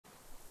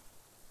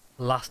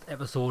Last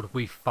episode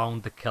we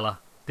found the killer.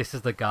 This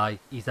is the guy.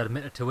 He's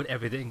admitted to it,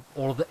 everything.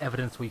 All of the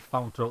evidence we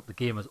found throughout the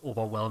game is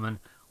overwhelming.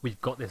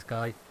 We've got this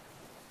guy.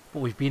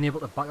 But we've been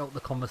able to back out the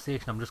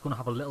conversation. I'm just going to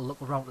have a little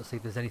look around to see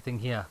if there's anything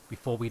here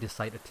before we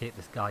decide to take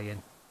this guy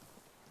in.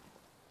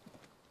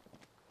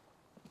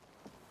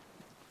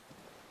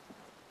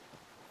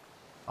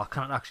 I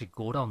can't actually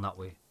go down that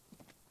way.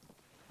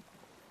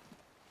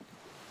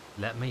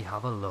 Let me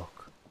have a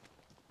look.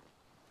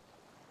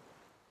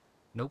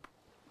 Nope.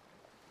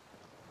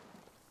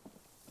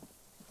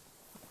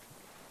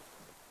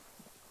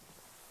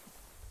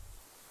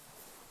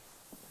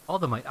 Oh,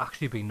 there might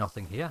actually be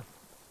nothing here.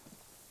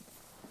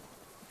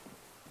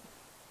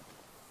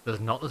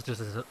 There's not, there's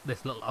just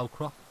this little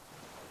outcrop.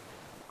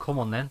 Come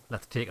on then,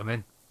 let's take him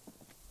in.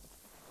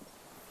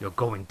 You're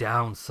going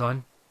down,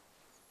 son.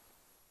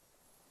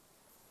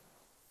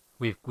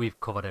 We've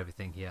covered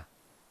everything here.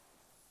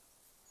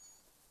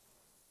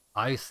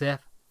 Isef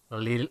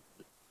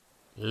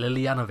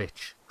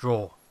Lilianovich,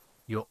 draw.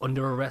 You're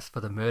under arrest for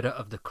the murder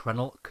of the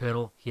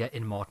colonel here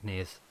in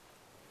Martinez.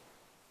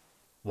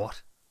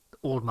 What? The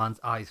old man's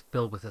eyes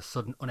filled with a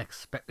sudden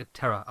unexpected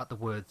terror at the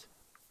words.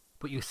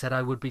 But you said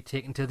I would be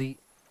taken to the...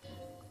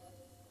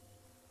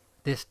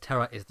 This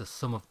terror is the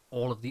sum of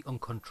all of the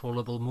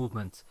uncontrollable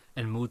movements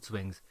and mood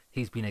swings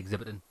he's been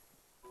exhibiting.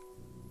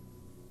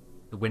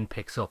 The wind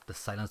picks up, the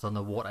silence on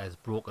the water is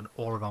broken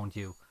all around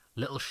you.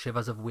 Little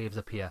shivers of waves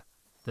appear.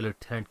 The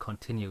lieutenant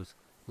continues,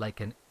 like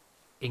an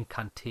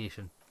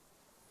incantation.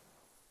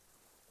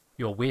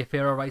 Your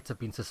wayfarer rights have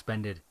been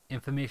suspended.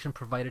 Information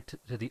provided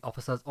to the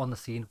officers on the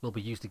scene will be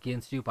used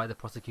against you by the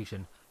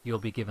prosecution. You will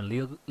be given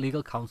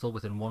legal counsel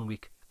within 1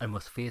 week and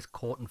must face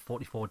court in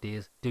 44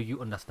 days. Do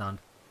you understand?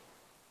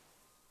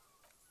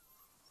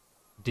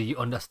 Do you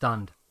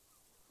understand?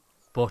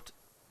 But...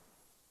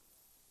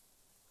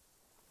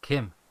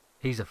 Kim,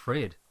 he's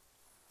afraid.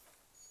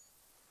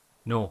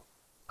 No,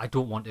 I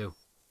don't want to.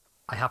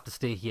 I have to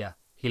stay here.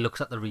 He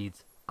looks at the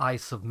reeds,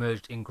 eyes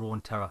submerged in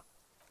growing terror.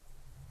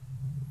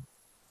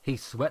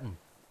 He's sweating.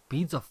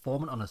 Beads are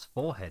forming on his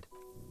forehead.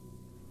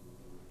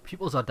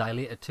 Pupils are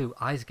dilated too,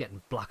 eyes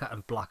getting blacker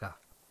and blacker.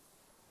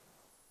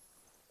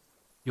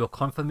 Your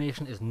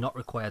confirmation is not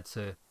required,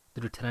 sir.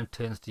 The lieutenant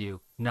turns to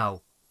you.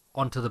 Now,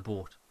 onto the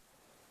boat.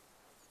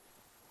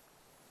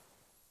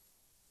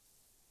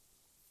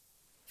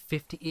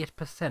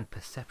 58%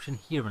 perception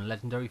here in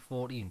Legendary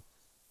 14.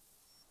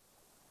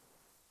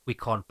 We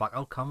can't back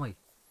out, can we?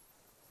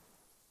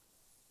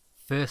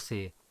 First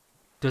say,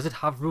 does it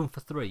have room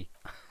for 3?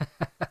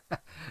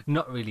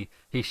 Not really,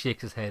 he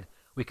shakes his head.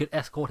 We could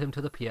escort him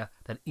to the pier,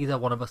 then either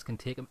one of us can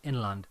take him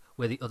inland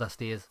where the other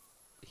stays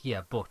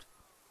here, but...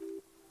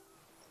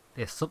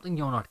 There's something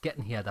you're not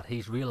getting here that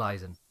he's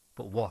realising.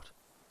 But what?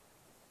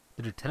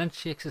 The lieutenant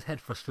shakes his head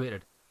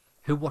frustrated.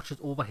 Who watches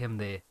over him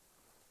there?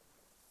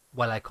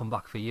 While I come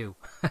back for you.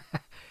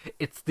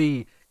 It's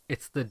the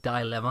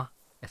dilemma.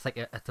 It's like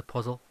it's a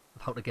puzzle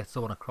of how to get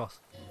someone across.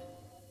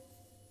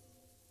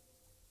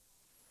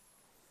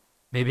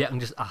 Maybe I can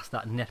just ask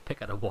that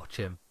netpicker to watch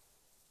him.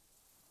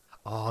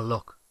 Oh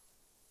look.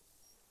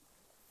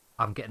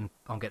 I'm getting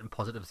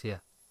positives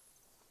here.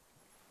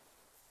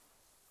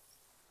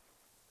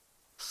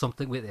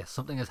 Something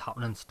is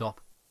happening,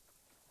 stop.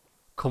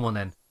 Come on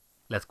then.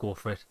 Let's go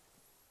for it.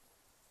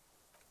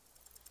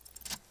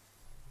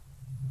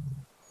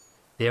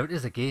 There it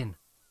is again.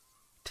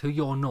 To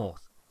your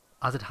north,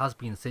 as it has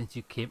been since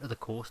you came to the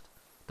coast,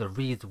 the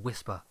reeds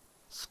whisper,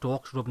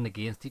 stalks rubbing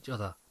against each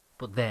other,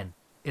 but then,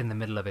 in the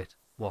middle of it,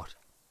 what?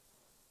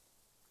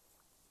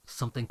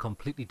 Something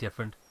completely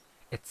different.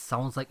 It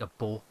sounds like a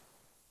bow,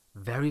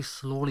 very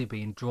slowly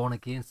being drawn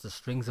against the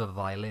strings of a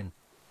violin.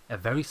 A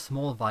very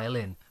small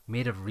violin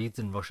made of reeds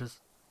and rushes.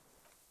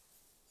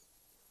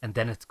 And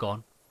then it's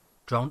gone,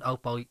 drowned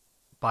out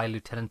by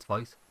Lieutenant's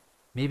voice.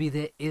 Maybe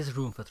there is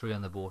room for 3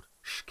 on the boat.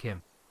 Shh,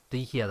 Kim. Do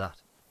you hear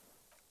that?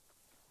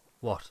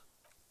 What?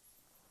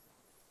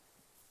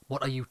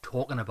 What are you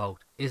talking about?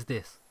 Is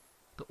this?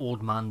 The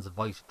old man's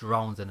voice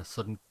drowns in a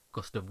sudden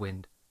gust of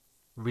wind.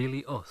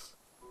 Really us?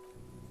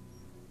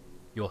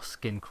 Your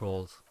skin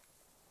crawls.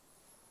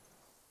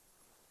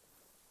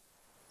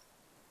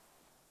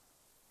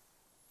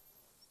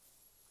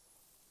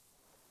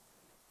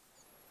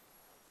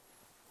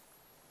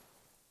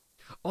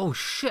 Oh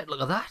shit,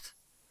 look at that!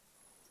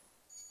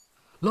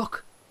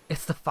 Look!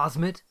 It's the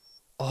Phasmid!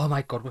 Oh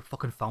my god, we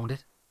fucking found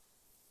it.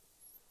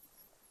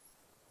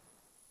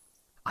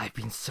 I've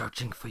been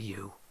searching for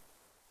you.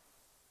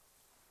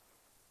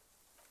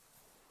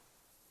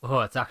 Oh,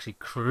 it's actually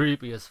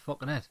creepy as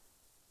fucking it.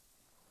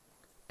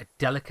 A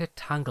delicate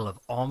tangle of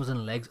arms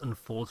and legs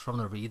unfolds from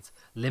the reeds,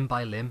 limb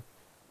by limb,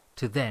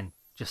 to then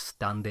just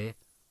stand there,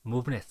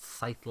 moving its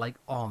scythe-like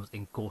arms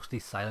in ghostly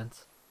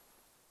silence.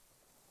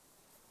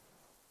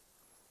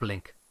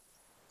 Blink.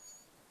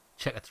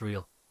 Check it's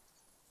real.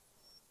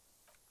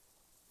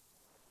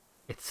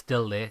 It's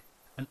still there,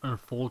 an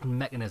unfolding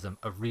mechanism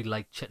of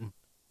reed-like chitin,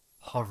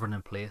 hovering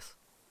in place.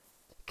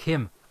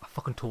 Kim, I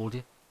fucking told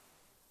you.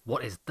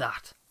 What is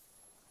that?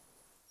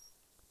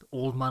 The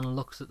old man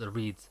looks at the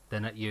reeds,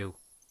 then at you.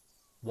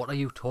 What are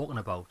you talking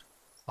about?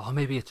 Or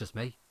maybe it's just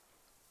me.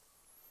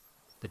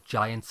 The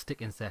giant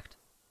stick insect.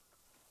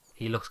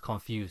 He looks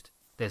confused.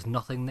 There's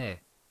nothing there.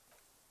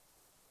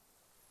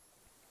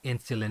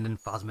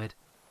 Insulindian Phasmid.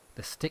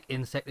 The stick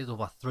insect is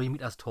over 3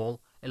 meters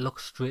tall. It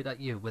looks straight at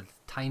you with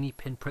tiny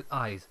pinprick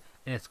eyes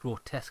in its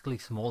grotesquely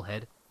small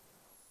head.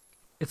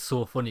 It's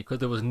so funny because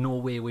there was no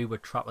way we were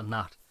trapping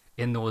that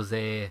in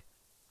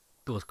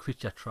those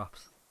creature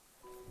traps.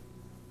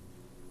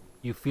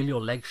 You feel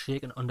your legs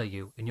shaking under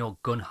you and your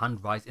gun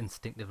hand rise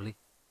instinctively.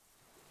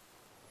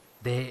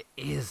 There it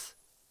is.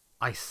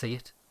 I see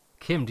it.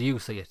 Kim, do you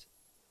see it?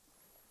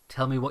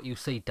 Tell me what you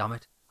see, damn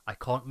it. I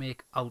can't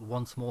make out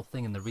one small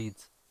thing in the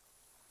reeds.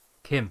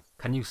 Kim,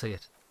 can you see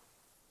it?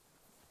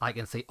 I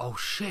can see. Oh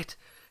shit!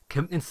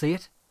 Kim can see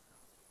it.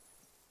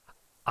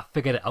 I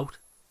figured it out.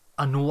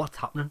 I know what's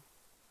happening.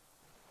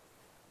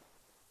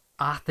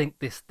 I think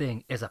this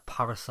thing is a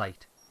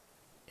parasite.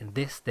 And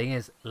this thing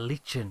is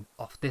leeching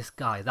off this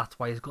guy. That's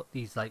why he's got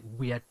these like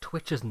weird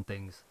twitches and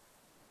things.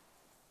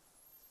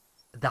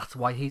 That's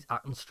why he's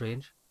acting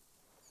strange.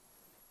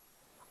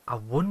 I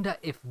wonder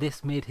if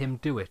this made him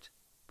do it.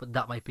 But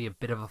that might be a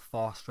bit of a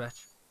far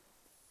stretch.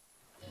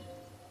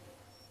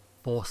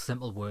 4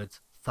 simple words.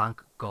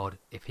 Thank God.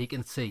 If he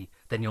can see,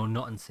 then you're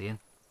not insane.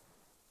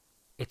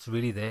 It's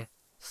really there,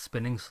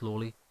 spinning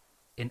slowly,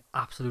 in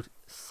absolute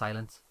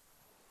silence.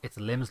 Its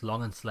limbs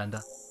long and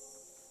slender.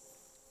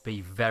 Be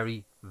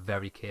very,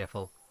 very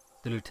careful,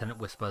 the lieutenant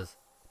whispers,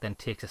 then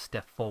takes a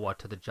step forward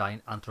to the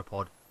giant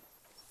anthropod.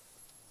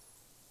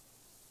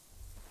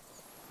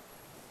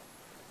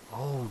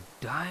 Oh,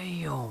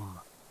 damn!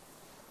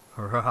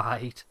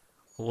 Right,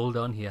 hold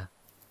on here.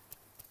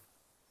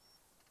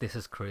 This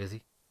is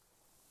crazy.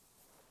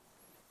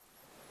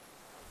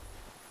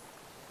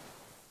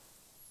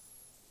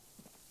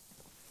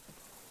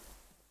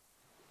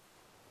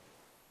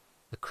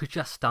 The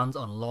creature stands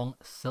on long,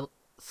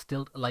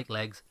 stilt-like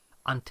legs,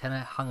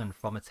 antennae hanging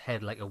from its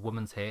head like a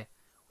woman's hair,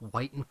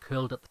 white and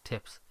curled at the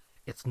tips.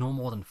 It's no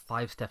more than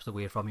 5 steps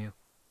away from you.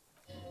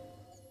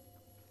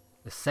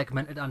 The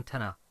segmented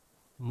antennae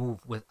move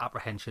with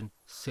apprehension,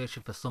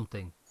 searching for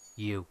something.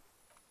 You.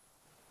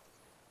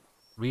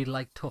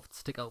 Reed-like tufts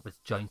stick out of its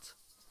joints.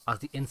 As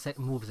the insect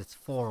moves its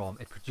forearm,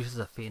 it produces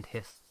a faint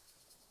hiss,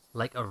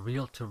 like a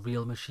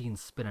reel-to-reel machine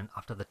spinning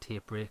after the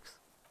tape breaks.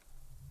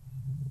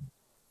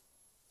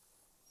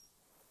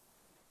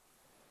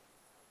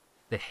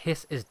 The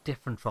hiss is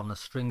different from the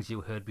strings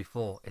you heard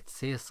before. It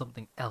says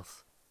something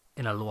else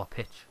in a lower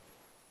pitch.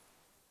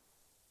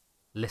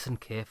 Listen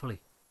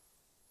carefully.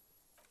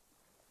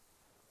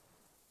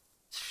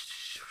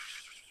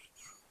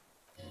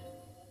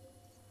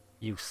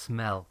 You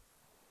smell.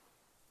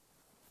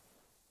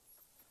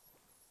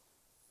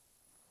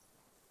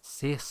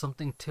 Say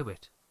something to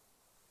it.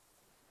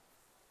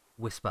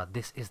 Whisper,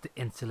 this is the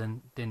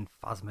Insulindian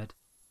Phasmid.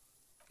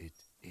 It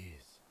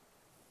is.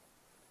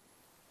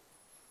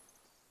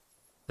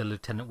 The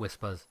lieutenant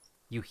whispers.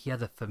 You hear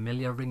the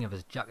familiar ring of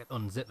his jacket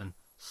unzipping,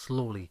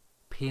 slowly,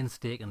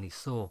 painstakingly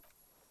so.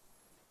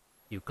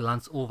 You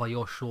glance over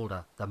your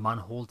shoulder. The man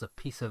holds a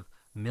piece of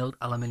milled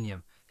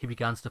aluminium. He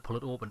begins to pull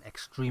it open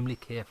extremely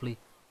carefully.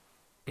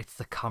 It's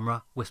the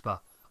camera. Whisper,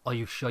 are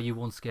you sure you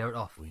won't scare it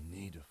off? We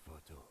need a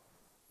photo.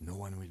 No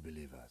one will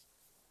believe us.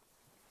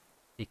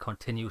 He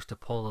continues to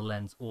pull the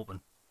lens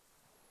open.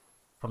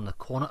 From the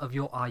corner of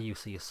your eye you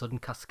see a sudden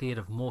cascade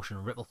of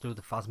motion ripple through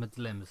the Phasmid's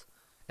limbs.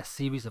 A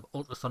series of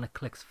ultrasonic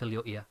clicks fill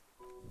your ear.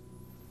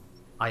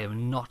 I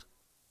am not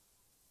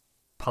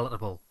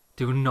palatable.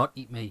 Do not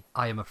eat me.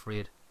 I am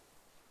afraid.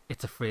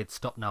 It's afraid.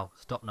 Stop now.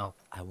 Stop now.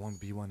 I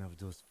won't be one of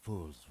those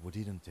fools who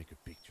didn't take a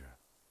picture.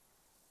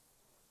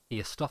 He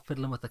has stopped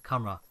fiddling with the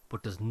camera,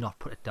 but does not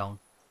put it down.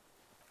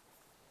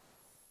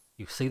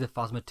 You see the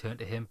Phasmid turn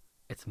to him,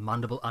 its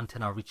mandible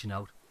antenna reaching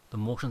out. The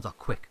motions are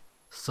quick,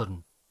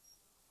 sudden.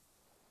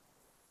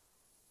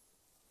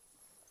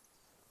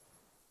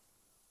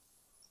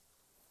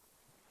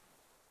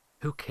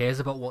 Who cares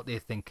about what they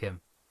think,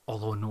 Kim?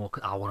 Although no,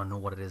 'cause I want to know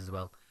what it is as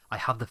well. I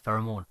have the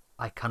pheromone.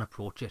 I can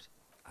approach it.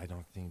 I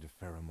don't think the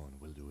pheromone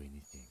will do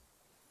anything.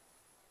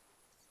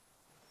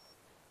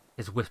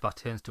 His whisper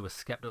turns to a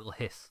skeptical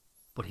hiss,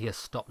 but he has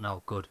stopped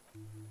now. Good.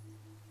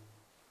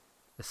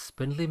 The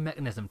spindly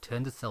mechanism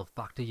turns itself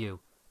back to you,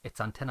 its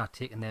antennae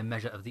taking their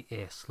measure of the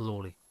air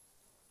slowly.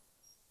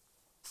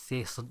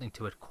 Say something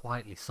to it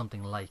quietly,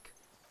 something like,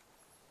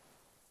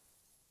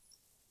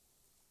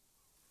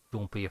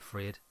 don't be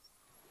afraid.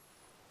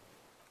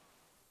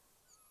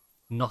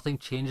 Nothing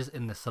changes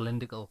in the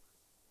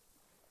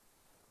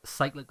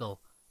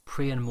cyclical,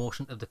 preying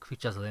motion of the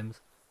creature's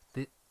limbs.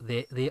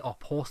 They are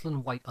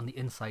porcelain white on the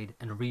inside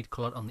and reed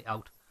coloured on the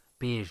out,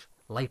 beige,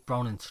 light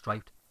brown and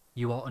striped.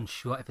 You are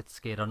unsure if it's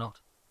scared or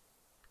not.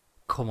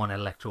 Come on,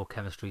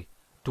 electrochemistry.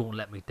 Don't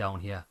let me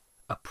down here.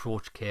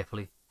 Approach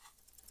carefully.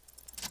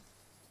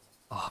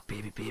 Oh,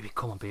 baby, baby.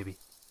 Come on, baby.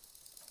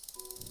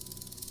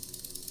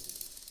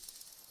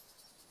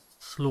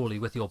 Slowly,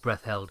 with your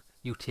breath held,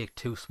 you take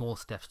 2 small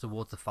steps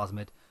towards the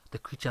Phasmid. The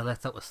creature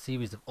lets out a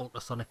series of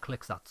ultrasonic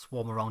clicks that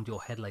swarm around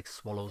your head like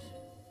swallows.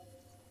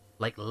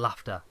 Like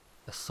laughter,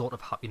 a sort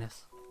of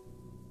happiness.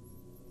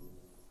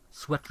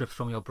 Sweat drips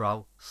from your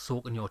brow,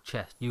 soaking your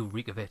chest. You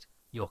reek of it,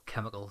 your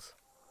chemicals.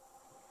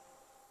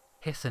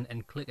 Hissing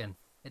and clicking,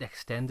 it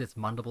extends its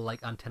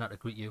mandible-like antenna to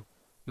greet you.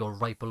 You're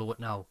right below it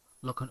now,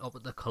 looking up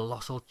at the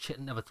colossal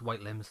chitin of its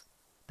white limbs.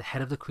 The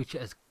head of the creature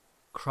is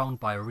crowned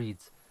by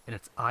reeds, and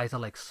its eyes are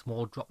like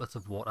small droplets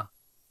of water.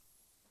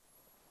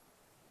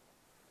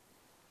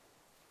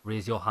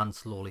 Raise your hand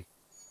slowly.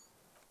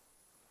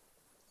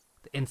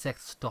 The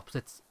insect stops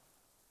its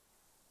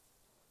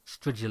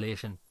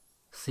stridulation,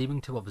 seeming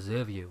to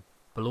observe you.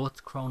 Below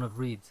its crown of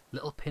reeds,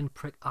 little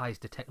pin-prick eyes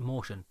detect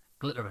motion,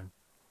 glittering.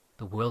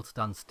 The world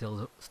stands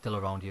still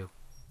around you.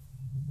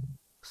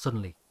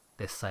 Suddenly,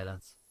 there's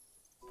silence.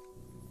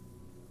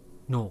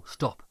 No,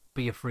 stop.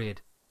 Be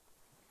afraid.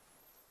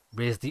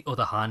 Raise the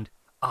other hand.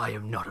 I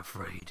am not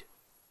afraid.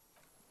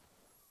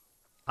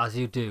 As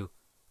you do,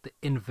 the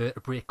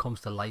invertebrate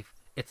comes to life,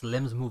 its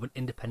limbs moving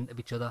independent of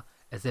each other,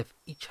 as if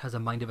each has a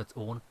mind of its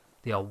own.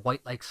 They are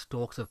white like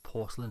stalks of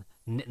porcelain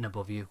knitting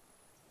above you.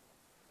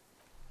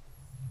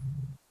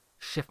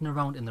 Shifting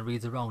around in the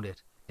reeds around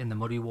it, in the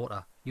muddy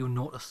water, you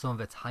notice some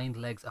of its hind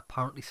legs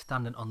apparently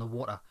standing on the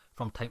water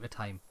from time to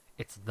time.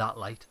 It's that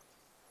light.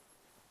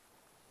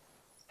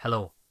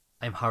 Hello,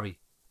 I'm Harry.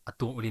 I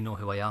don't really know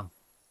who I am.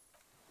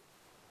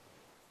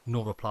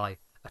 No reply.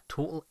 A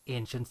total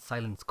ancient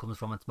silence comes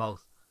from its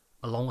mouth,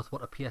 along with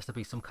what appears to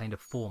be some kind of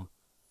foam.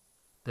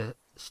 The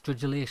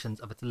stridulations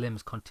of its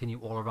limbs continue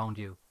all around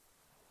you.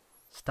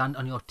 Stand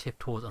on your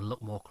tiptoes and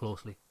look more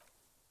closely.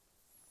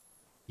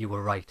 You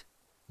were right.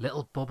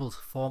 Little bubbles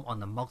form on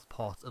the mouth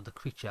parts of the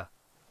creature,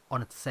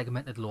 on its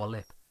segmented lower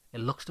lip. It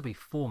looks to be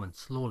forming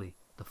slowly.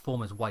 The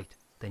foam is white,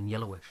 then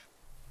yellowish.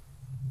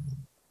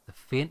 The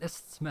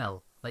faintest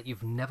smell, like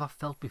you've never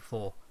felt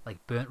before,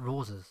 like burnt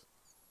roses.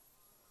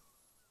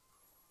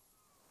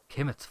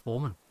 Kim, it's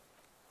foaming.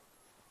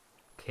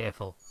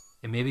 Careful,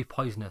 it may be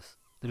poisonous.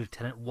 The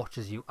lieutenant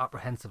watches you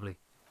apprehensively.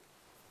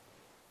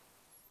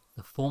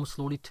 The foam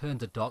slowly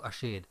turns a darker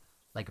shade,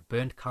 like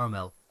burnt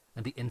caramel,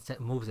 and the insect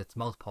moves its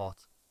mouth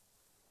parts.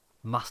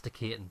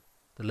 Masticating,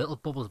 the little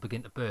bubbles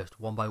begin to burst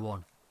one by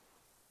one,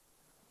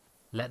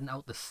 letting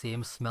out the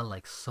same smell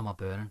like summer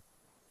burning.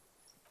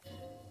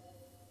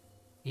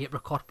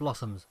 Apricot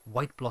blossoms,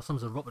 white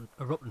blossoms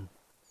erupting,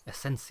 a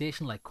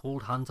sensation like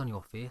cold hands on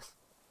your face.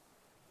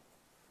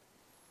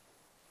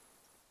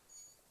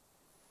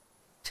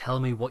 Tell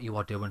me what you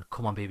are doing.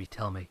 Come on, baby,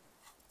 tell me.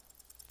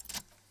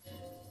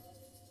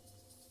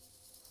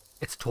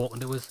 It's talking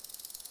to us.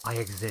 I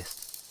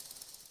exist.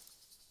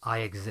 I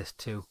exist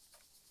too.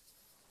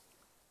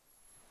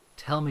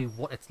 Tell me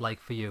what it's like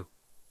for you.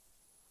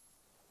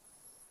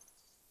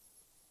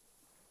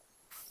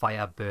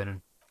 Fire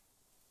burning.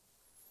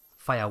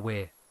 Fire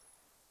where?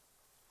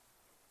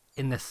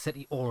 In the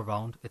city all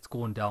around, it's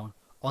going down.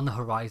 On the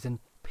horizon,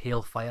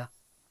 pale fire.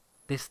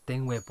 This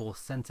thing we're both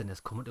sensing is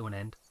coming to an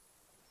end.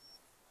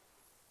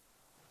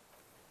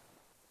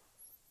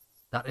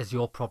 That is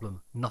your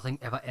problem. Nothing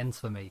ever ends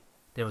for me.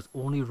 There is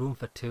only room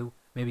for 2,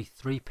 maybe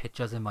 3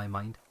 pictures in my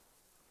mind.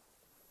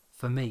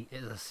 For me,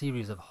 it is a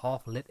series of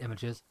half-lit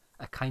images,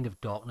 a kind of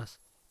darkness,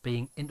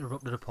 being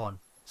intruded upon,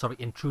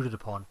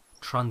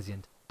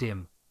 transient,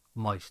 dim,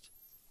 moist.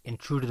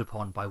 Intruded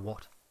upon by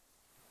what?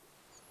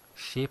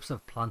 Shapes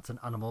of plants and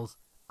animals,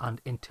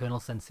 and internal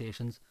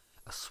sensations,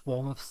 a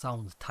swarm of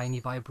sounds, tiny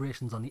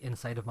vibrations on the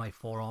inside of my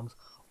forearms,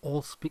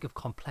 all speak of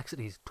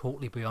complexities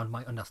totally beyond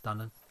my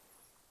understanding.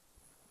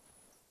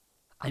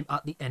 I'm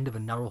at the end of a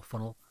narrow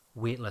funnel,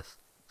 weightless,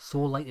 so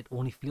light it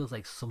only feels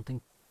like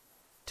something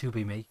to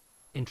be me.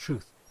 In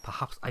truth,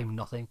 perhaps I'm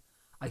nothing.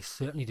 I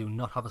certainly do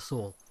not have a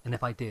soul, and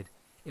if I did,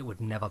 it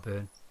would never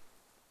burn.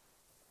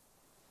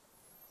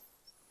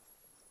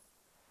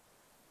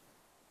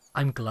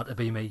 I'm glad to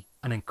be me,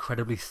 an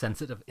incredibly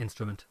sensitive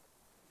instrument.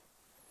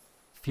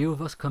 Few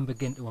of us can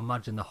begin to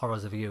imagine the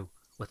horrors of you,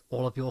 with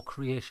all of your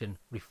creation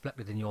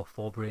reflected in your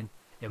forebrain.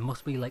 It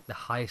must be like the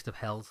highest of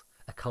hells,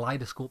 a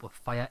kaleidoscope of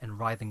fire and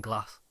writhing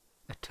glass,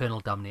 eternal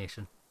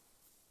damnation.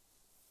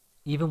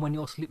 Even when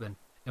you're sleeping,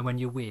 and when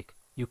you wake,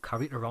 you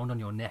carry it around on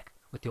your neck,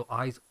 with your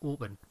eyes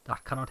open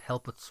that cannot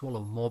help but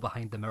swallow more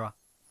behind the mirror.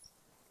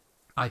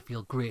 I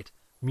feel great,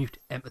 mute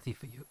empathy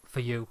for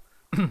you.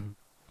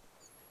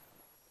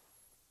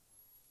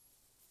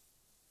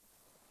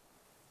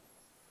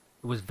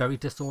 It was very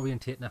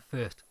disorientating at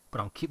first,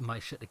 but I'm keeping my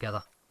shit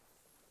together.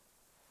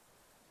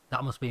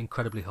 That must be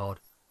incredibly hard.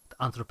 The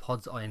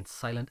anthropods are in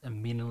silent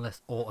and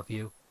meaningless awe of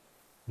you.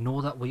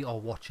 Know that we are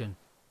watching.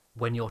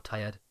 When you're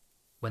tired,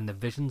 when the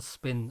visions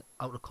spin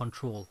out of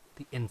control,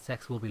 the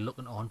insects will be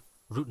looking on,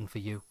 rooting for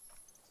you.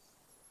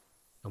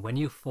 And when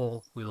you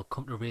fall, we will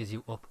come to raise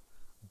you up,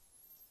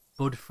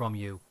 bud from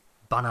you,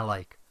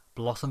 banner-like,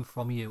 blossom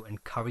from you,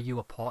 and carry you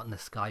apart in the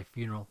sky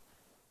funeral,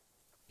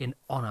 in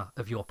honour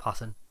of your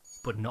passing,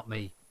 but not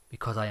me,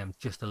 because I am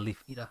just a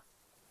leaf eater.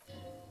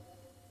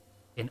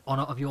 In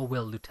honour of your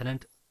will,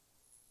 Lieutenant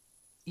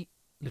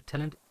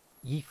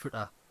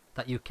Yefrita,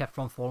 that you kept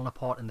from falling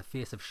apart in the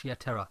face of sheer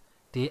terror,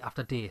 day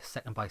after day,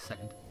 second by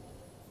second.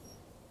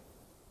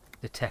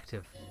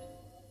 Detective.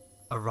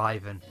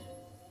 Arriving.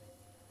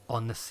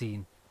 On the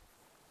scene.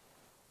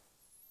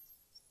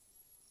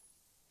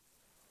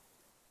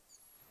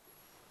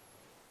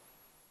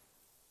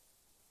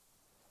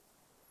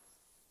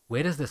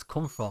 Where does this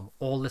come from,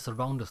 all this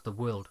around us, the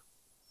world?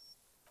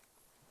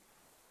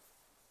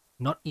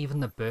 Not even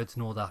the birds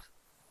know that.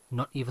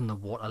 Not even the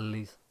water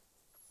lilies.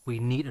 We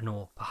need to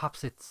know.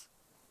 Perhaps it's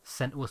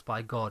sent to us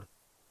by God.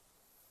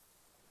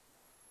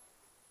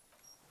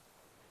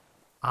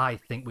 I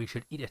think we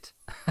should eat it.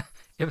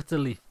 If it's a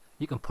leaf,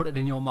 you can put it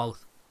in your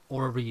mouth.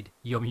 Or a reed.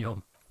 Yum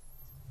yum.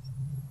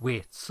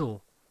 Wait,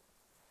 so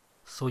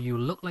you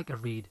look like a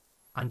reed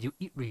and you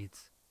eat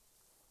reeds?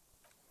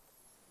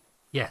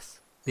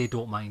 Yes, they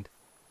don't mind.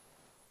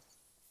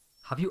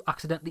 Have you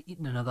accidentally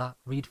eaten another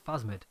reed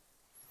phasmid?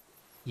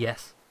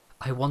 Yes,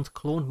 I once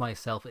cloned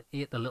myself and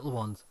ate the little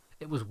ones.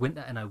 It was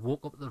winter and I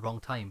woke up at the wrong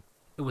time.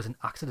 It was an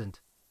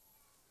accident.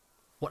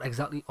 What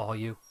exactly are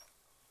you?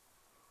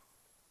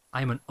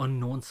 I am an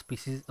unknown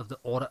species of the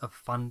order of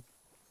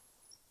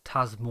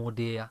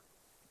Phantasmodea,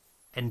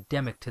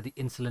 endemic to the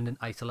Insulindian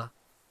Isla.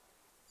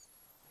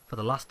 For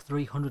the last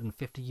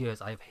 350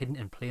 years I have hidden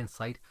in plain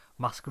sight,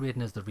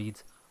 masquerading as the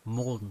reeds,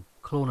 moulding,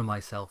 cloning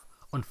myself,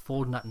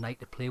 unfolding at night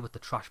to play with the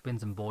trash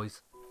bins and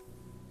boys.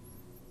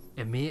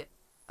 It may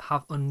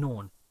have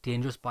unknown,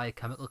 dangerous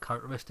biochemical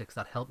characteristics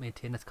that help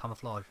maintain its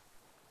camouflage.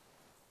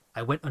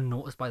 I went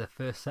unnoticed by the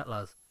first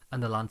settlers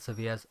and the land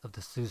surveyors of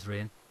the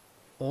suzerain,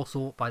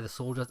 also by the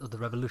soldiers of the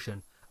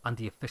revolution and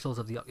the officials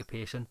of the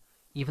occupation.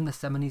 Even the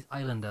Seminoles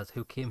islanders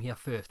who came here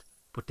first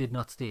but did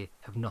not stay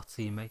have not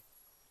seen me.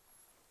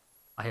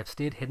 I have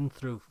stayed hidden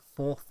through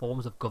 4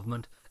 forms of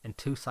government and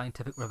 2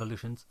 scientific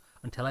revolutions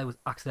until I was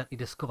accidentally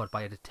discovered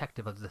by a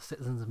detective of the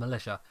Citizens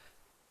Militia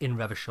in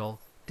Revachol,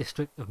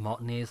 district of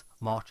Martinaise,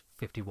 March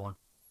 51.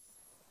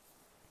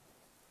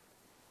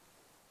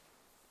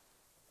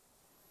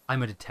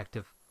 I'm a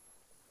detective.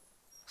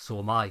 So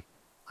am I.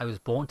 I was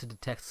born to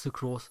detect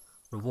sucrose,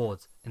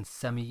 rewards, and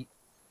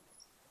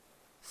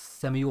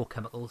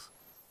semiochemicals.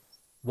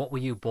 What were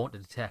you born to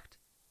detect?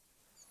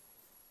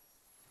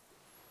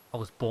 I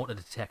was born to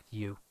detect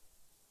you.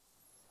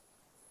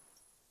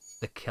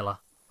 The killer.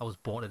 I was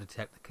born to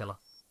detect the killer.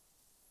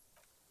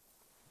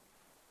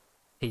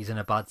 He's in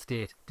a bad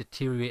state,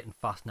 deteriorating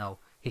fast now.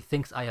 He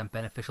thinks I am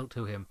beneficial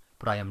to him,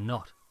 but I am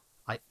not.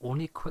 I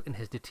only quicken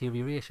his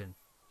deterioration.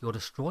 You're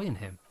destroying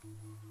him.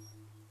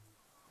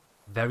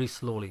 Very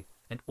slowly,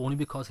 and only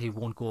because he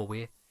won't go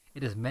away.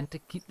 It is meant to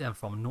keep them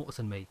from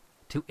noticing me,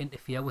 to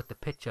interfere with the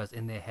pictures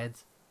in their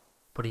heads.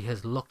 But he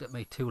has looked at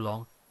me too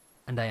long,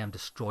 and I am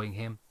destroying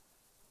him.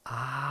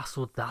 Ah,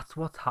 so that's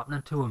what's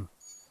happening to him.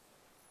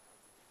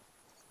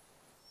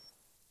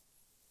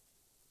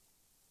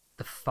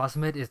 The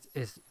Phasmid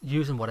is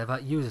using whatever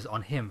it uses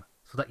on him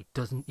so that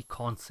he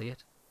can't see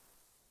it.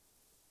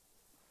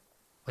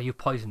 Are you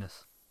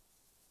poisonous?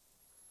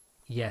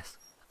 Yes,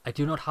 I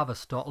do not have a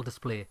startle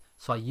display,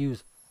 so I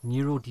use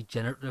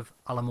neurodegenerative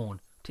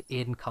alimone to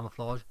aid in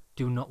camouflage.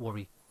 Do not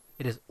worry,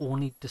 it is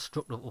only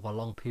destructive over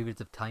long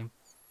periods of time.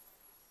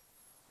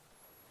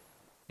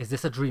 Is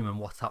this a dream and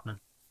what's happening?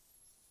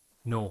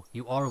 No,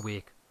 you are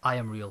awake. I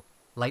am real.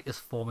 Light is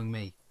forming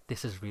me.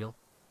 This is real.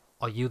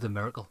 Are you the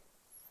miracle?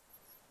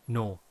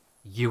 No,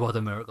 you are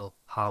the miracle.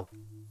 How?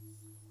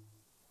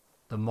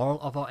 The moral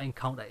of our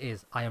encounter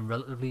is I am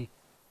a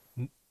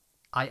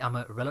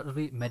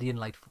relatively median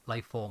life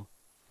form,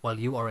 while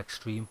you are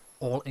extreme,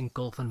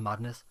 all-engulfing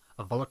madness,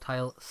 a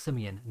volatile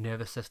simian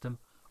nervous system,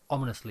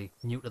 ominously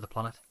new to the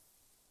planet.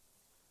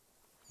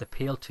 The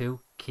Pale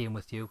too came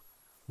with you.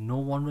 No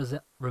one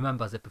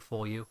remembers it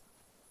before you.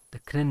 The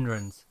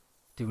Kninrans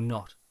do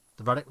not.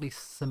 The radically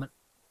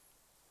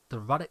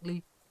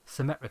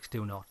symmetrics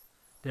do not.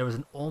 There is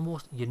an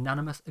almost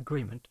unanimous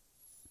agreement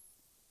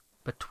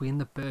between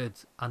the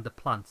birds and the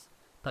plants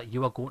that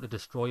you are going to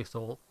destroy us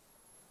all.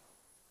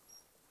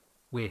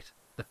 Wait,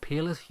 the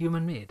Pale is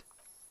human-made?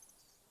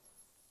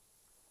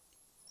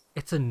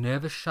 It's a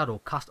nervous shadow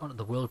cast onto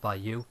the world by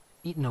you,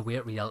 eating away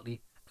at reality,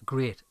 a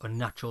great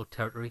unnatural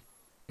territory.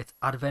 Its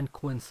advent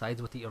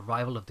coincides with the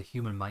arrival of the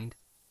human mind.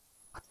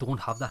 I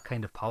don't have that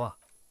kind of power.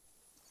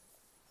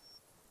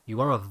 You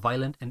are a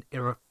violent and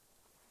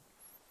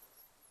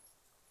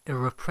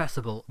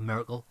irrepressible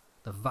miracle.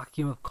 The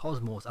vacuum of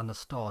cosmos and the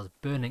stars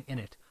burning in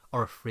it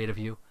are afraid of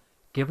you.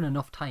 Given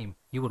enough time,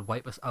 you would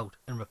wipe us out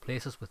and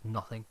replace us with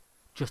nothing,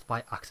 just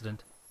by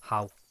accident.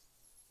 How?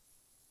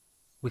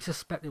 We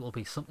suspect it will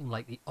be something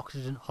like the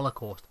oxygen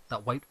holocaust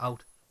that wiped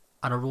out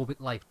anaerobic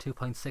life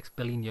 2.6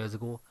 billion years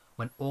ago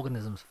when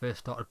organisms first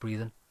started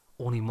breathing,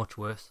 only much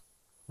worse.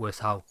 Worse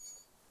how?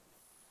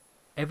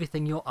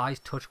 Everything your eyes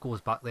touch goes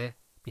back there,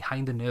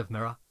 behind the nerve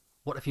mirror.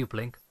 What if you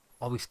blink?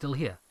 Are we still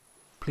here?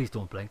 Please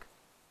don't blink.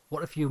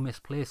 What if you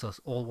misplace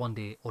us all one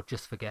day or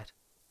just forget?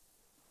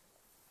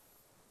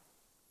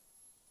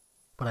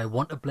 But I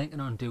want to blink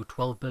and undo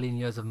 12 billion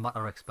years of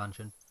matter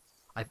expansion.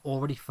 I've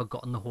already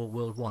forgotten the whole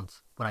world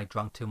once when I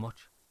drank too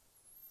much.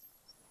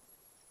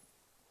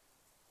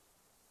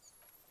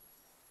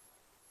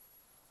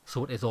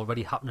 So it is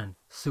already happening.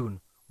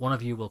 Soon, one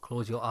of you will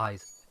close your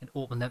eyes and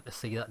open them to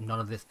see that none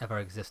of this ever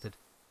existed.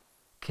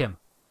 Kim,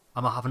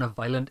 am I having a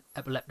violent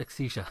epileptic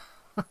seizure?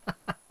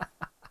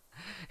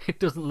 It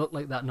doesn't look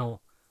like that, no.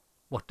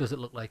 What does it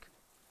look like?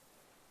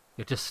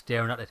 You're just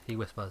staring at it, he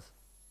whispers.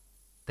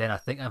 Then I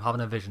think I'm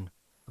having a vision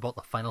about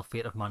the final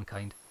fate of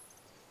mankind.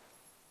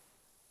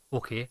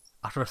 Okay,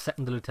 after a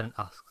second the lieutenant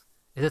asks,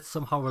 is it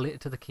somehow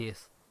related to the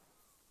case?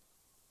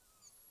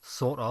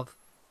 Sort of.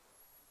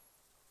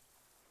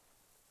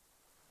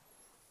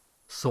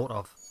 Sort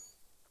of.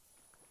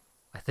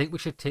 I think we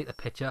should take the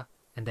picture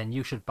and then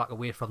you should back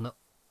away from the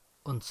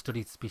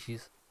unstudied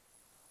species.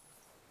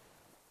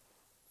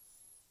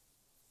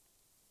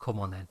 Come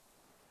on then.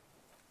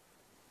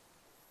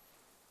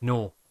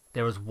 No,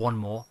 there is one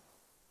more.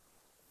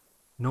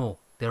 No,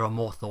 there are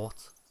more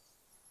thoughts.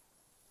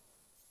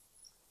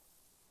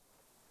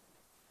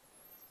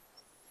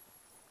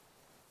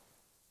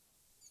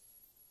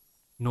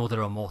 No,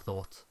 there are more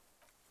thoughts.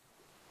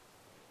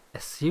 A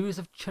series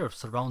of chirps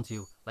surrounds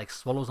you like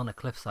swallows on a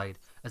cliffside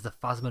as the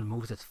Phasmid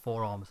moves its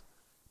forearms,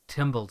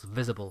 timbals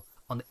visible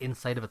on the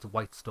inside of its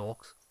white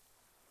stalks.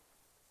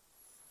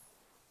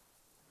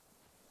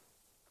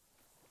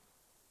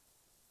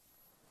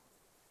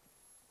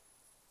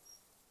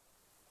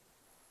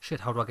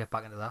 Shit, how do I get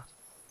back into that?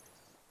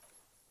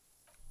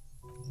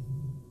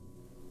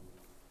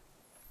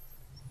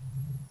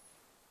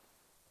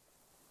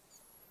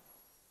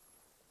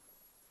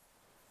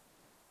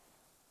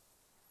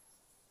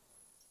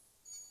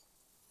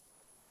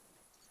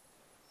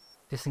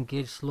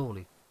 Disengage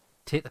slowly.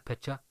 Take the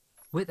picture.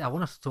 Wait, I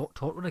want to talk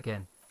to it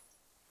again.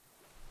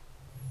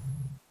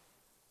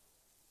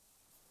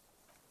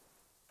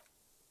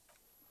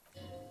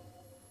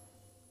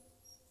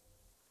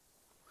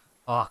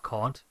 Oh, I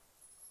can't.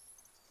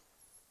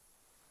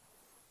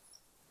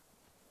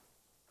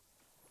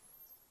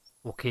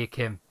 Okay,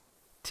 Kim.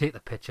 Take the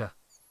picture.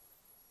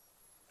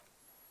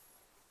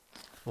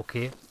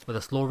 Okay, with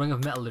a slow ring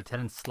of metal,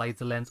 Lieutenant slides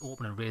the lens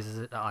open and raises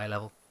it to eye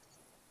level.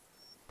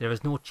 There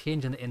is no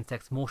change in the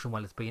insect's motion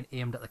while it's being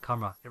aimed at the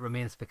camera. It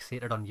remains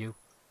fixated on you.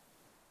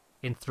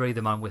 In 3,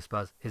 the man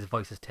whispers. His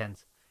voice is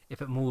tense.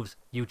 If it moves,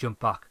 you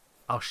jump back.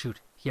 I'll shoot.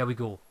 Here we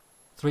go.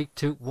 3,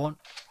 2, 1.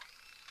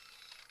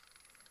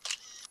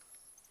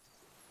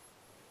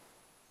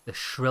 The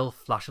shrill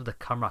flash of the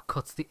camera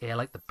cuts the air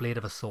like the blade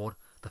of a sword.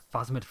 The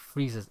Phasmid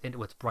freezes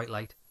into its bright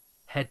light.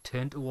 Head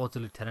turned towards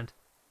the lieutenant,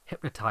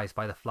 hypnotized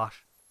by the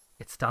flash.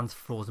 It stands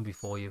frozen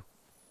before you.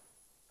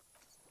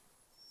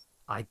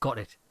 I got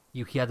it.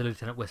 You hear the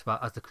lieutenant whisper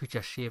as the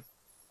creature's shape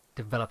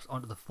develops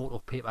onto the photo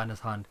paper in his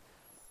hand.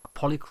 A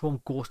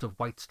polychrome ghost of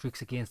white streaks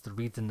against the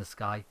reeds in the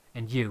sky,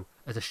 and you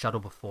as a shadow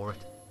before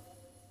it.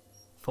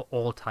 For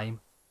all time.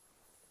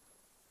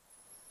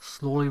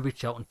 Slowly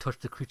reach out and touch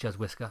the creature's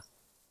whisker.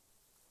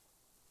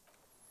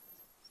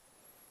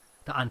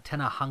 The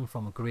antenna hang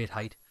from a great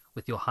height.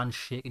 With your hands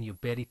shaking, you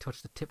barely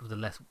touch the tip of the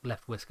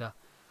left whisker.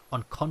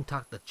 On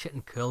contact, the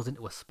chitin curls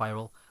into a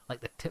spiral,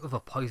 like the tip of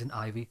a poison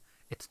ivy.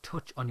 Its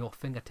touch on your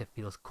fingertip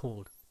feels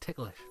cold,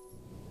 ticklish.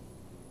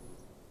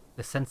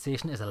 The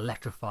sensation is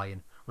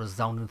electrifying,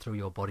 resounding through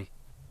your body.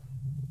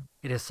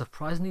 It is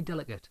surprisingly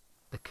delicate,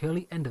 the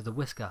curly end of the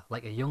whisker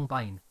like a young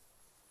vine.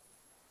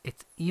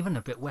 It's even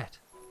a bit wet.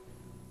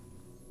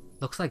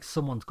 Looks like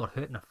someone's got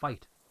hurt in a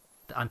fight.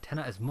 The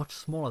antenna is much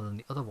smaller than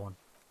the other one.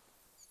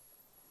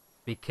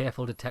 Be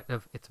careful,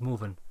 detective, it's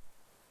moving.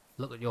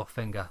 Look at your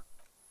finger.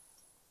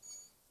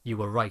 You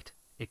were right.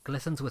 It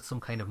glistens with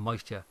some kind of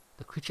moisture.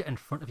 The creature in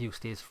front of you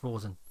stays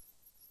frozen.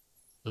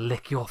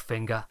 Lick your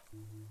finger.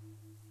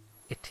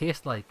 It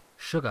tastes like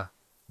sugar,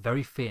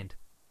 very faint.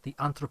 The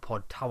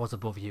arthropod towers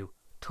above you,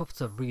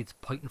 tufts of reeds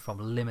pointing from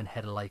limb and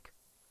head alike.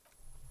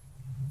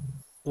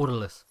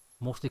 Odorless,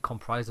 mostly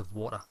comprised of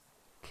water.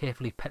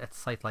 Carefully pet its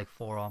sight-like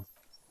forearm.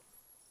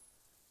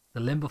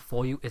 The limb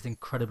before you is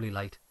incredibly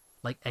light,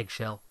 like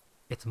eggshell.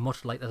 It's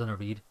much lighter than a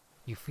reed.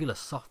 You feel a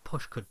soft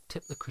push could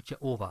tip the creature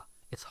over,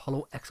 its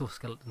hollow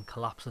exoskeleton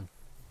collapsing.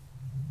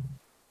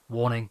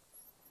 Warning.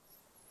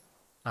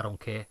 I don't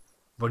care.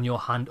 Run your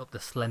hand up the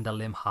slender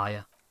limb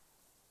higher.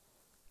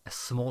 A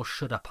small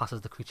shudder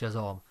passes the creature's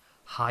arm.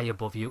 High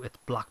above you, its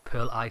black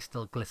pearl eyes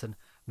still glisten,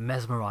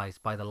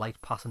 mesmerized by the light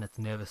passing its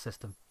nervous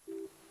system.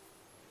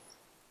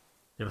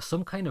 There is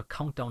some kind of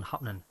countdown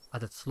happening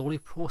as it slowly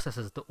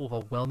processes the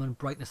overwhelming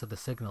brightness of the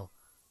signal.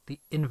 The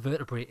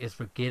invertebrate is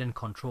regaining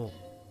control.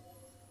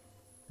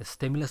 The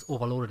stimulus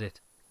overloaded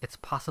it. It's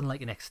passing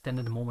like an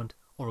extended moment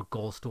or a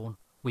gallstone.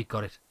 We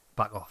got it.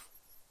 Back off.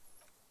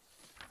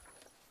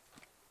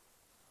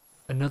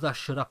 Another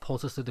shudder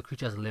pulses through the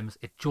creature's limbs.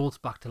 It jolts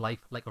back to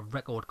life like a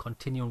record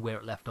continuing where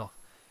it left off.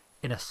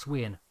 In a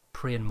swaying,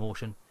 preying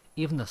motion,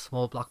 even the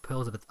small black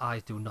pearls of its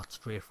eyes do not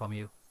stray from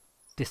you.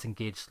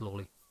 Disengage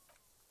slowly.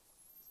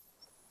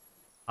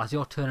 As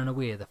you're turning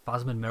away, the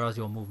Phasmid mirrors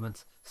your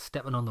movements,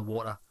 stepping on the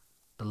water.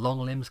 The long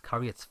limbs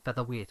carry its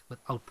feather weight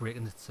without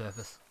breaking its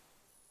surface.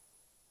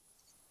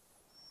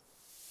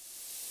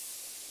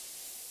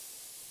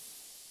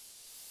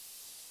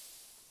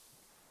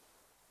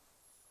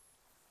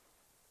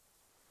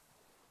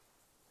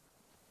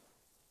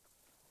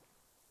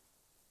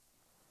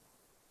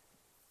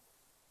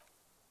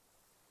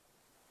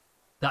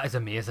 That is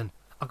amazing.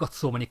 I've got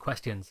so many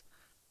questions.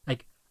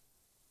 Like,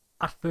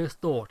 at first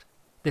thought,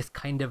 this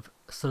kind of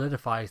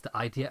solidifies the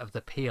idea of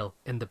the pale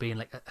in there being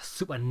like a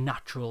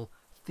supernatural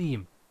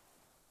theme.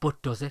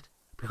 But does it?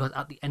 Because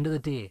at the end of the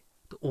day,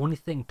 the only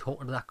thing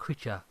talking to that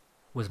creature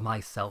was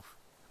myself.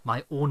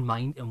 My own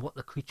mind and what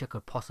the creature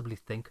could possibly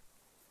think.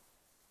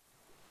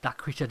 That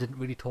creature didn't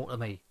really talk to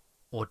me.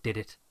 Or did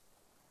it?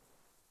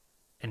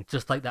 And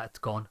just like that, it's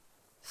gone.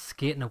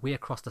 Skating away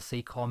across the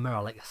sea car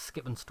mirror like a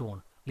skipping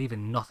stone,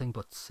 leaving nothing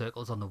but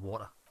circles on the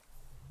water.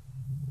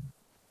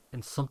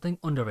 And something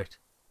under it,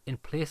 in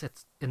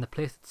the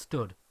place it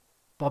stood,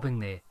 bobbing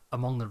there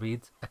among the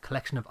reeds, a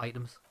collection of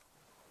items.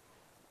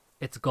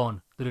 It's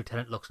gone. The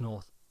lieutenant looks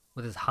north,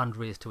 with his hand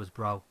raised to his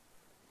brow.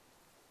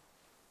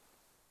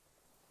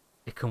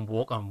 It can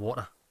walk on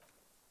water.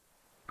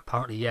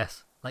 Apparently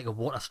yes, like a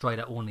water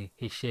strider only.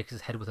 He shakes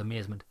his head with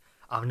amazement.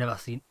 I've never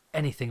seen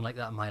anything like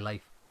that in my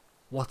life.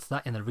 What's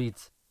that in the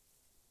reeds?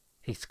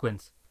 He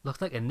squints.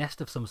 Looks like a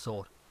nest of some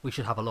sort. We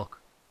should have a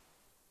look.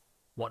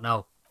 What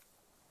now?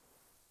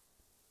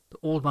 The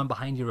old man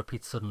behind you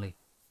repeats suddenly.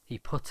 He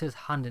puts his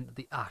hand into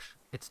the ash.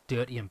 It's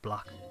dirty and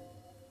black.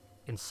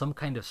 In some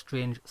kind of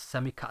strange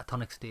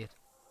semi-catatonic state.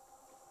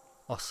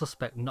 Our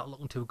suspect not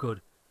looking too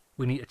good.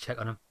 We need to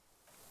check on him.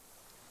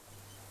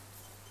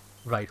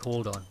 Right,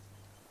 hold on.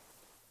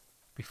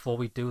 Before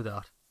we do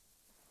that,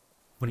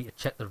 we need to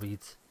check the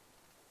reeds.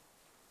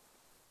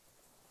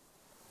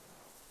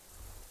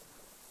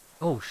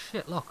 Oh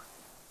shit, look.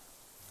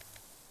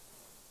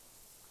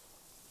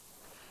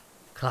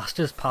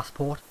 Claster's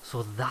passport,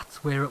 so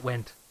that's where it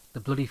went. The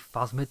bloody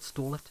Phasmid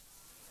stole it.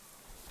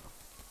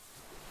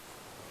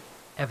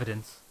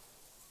 Evidence.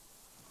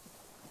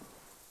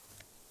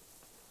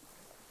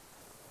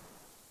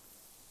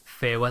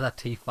 Fairweather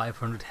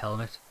T500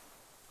 helmet.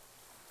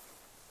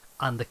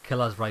 And the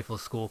killer's rifle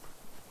scope.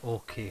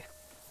 Okay.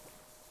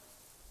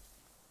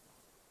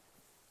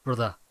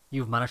 Brother,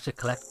 you've managed to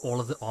collect all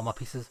of the armor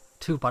pieces.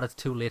 Too bad it's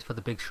too late for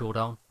the big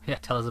showdown. Yeah,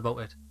 tell us about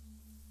it.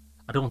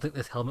 I don't think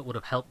this helmet would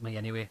have helped me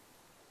anyway.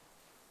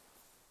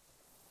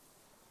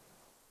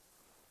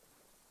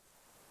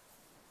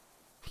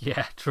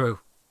 Yeah, true.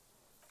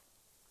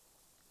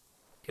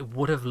 It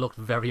would have looked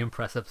very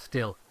impressive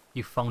still.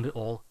 You found it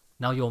all.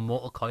 Now your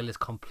mortal coil is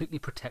completely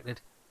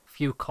protected.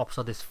 Few cops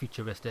are this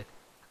futuristic.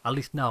 At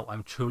least now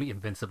I'm truly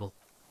invincible.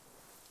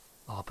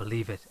 Oh,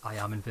 believe it, I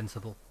am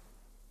invincible.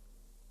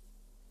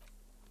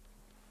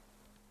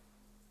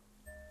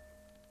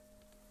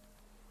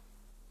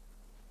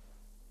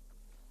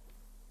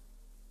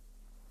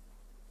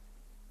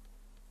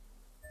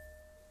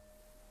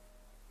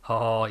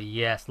 Oh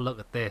yes, look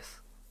at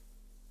this.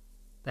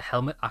 The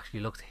helmet actually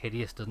looks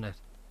hideous, doesn't it?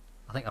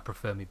 I think I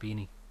prefer my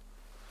beanie.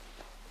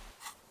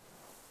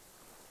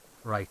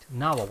 Right,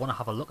 now I want to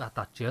have a look at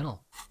that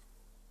journal.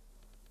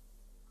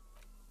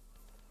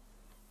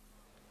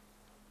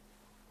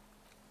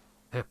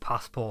 Her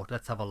passport,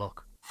 let's have a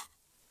look.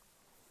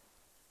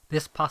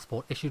 This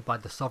passport, issued by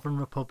the Sovereign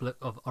Republic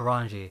of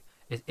Orange,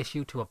 is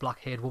issued to a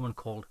black-haired woman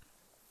called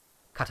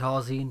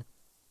Katarzyna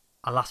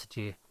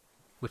Elysium,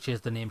 which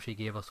is the name she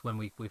gave us when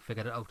we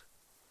figured it out.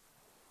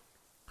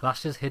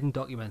 Clash's hidden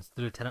documents.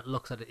 The lieutenant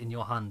looks at it in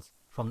your hands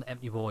from the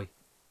empty boy.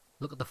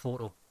 Look at the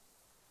photo.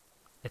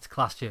 It's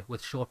Clasher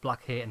with short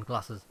black hair and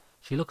glasses.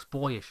 She looks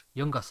boyish,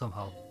 younger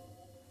somehow.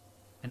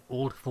 An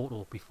old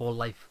photo before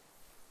life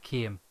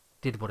came,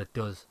 did what it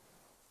does.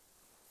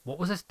 What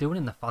was this doing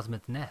in the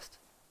Phasmid's nest?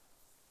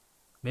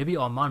 Maybe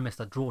our man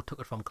Mr. Drow took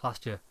it from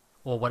Clasher,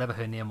 or whatever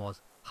her name was,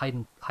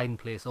 hiding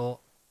place, or...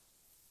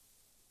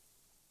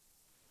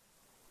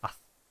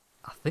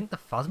 I think the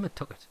Phasmid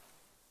took it.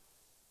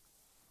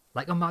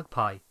 Like a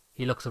magpie,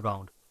 he looks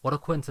around. What a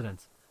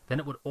coincidence. Then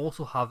it would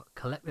also have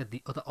collected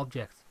the other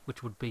objects,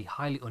 which would be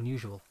highly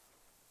unusual.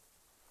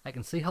 I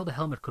can see how the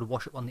helmet could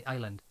wash up on the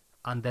island,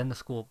 and then the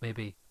scope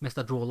maybe.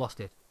 Mr. Drow lost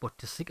it, but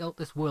to seek out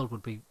this world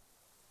would be...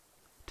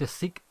 To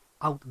seek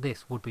out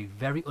this would be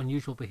very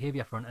unusual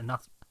behaviour for an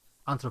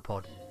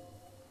anthropod.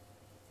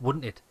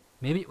 Wouldn't it?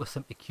 Maybe it was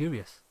simply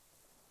curious.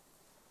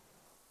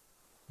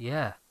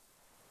 Yeah.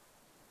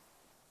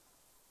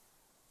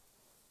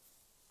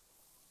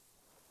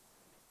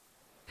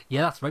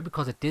 Yeah, that's right,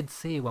 because it did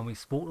say when we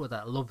spoke to it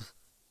that it loves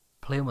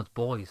playing with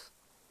boys.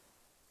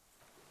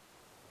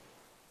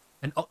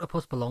 An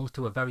octopus belongs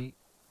to a very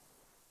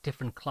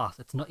different class.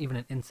 It's not even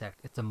an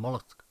insect, it's a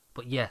mollusk.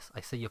 But yes, I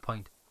see your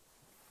point.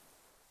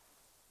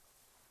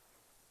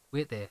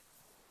 Wait there.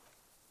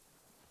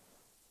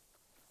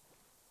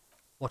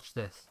 Watch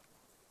this.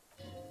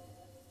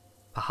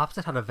 Perhaps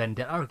it had a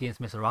vendetta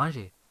against Miss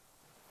Orange.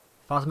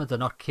 Phasmids are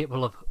not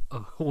capable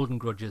of holding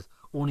grudges.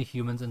 Only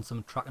humans and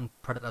some tracking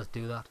predators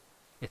do that.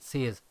 It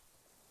says,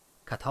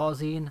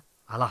 Katarzyna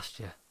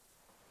Elysium.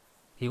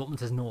 He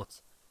opens his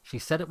notes. She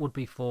said it would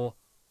be for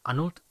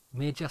Anouk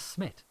Major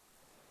Smith.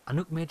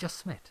 Anouk Major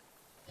Smith.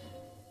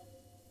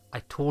 I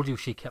told you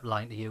she kept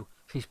lying to you.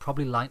 She's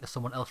probably lying to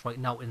someone else right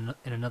now in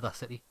another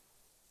city.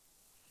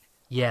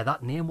 Yeah,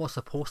 that name was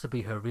supposed to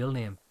be her real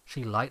name.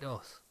 She lied to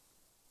us.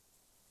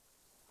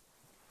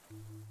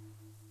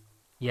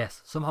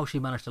 Yes, somehow she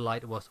managed to lie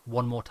to us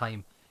one more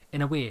time.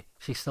 In a way,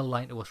 she's still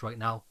lying to us right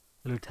now.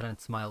 The lieutenant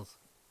smiles.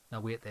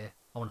 Now wait there,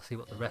 I want to see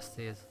what the rest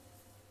says.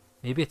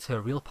 Maybe it's her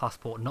real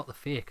passport, not the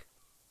fake.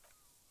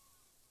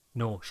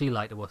 No, she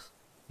lied to us.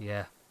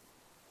 Yeah.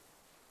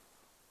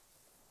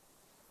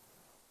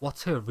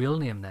 What's her real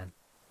name then?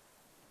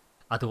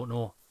 I don't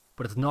know,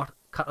 but it's not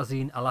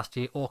Katarzyna,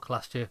 Alasje, or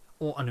Kalasje,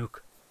 or Anouk.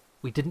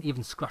 We didn't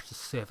even scratch the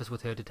surface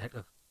with her,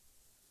 detective.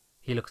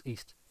 He looks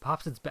east.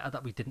 Perhaps it's better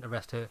that we didn't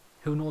arrest her.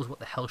 Who knows what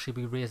the hell she'll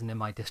be raising in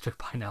my district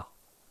by now.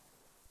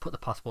 Put the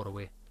passport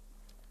away.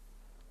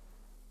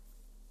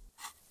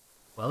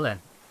 Well then,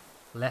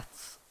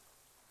 let's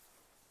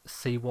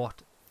see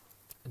what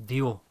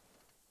Draw's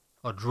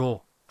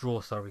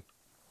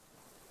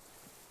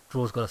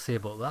got to say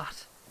about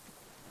that.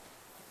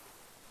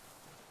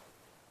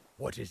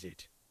 What is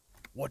it?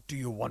 What do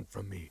you want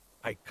from me?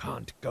 I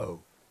can't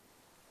go.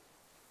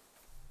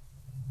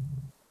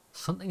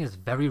 Something is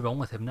very wrong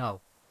with him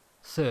now.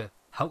 Sir,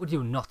 how could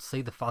you not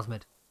see the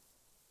Phasmid?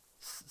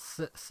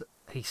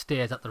 He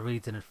stares at the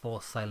reeds and it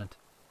falls silent.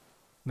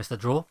 Mr.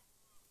 Draw?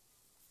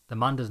 The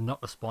man does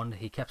not respond.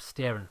 He kept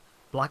staring,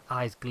 black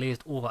eyes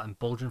glazed over and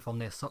bulging from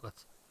their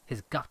sockets,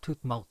 his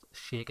gap-toothed mouth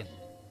shaking,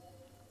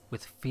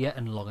 with fear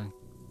and longing,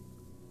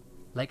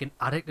 like an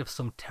addict of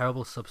some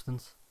terrible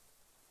substance.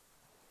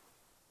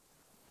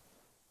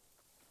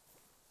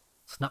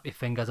 Snap your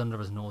fingers under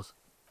his nose.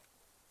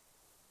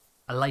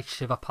 A light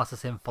shiver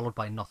passes him, followed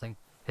by nothing.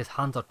 His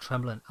hands are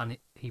trembling and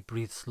he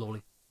breathes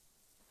slowly.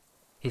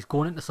 He's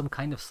going into some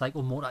kind of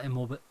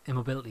psychomotor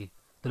immobility.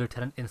 The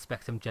lieutenant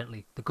inspects him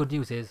gently. The good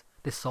news is,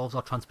 this solves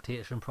our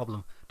transportation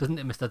problem, doesn't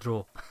it, Mr.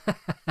 Draw?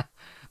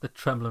 The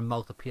trembling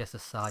mouth appears to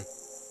sigh.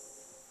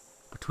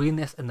 Between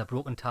this and the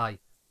broken tire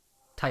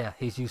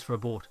he's used for a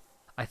boat,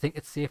 I think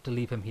it's safe to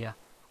leave him here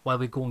while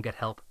we go and get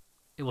help.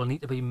 It will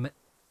need to be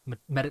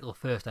medical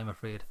first, I'm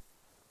afraid.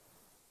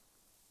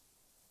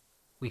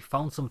 We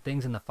found some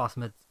things in the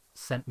Phasmid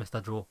scent,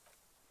 Mr. Draw.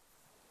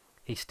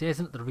 He stares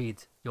into the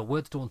reeds. Your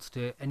words don't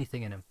stir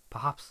anything in him.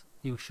 Perhaps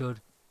you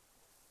should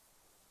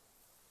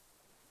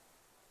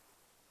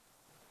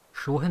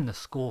show him the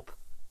scope.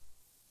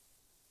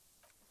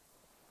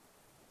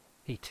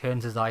 He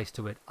turns his eyes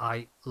to it.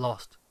 You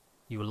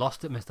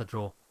lost it, Mr.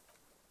 Draw.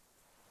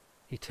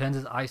 He turns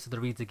his eyes to the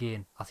reeds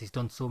again, as he's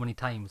done so many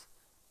times.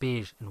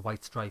 Beige and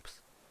white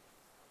stripes.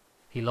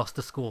 He lost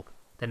the scope,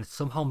 then it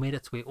somehow made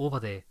its way over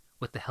there.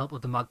 With the help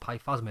of the magpie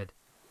Phasmid,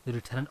 the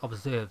lieutenant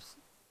observes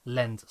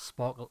lens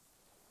sparkle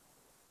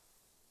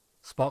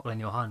in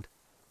your hand.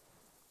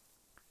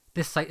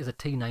 This sight is a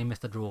T9,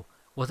 Mr. Draw.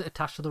 Was it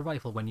attached to the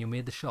rifle when you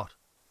made the shot?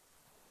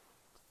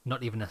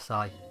 Not even a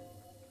sigh.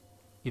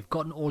 You've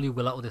gotten all you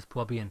will out of this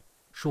poor being.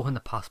 Show him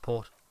the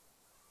passport.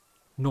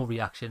 No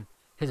reaction.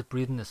 His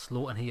breathing is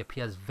slow and he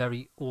appears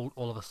very old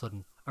all of a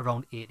sudden,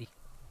 around 80.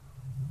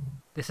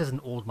 This is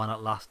an old man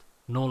at last,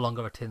 no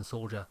longer a tin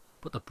soldier,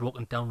 but the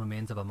broken down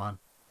remains of a man.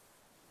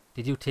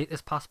 Did you take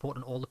this passport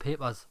and all the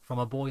papers from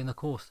a boy in the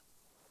coast?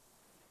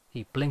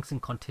 He blinks and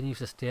continues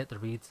to stare at the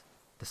reeds.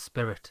 The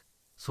spirit.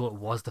 So it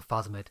was the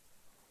Phasmid.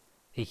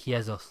 He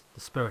hears us. The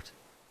spirit.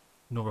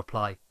 No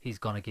reply. He's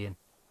gone again.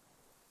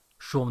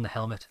 Show him the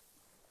helmet.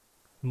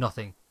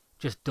 Nothing.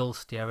 Just dull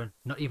staring.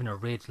 Not even a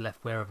rage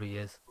left wherever he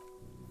is.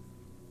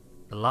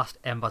 The last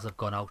embers have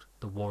gone out.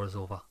 The war is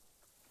over.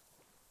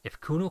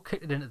 If Kuno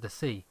kicked it into the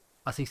sea,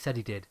 as he said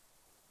he did,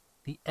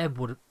 the ebb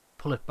would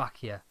pull it back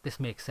here. This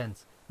makes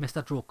sense.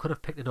 Mr. Draw could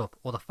have picked it up,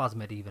 or the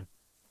Phasmid even.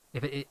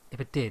 If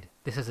it did,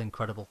 this is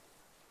incredible.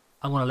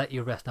 I'm going to let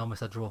you rest now,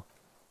 Mr. Draw.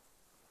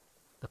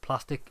 The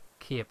plastic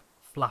cape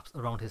flaps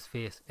around his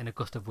face in a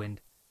gust of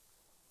wind.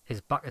 His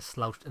back is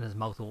slouched and his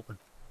mouth open.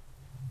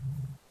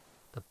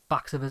 The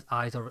blacks of his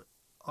eyes are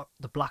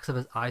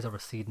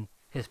receding.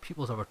 His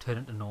pupils are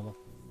returning to normal.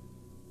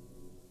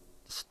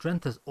 The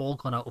strength has all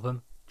gone out of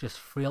him. Just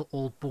frail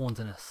old bones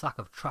and a sack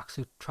of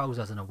tracksuit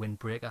trousers and a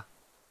windbreaker.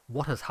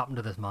 What has happened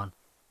to this man?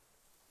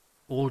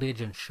 Old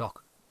age and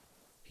shock.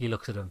 He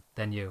looks at him,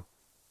 then you.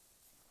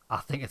 I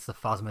think it's the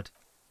Phasmid.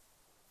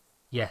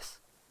 Yes.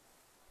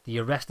 The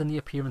arrest and the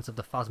appearance of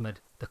the Phasmid,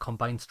 the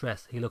combined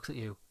stress, he looks at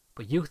you.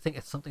 But you think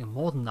it's something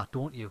more than that,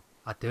 don't you?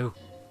 I do.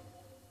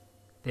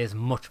 There's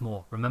much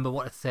more. Remember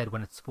what it said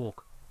when it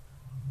spoke.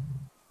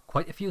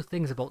 Quite a few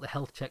things about the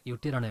health check you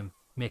did on him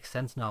make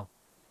sense now.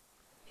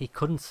 He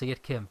couldn't see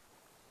it, Kim.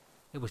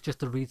 It was just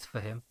the reeds for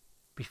him.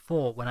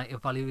 Before, when I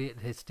evaluated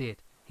his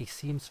state, he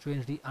seemed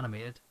strangely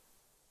animated.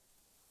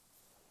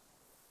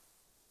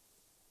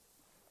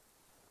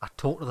 I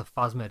talked to the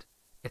Phasmid.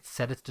 It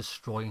said it's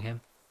destroying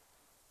him.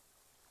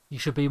 You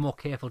should be more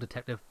careful,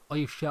 detective. Are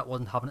you sure it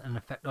wasn't having an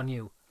effect on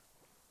you?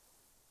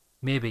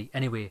 Maybe.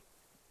 Anyway,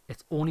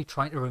 it's only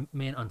trying to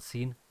remain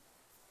unseen.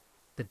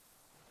 The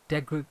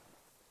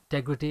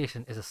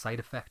degradation is a side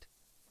effect.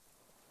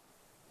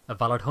 A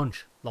valid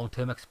hunch.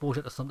 Long-term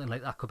exposure to something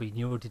like that could be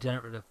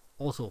neurodegenerative.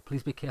 Also,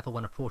 please be careful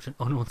when approaching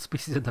unknown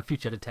species in the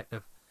future,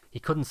 detective. He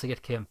couldn't see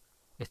it, Kim.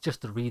 It's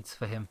just the reeds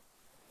for him.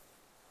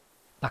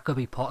 That could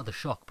be part of the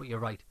shock, but you're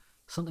right.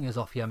 Something is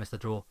off here, Mr.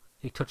 Draw.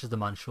 He touches the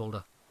man's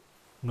shoulder.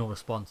 No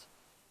response.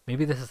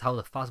 Maybe this is how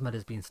the Phasmid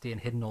has been staying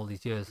hidden all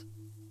these years.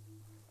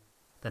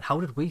 Then how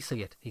did we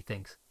see it, he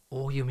thinks.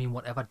 Oh, you mean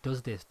whatever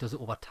does this, does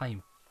it over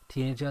time?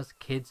 Teenagers,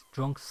 kids,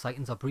 drunks,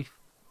 sightings are brief.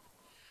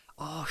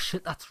 Oh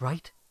shit, that's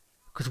right.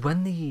 Because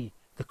when the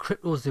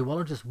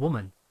cryptozoologist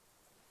woman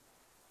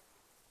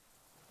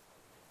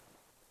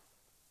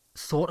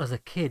saw it as a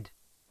kid,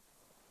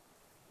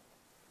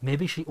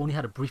 maybe she only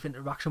had a brief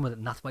interaction with it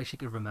and that's why she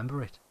could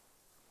remember it.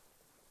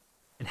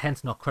 And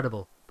hence not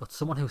credible, but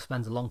someone who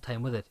spends a long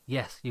time with it,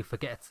 yes, you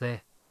forget it's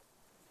there.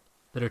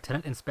 The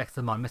lieutenant inspects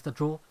the man. Mr.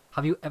 Droll,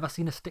 have you ever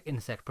seen a stick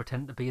insect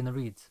pretending to be in the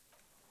reeds?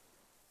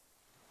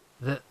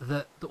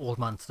 The old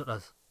man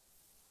stutters.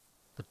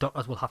 The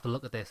doctors will have to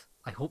look at this.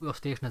 I hope your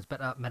station has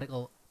better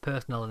medical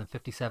personnel than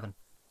 57.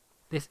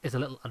 This is a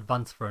little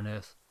advanced for a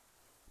nurse.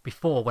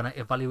 Before, when I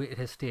evaluated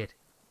his state,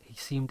 he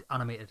seemed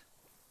animated.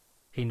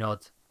 He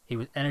nods. He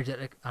was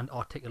energetic and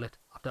articulate.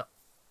 After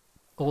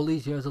all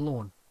these years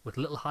alone, with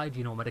little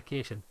hygiene or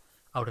medication,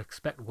 I would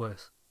expect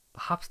worse.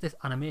 Perhaps this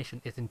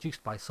animation is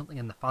induced by something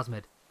in the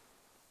Phasmid.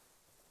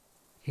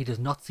 He does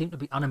not seem to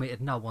be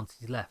animated now once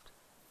he's left.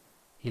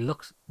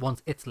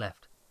 Once it's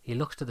left. He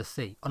looks to the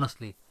sea.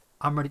 Honestly,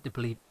 I'm ready to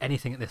believe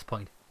anything at this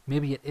point.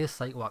 Maybe it is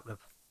psychoactive.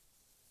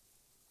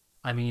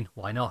 I mean,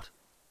 why not?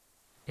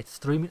 It's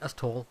 3 meters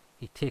tall.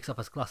 He takes off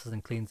his glasses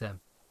and cleans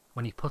them.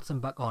 When he puts them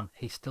back on,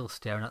 he's still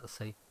staring at the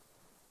sea.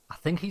 I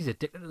think he's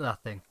addicted to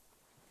that thing.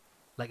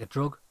 Like a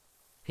drug.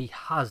 He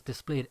has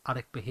displayed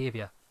addict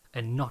behaviour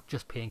and not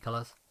just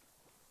painkillers.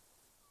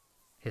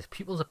 His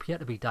pupils appear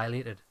to be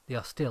dilated. They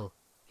are still.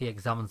 He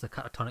examines the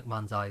catatonic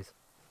man's eyes.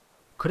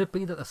 Could it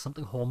be that there's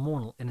something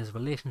hormonal in his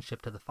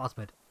relationship to the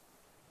Phasmid?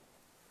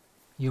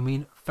 You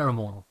mean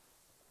pheromonal?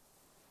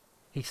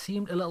 He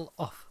seemed a little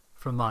off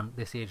for a man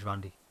this age,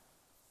 Randy.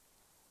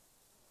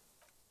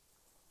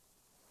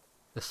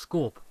 The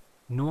scope,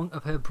 knowing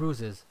of her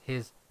bruises,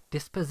 his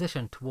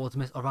disposition towards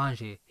Miss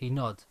Orange, he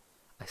nods.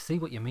 I see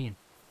what you mean.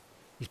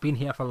 He's been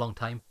here for a long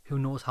time. Who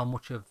knows how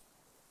much of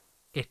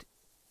it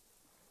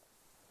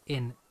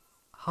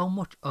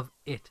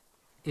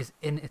is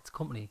in its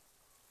company?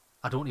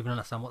 I don't even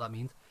understand what that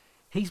means.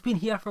 He's been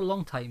here for a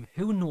long time.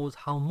 Who knows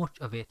how much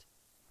of it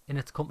in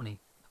its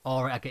company?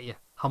 Alright, I get you.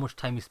 How much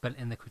time he spent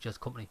in the creature's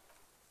company.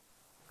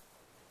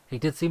 He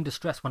did seem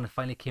distressed when it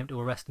finally came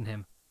to arresting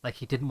him. Like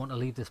he didn't want to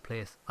leave this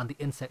place. And the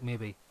insect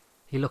maybe.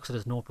 He looks at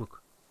his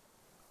notebook.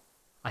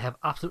 I have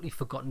absolutely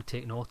forgotten to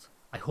take notes.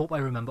 I hope I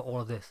remember all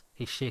of this.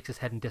 He shakes his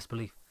head in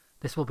disbelief.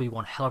 This will be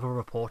one hell of a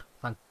report.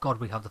 Thank God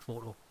we have the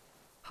photo.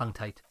 Hang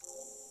tight.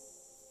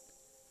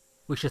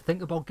 We should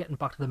think about getting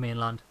back to the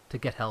mainland to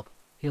get help.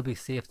 He'll be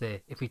safe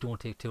there if we don't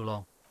take too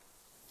long.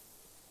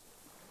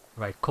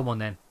 Right, come on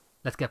then.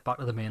 Let's get back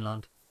to the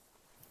mainland.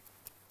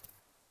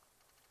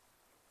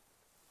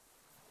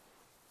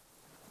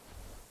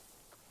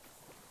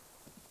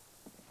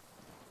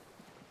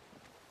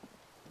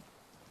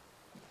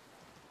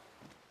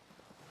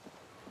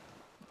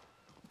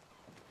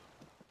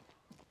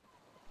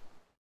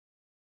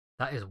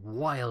 That is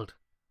wild.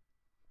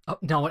 Oh,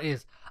 no, it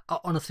is. I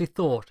honestly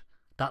thought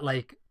that,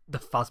 like, the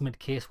Phasmid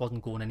case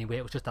wasn't going anywhere.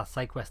 It was just that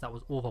side quest that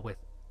was over with.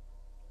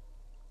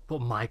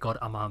 But my God,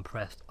 am I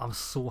impressed. I'm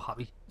so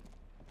happy.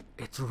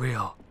 It's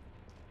real.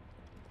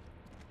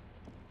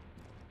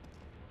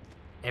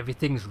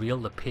 Everything's real.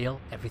 The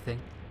pail, everything.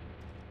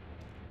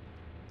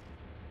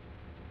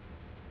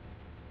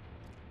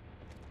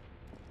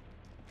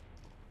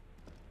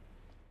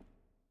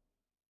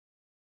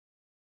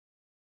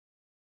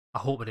 I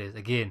hope it is.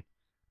 Again,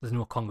 there's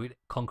no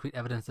concrete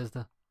evidence, is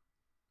there?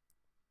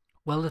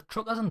 Well, the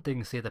truckers and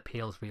things say the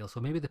pail's real, so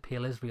maybe the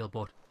pail is real,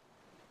 but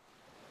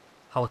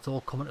how it's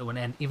all coming to an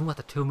end, even with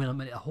the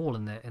 2mm hole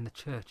in the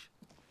church.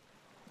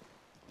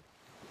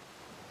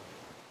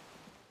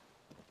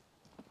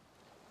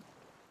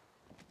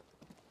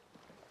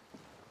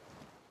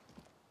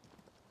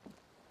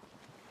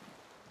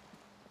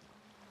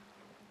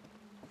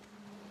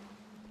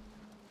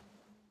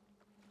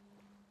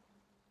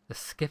 The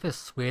skiff is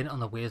swaying on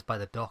the waves by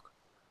the dock.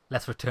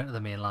 Let's return to the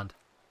mainland.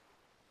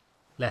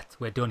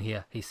 We're done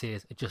here, he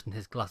says, adjusting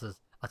his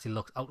glasses as he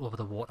looks out over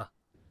the water.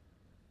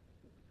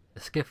 The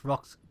skiff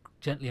rocks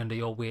gently under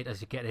your weight as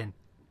you get in.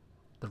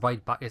 The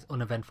ride back is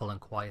uneventful and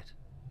quiet.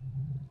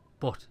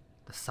 But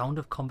the sound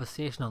of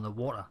conversation on the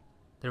water.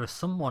 There is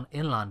someone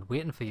inland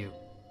waiting for you.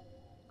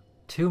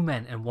 2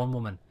 men and 1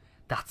 woman.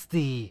 That's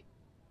the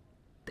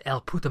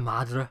El Puta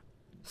Madre.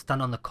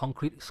 Stand on the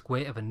concrete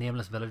square of a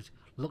nameless village,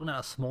 looking at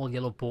a small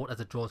yellow boat as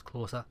it draws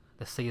closer.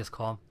 The sea is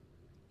calm.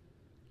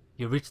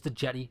 You reach the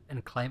jetty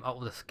and climb out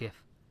of the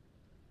skiff.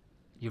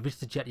 You reach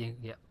the jetty and...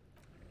 yep.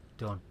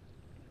 Done.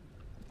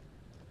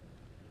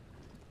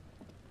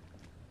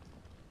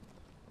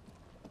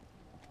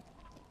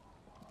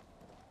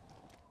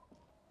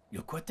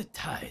 Look what the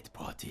tide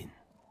brought in.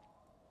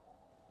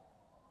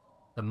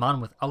 The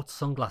man without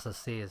sunglasses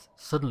says.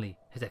 Suddenly,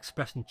 his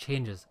expression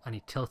changes and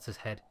he tilts his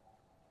head.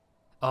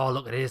 Oh,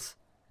 look at this.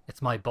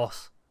 It's my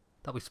boss.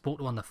 That we spoke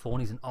to on the phone.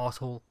 He's an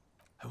arsehole.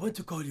 I want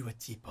to call you a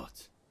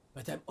teapot,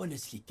 but I'm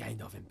honestly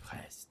kind of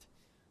impressed.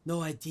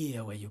 No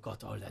idea where you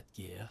got all that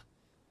gear,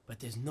 but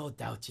there's no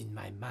doubt in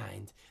my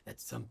mind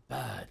that some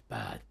bad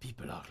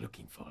people are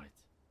looking for it.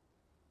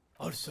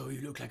 Also,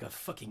 you look like a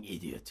fucking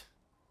idiot.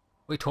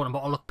 What are you talking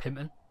about? I look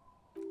pimping.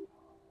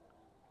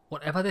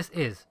 Whatever this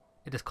is,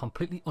 it is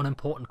completely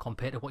unimportant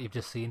compared to what you've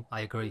just seen,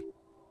 I agree.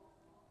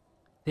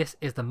 This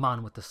is the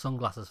man with the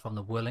sunglasses from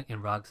the Whirling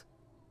in Rags.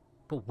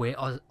 But where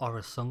are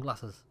his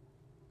sunglasses?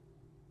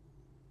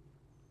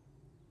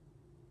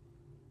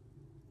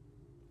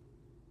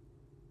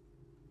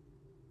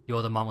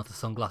 You're the man with the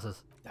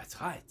sunglasses. That's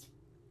right.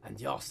 And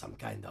you're some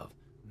kind of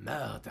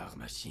murder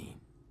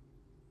machine.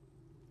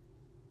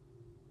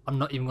 I'm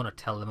not even going to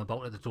tell them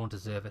about it, they don't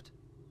deserve it.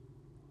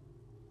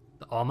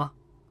 The armour?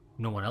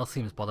 No one else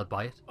seems bothered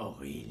by it. Oh,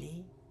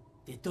 really?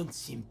 They don't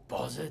seem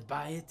bothered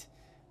by it?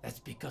 That's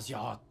because you're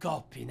a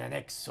cop in an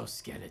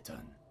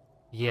exoskeleton.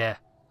 Yeah,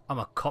 I'm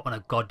a cop in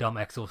a goddamn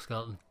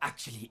exoskeleton.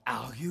 Actually,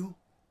 are you?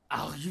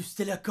 Are you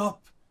still a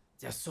cop?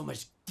 There's so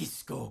much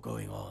disco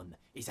going on.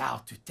 It's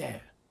hard to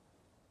tell.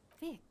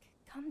 Vic,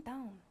 calm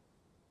down.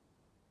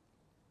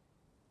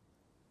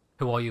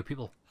 Who are you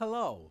people?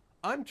 Hello,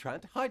 I'm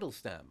Trent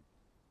Heidelstamm.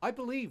 I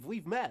believe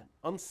we've met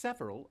on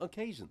several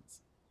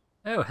occasions.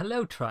 Oh,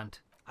 hello,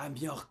 Trent. I'm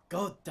your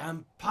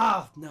goddamn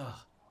partner,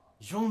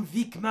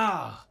 Jean-Vic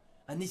Mar,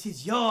 and this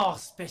is your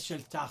special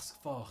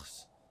task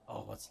force,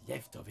 or what's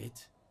left of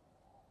it.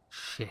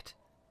 Shit.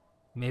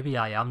 Maybe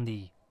I am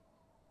the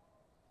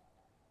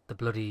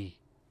bloody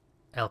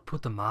El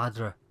Puta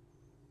Madre.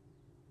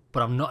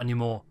 But I'm not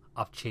anymore.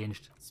 I've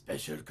changed.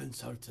 Special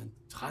Consultant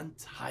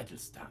Trent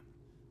Heidelstamm,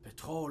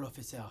 Patrol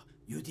Officer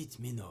Judith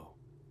Minot.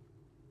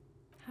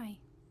 Hi.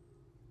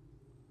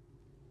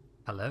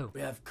 Hello. We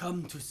have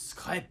come to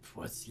scrape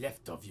what's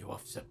left of you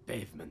off the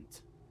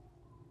pavement.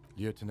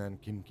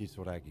 Lieutenant Kim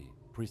Kisoragi,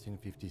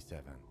 Precinct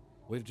 57.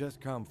 We've just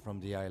come from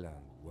the island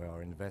where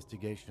our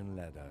investigation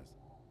led us.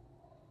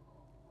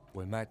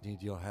 We might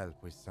need your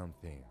help with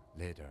something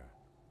later.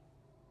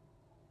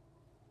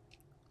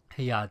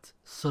 He adds,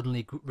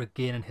 suddenly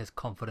regaining his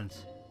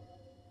confidence.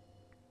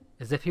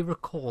 As if he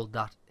recalled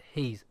that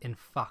he's, in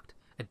fact,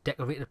 a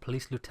decorated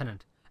police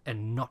lieutenant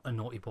and not a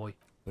naughty boy.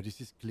 But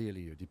this is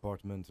clearly a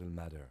departmental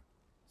matter,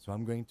 so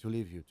I'm going to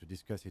leave you to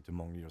discuss it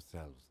among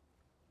yourselves.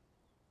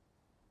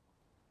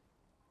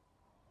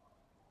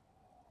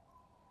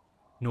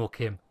 No,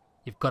 Kim.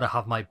 You've got to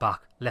have my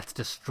back. Let's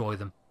destroy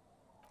them.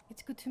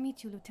 It's good to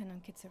meet you,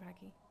 Lieutenant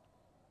Kitsuragi.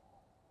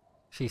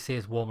 She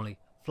says warmly,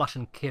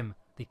 flashing Kim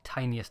the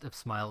tiniest of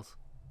smiles.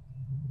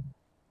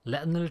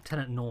 Letting the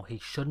lieutenant know he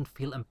shouldn't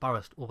feel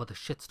embarrassed over the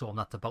shitstorm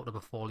that's about to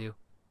befall you.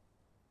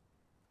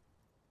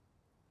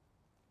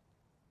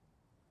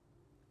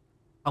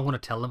 I'm going to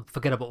tell them,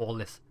 forget about all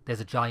this. There's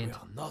a giant.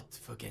 We're not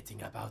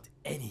forgetting about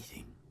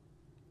anything.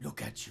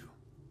 Look at you.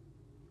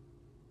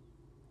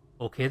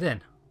 Okay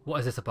then, what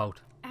is this about?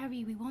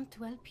 Ari, we want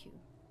to help you.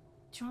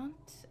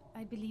 Trant,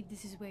 I believe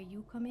this is where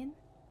you come in.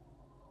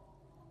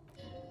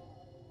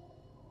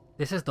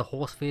 This is the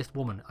horse-faced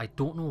woman. I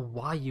don't know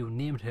why you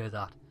named her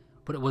that,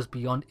 but it was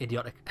beyond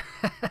idiotic.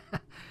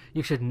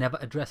 You should never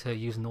address her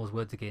using those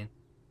words again.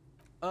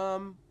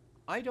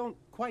 I don't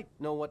quite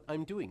know what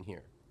I'm doing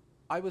here.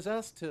 I was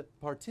asked to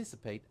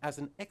participate as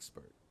an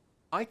expert.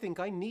 I think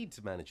I need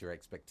to manage your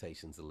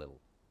expectations a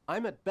little.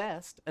 I'm at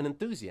best an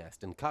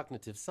enthusiast in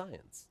cognitive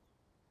science.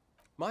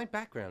 My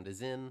background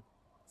is in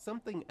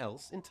something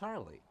else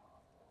entirely.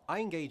 I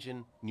engage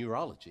in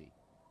neurology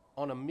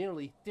on a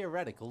merely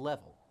theoretical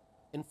level.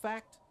 In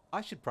fact, I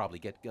should probably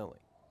get going.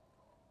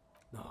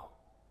 No,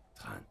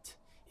 Trent,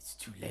 it's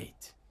too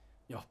late.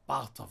 You're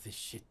part of this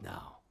shit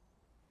now.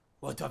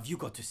 What have you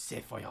got to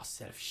say for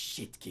yourself,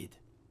 shit kid?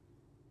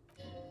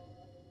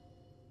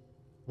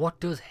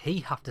 What does he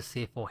have to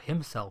say for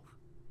himself?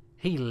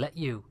 He let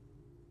you.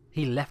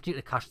 He left you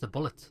to catch the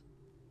bullets.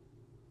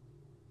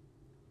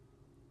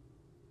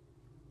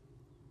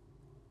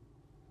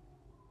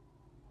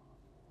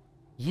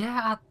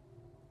 Yeah,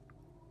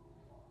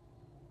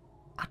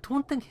 I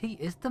don't think he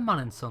is the man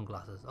in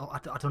sunglasses. Oh, I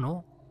don't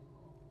know.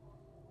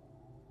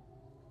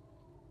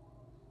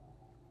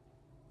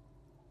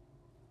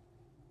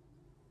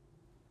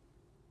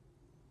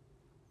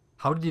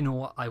 How did you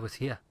know I was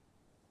here?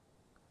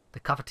 The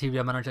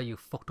cafeteria manager you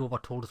fucked over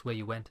told us where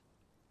you went.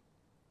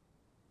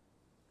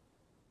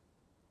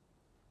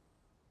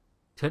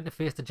 Turn to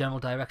face the general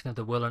direction of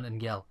the Whirling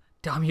and yell,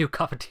 "Damn you,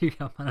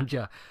 cafeteria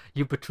manager!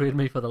 You betrayed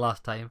me for the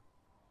last time."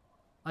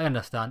 I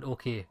understand,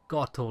 okay,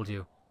 God told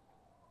you.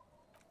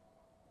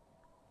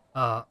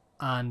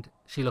 And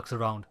she looks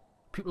around.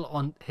 People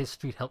on his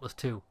street help us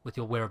too, with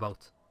your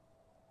whereabouts.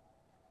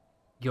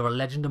 You're a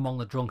legend among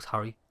the drunks,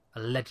 Harry.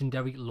 A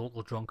legendary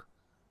local drunk.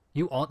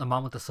 You aren't the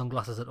man with the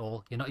sunglasses at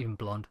all. You're not even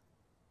blonde.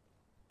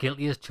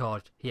 Guilty as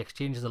charged, he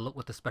exchanges a look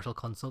with the special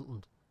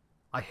consultant.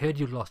 I heard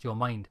you lost your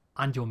mind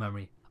and your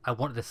memory. I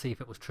wanted to see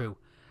if it was true.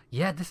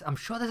 Yeah, I'm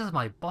sure this is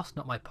my boss,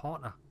 not my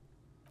partner.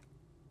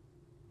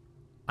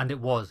 And it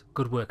was.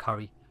 Good work,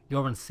 Harry.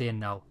 You're insane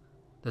now.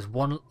 There's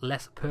one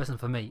less person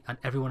for me and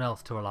everyone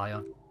else to rely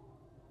on.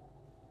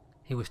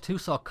 He was too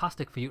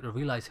sarcastic for you to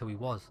realise who he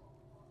was.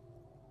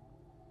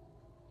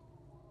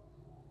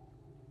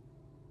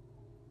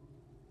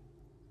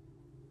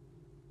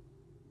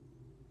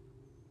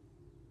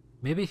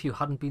 Maybe if you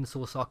hadn't been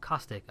so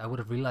sarcastic, I would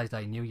have realised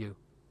I knew you.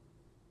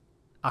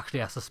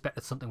 Actually, I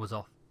suspected something was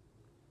off.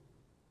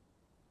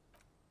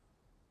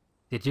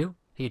 Did you?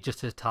 He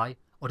adjusted his tie.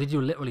 Or did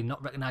you literally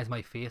not recognise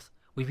my face?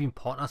 We've been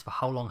partners for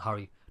how long,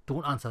 Harry?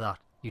 Don't answer that.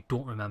 You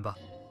don't remember.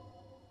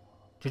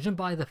 Judging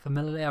by the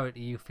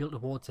familiarity you feel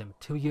towards him,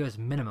 2 years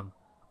minimum,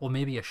 or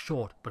maybe a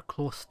short but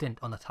close stint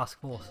on the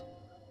task force.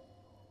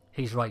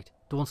 He's right.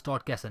 Don't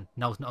start guessing.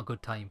 Now's not a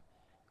good time.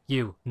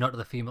 You, not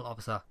the female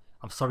officer.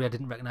 I'm sorry I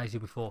didn't recognise you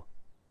before.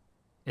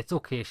 It's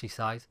okay, she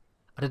sighs.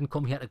 I didn't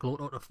come here to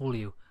gloat or to fool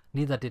you.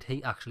 Neither did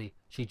he, actually.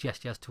 She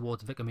gestures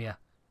towards Vicamere.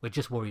 We're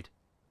just worried.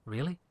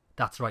 Really?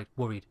 That's right,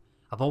 worried.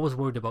 I've always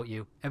worried about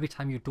you, every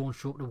time you don't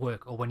show up to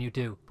work or when you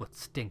do, but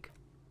stink.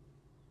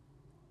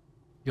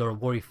 You're a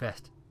worry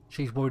fest.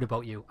 She's worried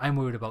about you, I'm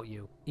worried about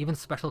you. Even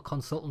Special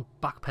Consultant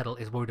Backpedal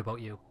is worried about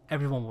you.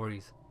 Everyone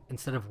worries,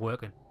 instead of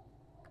working.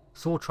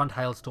 So Trant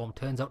Heilstorm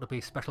turns out to be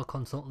Special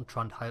Consultant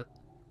Trant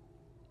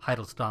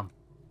Heidelstam.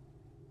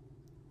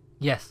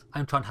 Yes,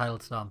 I'm Trant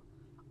Heidelstam.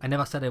 I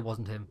never said I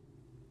wasn't him.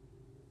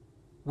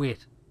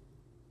 Wait,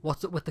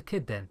 what's up with the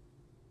kid then?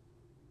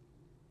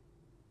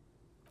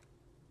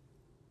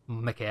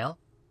 Mikhail?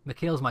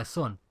 Mikhail's my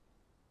son.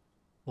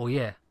 Oh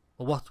yeah,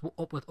 well what's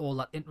up with all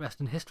that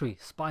interest in history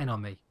spying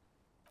on me?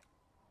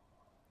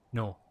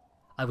 No,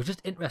 I was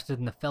just interested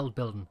in the Feld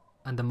building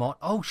and the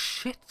oh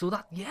shit, so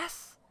that,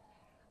 yes!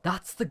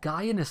 That's the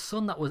guy and his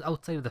son that was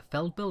outside of the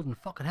Feld building.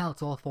 Fucking hell,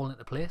 it's all falling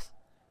into place.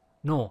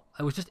 No,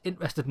 I was just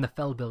interested in the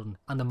Feld building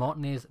and the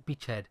Martinez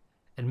beachhead,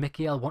 and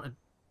Mikhail wanted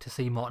to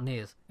see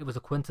Martinez. It was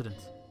a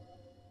coincidence.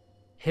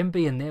 Him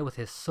being there with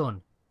his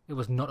son, it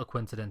was not a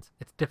coincidence.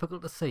 It's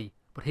difficult to see,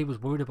 but he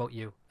was worried about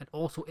you, and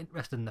also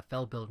interested in the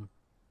Feld building.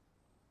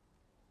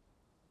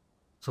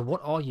 So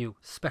what are you,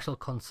 Special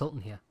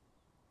Consultant here?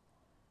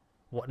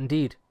 What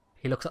indeed?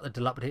 He looks at the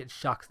dilapidated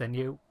shacks, then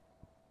you.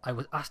 I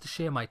was asked to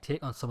share my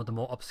take on some of the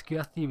more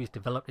obscure theories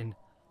developed in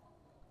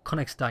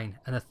Konigstein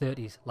in the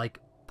 30s, like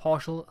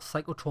partial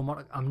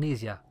psychotraumatic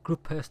amnesia,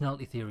 group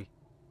personality theory.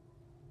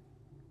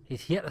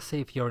 He's here to say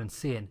if you're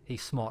insane.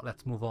 He's smart,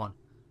 let's move on.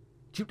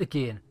 Duped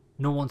again.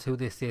 No one's who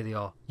they say they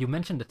are. You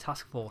mentioned the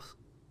task force.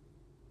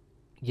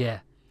 Yeah,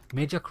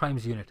 Major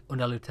Crimes Unit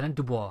under Lieutenant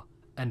Dubois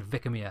and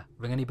Vicamere.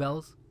 Ring any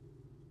bells?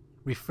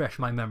 Refresh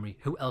my memory.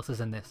 Who else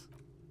is in this?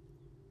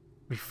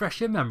 Refresh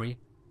your memory?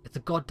 It's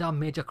a goddamn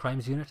Major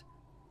Crimes Unit.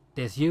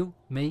 There's you,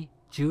 me,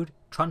 Jude,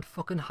 Trant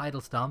fucking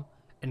Heidelstam,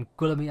 and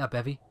Gulamir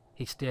Bevy.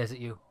 He stares at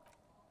you.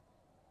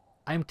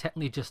 I'm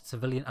technically just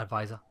civilian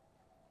advisor.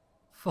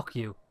 Fuck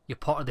you. You're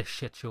part of this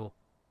shit show.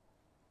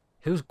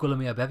 Who's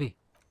Gulamir Bevy?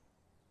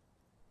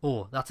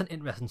 Oh, that's an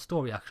interesting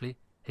story actually.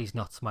 He's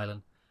not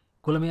smiling.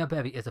 Gulamir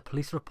Bevy is a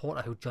police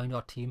reporter who joined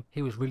our team.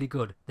 He was really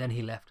good, then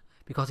he left,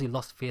 because he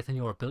lost faith in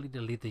your ability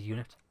to lead the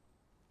unit.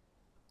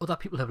 Other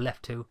people have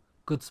left too.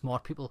 Good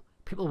smart people.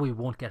 People we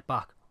won't get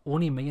back.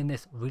 Only me and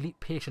this really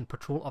patient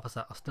patrol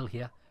officer are still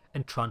here,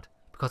 and Trant,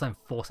 because I'm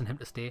forcing him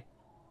to stay.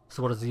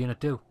 So what does the unit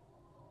do?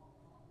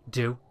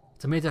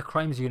 It's a Major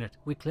Crimes Unit.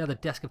 We clear the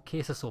desk of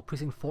cases so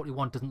Precinct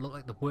 41 doesn't look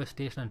like the worst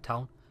station in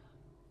town.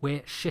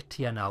 We're shit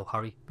tier now,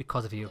 Harry,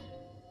 because of you.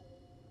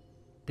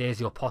 There's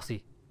your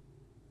posse.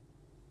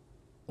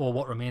 Or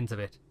what remains of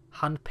it.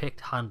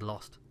 Hand-picked,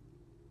 hand-lost.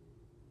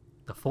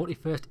 The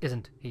 41st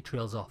isn't, he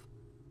trails off,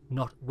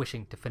 not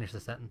wishing to finish the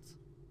sentence.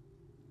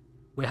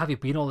 Where have you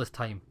been all this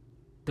time?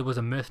 There was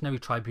a mercenary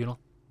tribunal.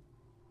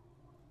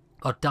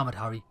 God damn it,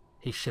 Harry.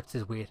 He shifts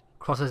his weight,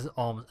 crosses his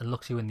arms and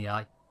looks you in the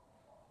eye.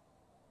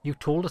 You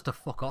told us to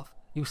fuck off.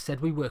 You said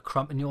we were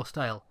cramping your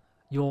style.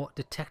 Your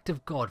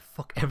detective god,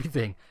 fuck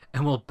everything,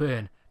 and we'll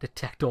burn,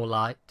 detect or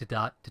lie,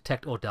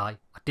 detect or die.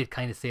 I did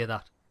kind of say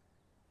that.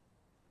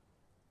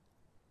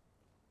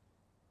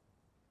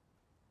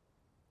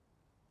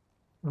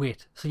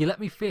 Wait, so you let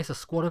me face a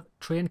squad of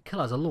trained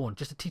killers alone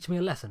just to teach me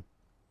a lesson?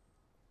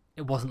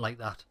 It wasn't like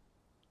that.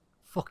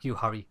 Fuck you,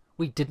 Harry.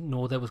 We didn't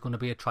know there was going to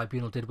be a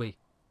tribunal, did we?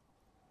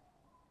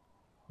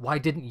 Why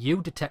didn't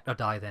you detect or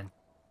die then?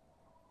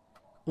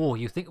 Oh,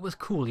 you think it was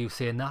cool you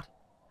saying that?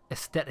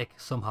 Aesthetic,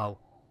 somehow.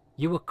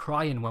 You were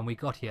crying when we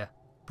got here,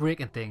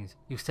 breaking things.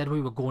 You said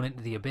we were going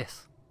into the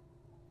abyss.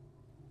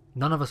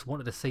 None of us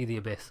wanted to see the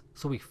abyss,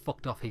 so we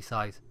fucked off, he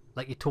sighs,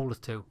 like you told us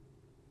to.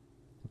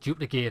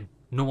 Duped again.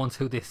 No one's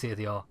who they say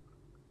they are.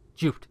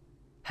 Duped.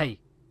 Hey,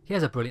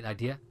 here's a brilliant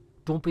idea.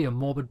 Don't be a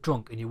morbid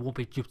drunk and you won't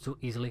be duped so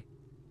easily.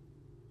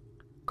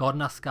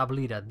 Gardner Scab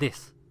Leader,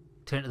 this.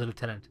 Turn to the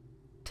lieutenant.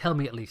 Tell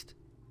me at least.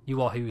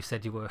 You are who you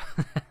said you were.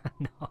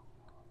 No.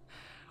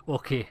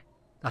 Okay,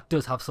 that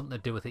does have something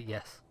to do with it,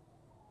 yes.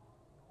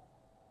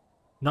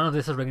 None of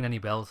this is ringing any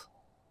bells.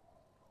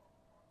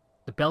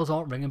 The bells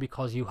aren't ringing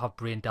because you have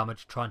brain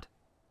damage, Trant.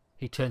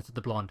 He turns to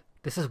the blonde.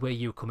 This is where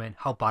you come in.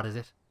 How bad is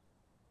it?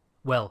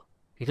 Well,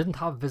 he doesn't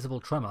have visible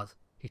tremors.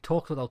 He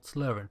talks without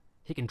slurring.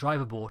 He can drive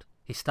a boat.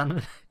 He's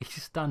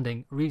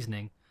standing,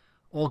 reasoning.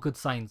 All good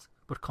signs,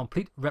 but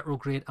complete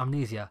retrograde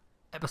amnesia,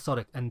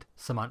 episodic and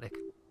semantic.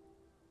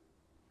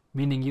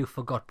 Meaning you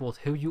forgot both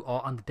who you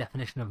are and the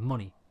definition of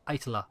money,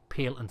 Itala,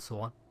 pale and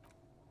so on.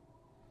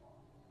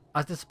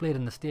 As displayed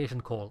in the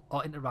station call,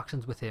 our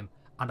interactions with him,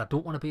 and I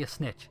don't want to be a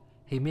snitch,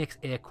 he makes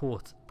air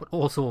quotes, but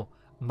also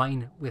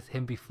mine with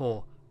him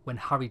before, when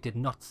Harry did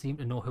not seem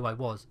to know who I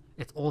was.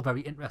 It's all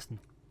very interesting.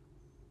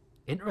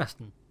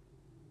 Interesting?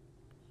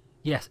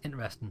 Yes,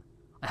 interesting.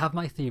 I have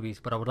my theories,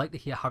 but I would like to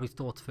hear Harry's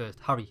thoughts first.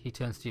 Harry, he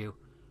turns to you.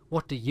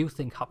 What do you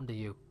think happened to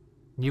you?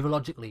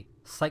 Neurologically,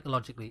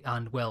 psychologically,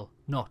 and, well,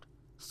 not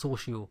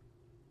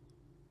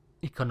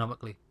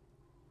socio-economically.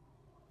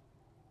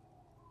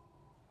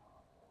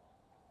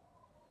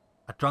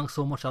 I drank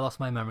so much I lost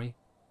my memory.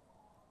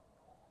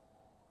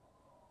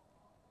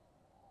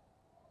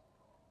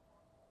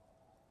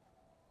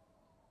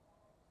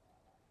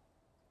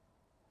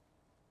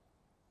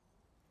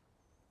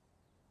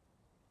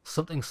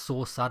 Something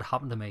so sad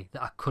happened to me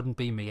that I couldn't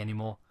be me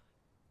anymore.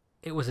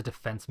 It was a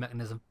defense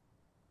mechanism.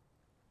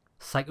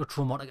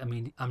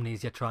 Psychotraumatic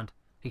amnesia, Trant.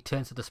 He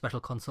turns to the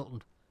special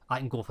consultant. I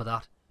can go for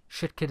that.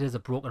 Shit kid is a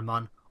broken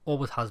man.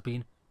 Always has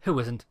been. Who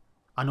isn't?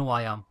 I know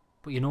I am.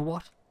 But you know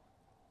what?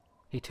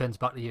 He turns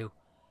back to you.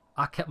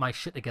 I kept my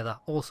shit together.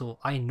 Also,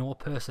 I know a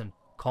person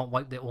can't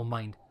wipe their own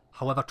mind.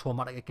 However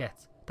traumatic it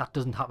gets. That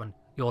doesn't happen.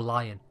 You're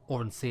lying.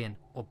 Or insane.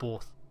 Or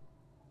both.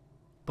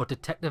 But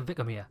Detective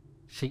Vickermere,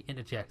 she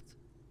interjects.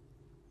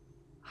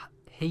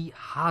 He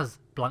has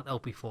blanked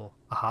out before.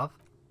 I have?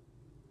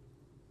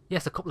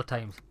 Yes, a couple of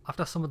times.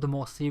 After some of the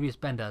more serious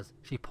benders,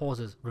 she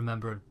pauses,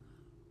 remembering.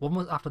 One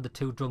was after the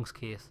two drunks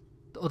case.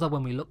 The other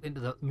when we looked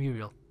into the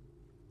mural.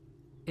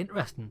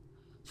 Interesting.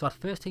 So at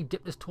first he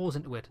dipped his toes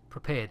into it,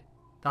 prepared.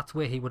 That's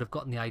where he would have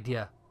gotten the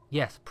idea.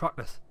 Yes,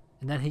 practice.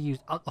 And then he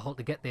used alcohol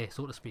to get there,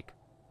 so to speak.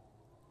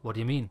 What do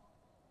you mean?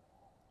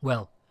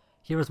 Well,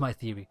 here is my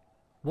theory.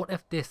 What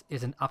if this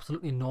is an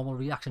absolutely normal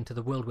reaction to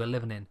the world we're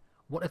living in?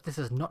 What if this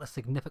is not a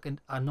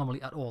significant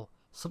anomaly at all?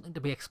 Something to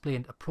be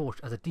explained,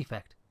 approached as a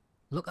defect?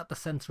 Look at the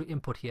sensory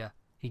input here.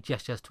 He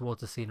gestures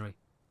towards the scenery.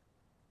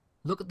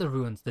 Look at the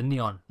ruins, the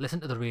neon,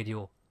 listen to the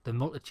radio, the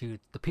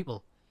multitudes, the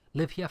people.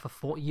 Live here for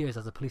 40 years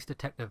as a police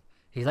detective.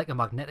 He's like a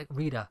magnetic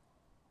reader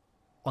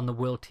on the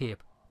world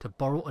tape. To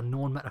borrow a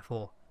known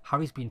metaphor,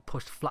 Harry's been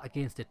pushed flat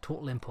against it,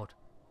 total input.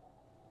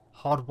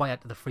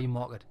 Hardwired to the free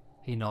market,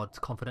 he nods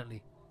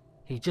confidently.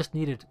 He just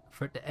needed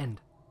for it to end.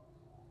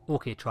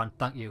 Okay, Trant,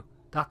 thank you.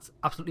 That's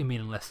absolutely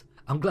meaningless.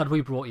 I'm glad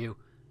we brought you.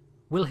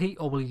 Will he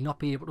or will he not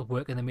be able to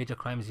work in the major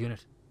crimes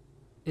unit?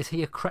 Is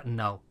he a cretin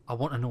now? I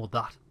want to know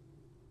that.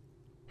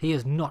 He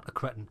is not a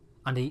cretin,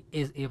 and he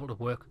is able to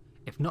work,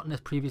 if not in his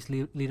previous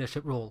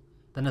leadership role,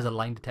 then as a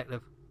line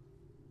detective.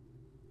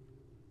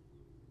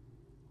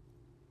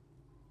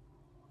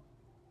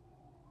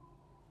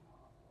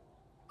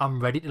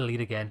 I'm ready to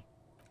lead again.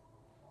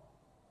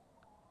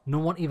 No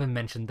one even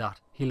mentioned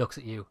that. He looks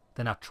at you,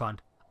 then at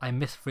Trant. I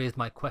misphrased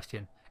my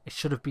question. It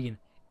should have been,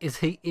 is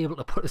he able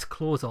to put his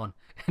clothes on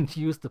and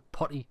use the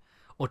potty,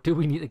 or do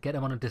we need to get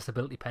him on a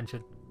disability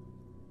pension?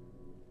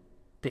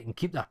 They can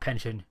keep that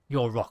pension.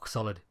 You're rock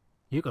solid.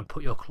 You can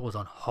put your clothes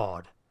on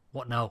hard.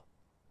 What now?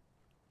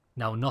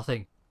 Now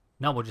nothing.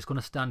 Now we're just going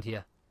to stand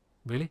here.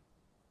 Really?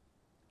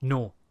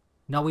 No.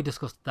 Now we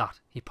discussed that.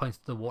 He points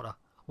to the water.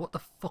 What the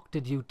fuck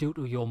did you do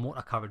to your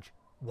motor carriage?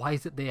 Why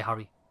is it there,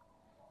 Harry?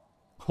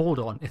 Hold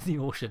on, it's the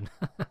ocean.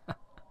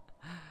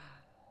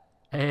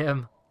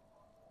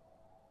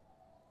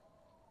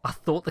 I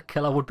thought the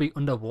killer would be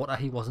underwater,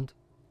 he wasn't.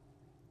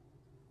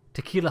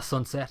 Tequila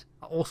sunset.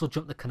 I also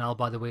jumped the canal,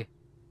 by the way.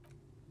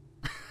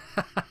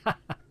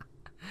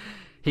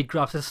 He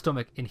grabs his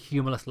stomach in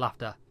humorless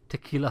laughter.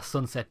 Tequila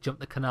sunset,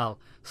 jumped the canal.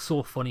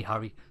 So funny,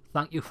 Harry.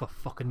 Thank you for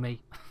fucking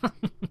me.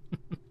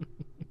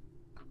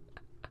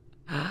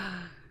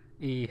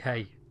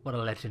 Hey, what a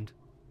legend.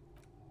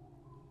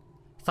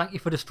 Thank you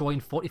for destroying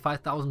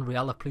 45,000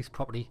 real of police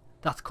property.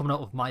 That's coming out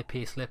of my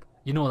pay slip.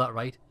 You know that,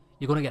 right?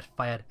 You're going to get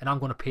fired, and I'm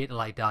going to pay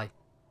till I die.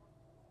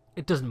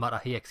 It doesn't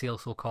matter, he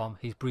exhales so calm.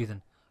 He's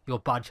breathing. Your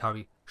badge,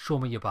 Harry. Show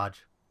me your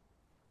badge.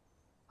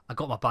 I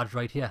got my badge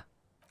right here.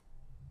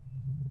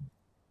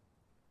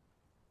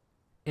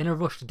 In a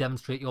rush to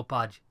demonstrate your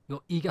badge,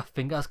 your eager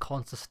fingers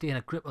can't sustain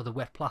a grip of the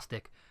wet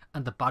plastic,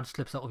 and the badge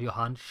slips out of your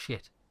hand.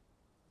 Shit.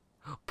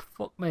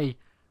 Fuck me.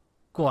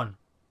 Go on.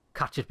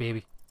 Catch it,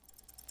 baby.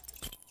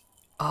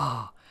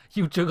 Ah,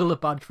 you juggle the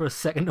badge for a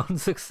second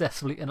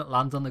unsuccessfully, and it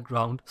lands on the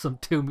ground some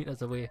 2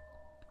 meters away.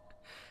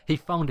 He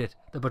found it.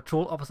 The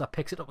patrol officer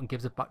picks it up and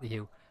gives it back to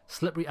you.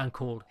 Slippery and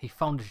cold. He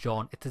found it,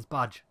 Jean. It's his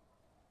badge.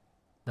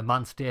 The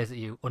man stares at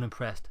you,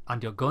 unimpressed.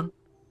 And your gun?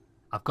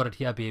 I've got it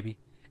here, baby.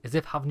 As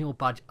if having your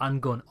badge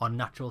and gun are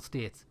natural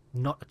states,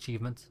 not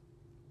achievements.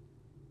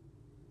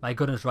 My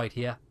gun is right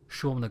here.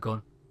 Show him the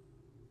gun.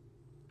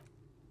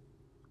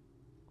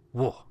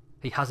 Whoa,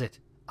 he has it.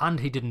 And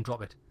he didn't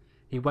drop it.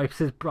 He wipes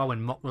his brow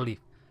in mock relief.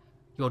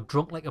 You're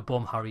drunk like a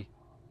bum, Harry.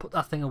 Put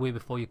that thing away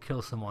before you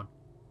kill someone.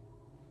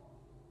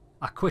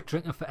 I quit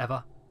drinking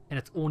forever, and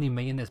it's only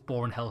me in this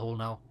boring hellhole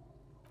now.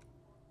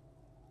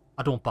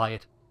 I don't buy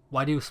it.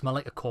 Why do you smell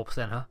like a corpse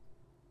then, huh?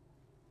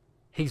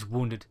 He's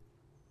wounded.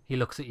 He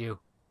looks at you.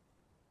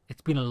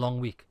 It's been a long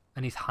week,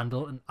 and he's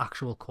handled an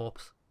actual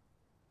corpse.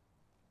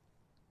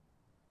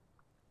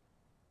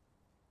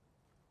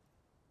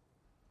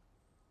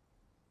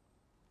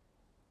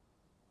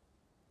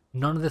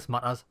 None of this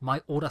matters.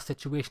 My order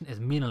situation is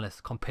meaningless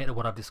compared to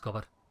what I've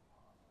discovered.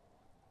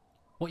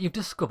 What you've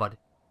discovered,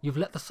 you've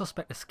let the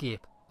suspect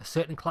escape, a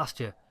certain class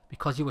tier,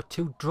 because you were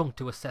too drunk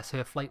to assess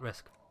her flight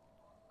risk.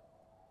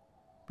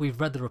 We've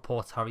read the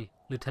reports, Harry.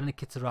 Lieutenant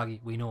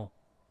Kitsuragi, we know.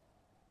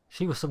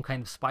 She was some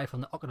kind of spy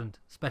from the Occident,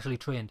 specially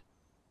trained.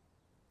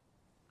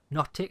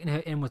 Not taking her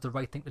in was the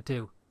right thing to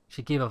do.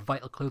 She gave a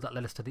vital clue that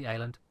led us to the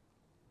island.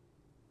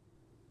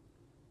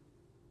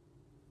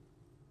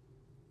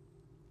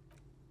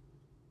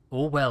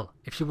 Oh well,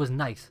 if she was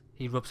nice,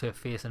 he rubs her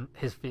face and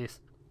his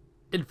face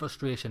in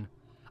frustration.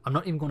 I'm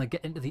not even going to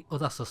get into the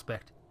other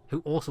suspect,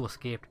 who also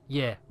escaped.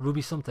 Yeah,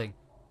 Ruby something.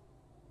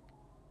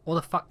 Or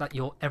the fact that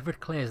you're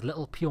Everett Clare's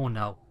little peon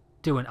now,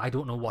 doing I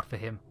don't know what for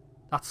him.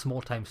 That's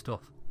small time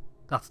stuff.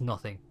 That's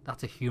nothing.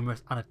 That's a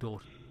humorous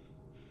anecdote.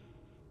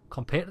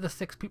 Compared to the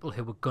 6 people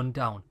who were gunned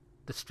down,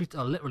 the streets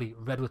are literally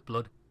red with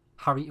blood.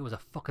 Harry, it was a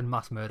fucking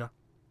mass murder.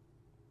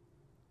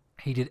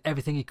 He did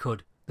everything he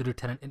could. The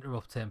lieutenant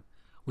interrupts him.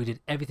 We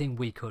did everything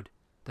we could.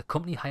 The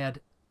company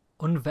hired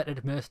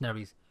unvetted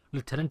mercenaries.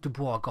 Lieutenant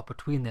Dubois got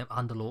between them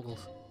and the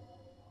locals.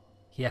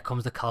 Here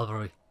comes the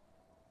cavalry.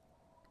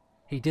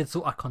 He did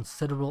so at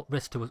considerable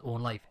risk to his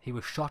own life. He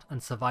was shot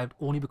and survived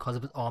only because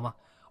of his armour.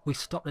 We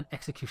stopped an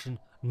execution,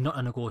 not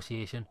a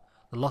negotiation.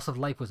 The loss of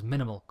life was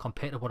minimal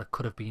compared to what it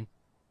could have been.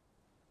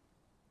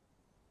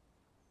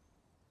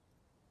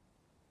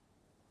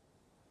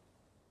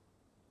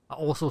 I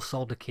also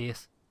solved the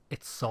case.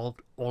 It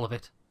solved all of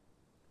it.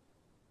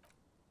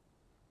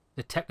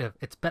 Detective,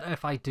 it's better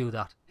if I do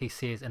that, he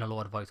says in a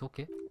lowered voice.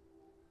 Okay.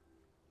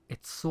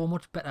 It's so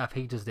much better if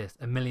he does this,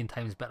 a million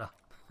times better.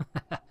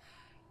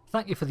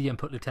 Thank you for the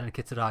input, Lieutenant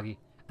Kitsuragi.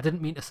 I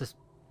didn't mean to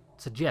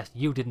suggest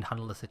you didn't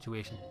handle the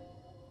situation.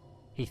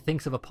 He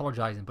thinks of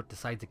apologising but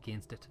decides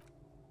against it.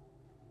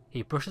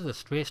 He brushes a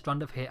stray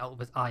strand of hair out of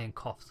his eye and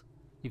coughs.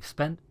 You've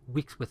spent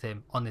weeks with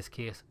him on this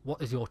case.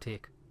 What is your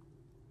take?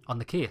 On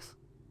the case?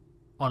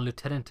 On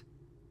Lieutenant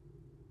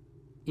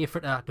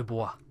Ephrata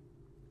Dubois.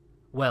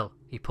 Well,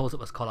 he pulls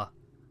up his collar.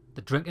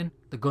 The drinking,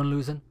 the gun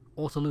losing,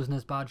 also losing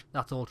his badge,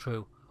 that's all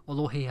true.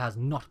 Although he has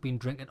not been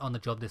drinking on the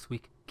job this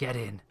week. Get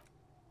in.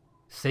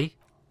 See?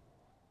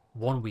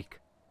 1 week.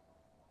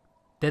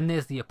 Then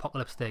there's the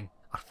apocalypse thing.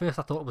 At first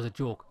I thought it was a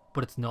joke,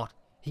 but it's not.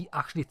 He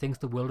actually thinks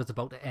the world is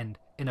about to end,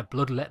 in a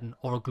bloodletting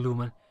or a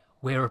glooming.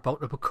 We're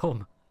about to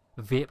become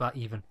vapor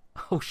even.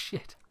 Oh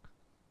shit.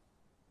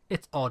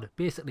 It's odd.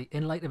 Basically,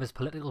 in light of his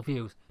political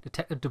views,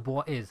 Detective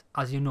Dubois is,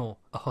 as you know,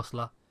 a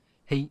hustler.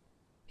 He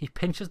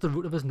pinches the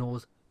root of his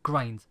nose,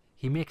 grinds,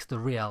 he makes the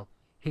real.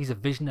 He's a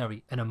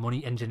visionary and a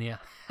money engineer.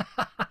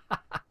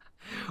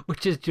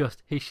 Which is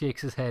just, he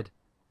shakes his head.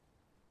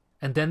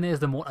 And then there's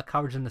the motor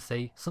carriage in the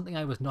sea, something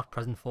I was not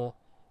present for.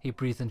 He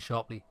breathes in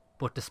sharply.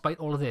 But despite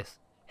all of this,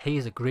 he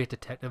is a great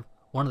detective,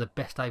 one of the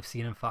best I've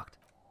seen in fact.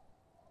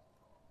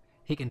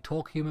 He can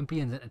talk human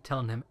beings into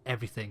telling him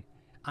everything,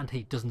 and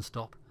he doesn't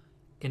stop.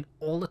 In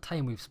all the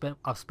time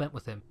I've spent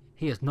with him,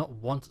 he has not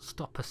once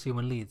stopped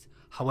pursuing leads,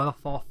 however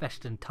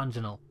far-fetched and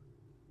tangential.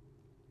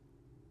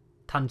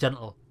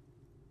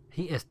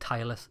 He is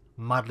tireless,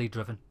 madly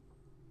driven.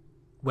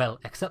 Well,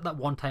 except that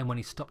one time when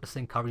he stopped to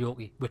sing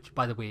karaoke, which,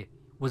 by the way,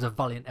 was a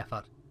valiant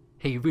effort.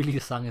 He really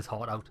sang his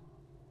heart out.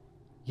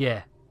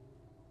 Yeah,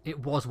 it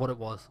was what it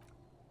was.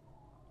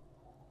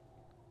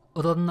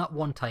 Other than that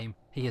one time,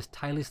 he has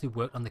tirelessly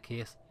worked on the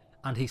case,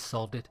 and he's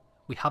solved it.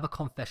 We have a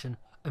confession,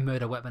 a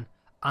murder weapon,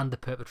 and the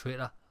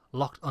perpetrator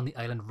locked on the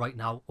island right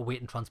now,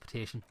 awaiting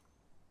transportation.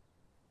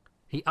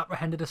 He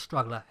apprehended a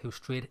straggler who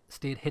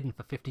stayed hidden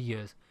for 50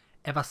 years,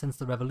 ever since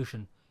the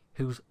revolution,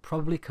 who's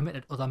probably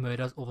committed other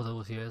murders over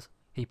those years.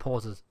 He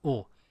pauses.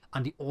 Oh,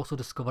 and he also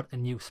discovered a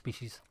new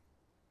species.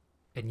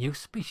 A new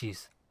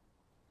species?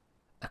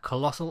 A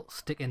colossal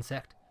stick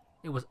insect.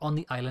 It was on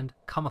the island,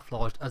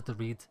 camouflaged as the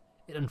reeds.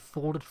 It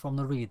unfolded from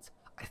the reeds.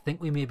 I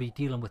think we may be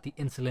dealing with the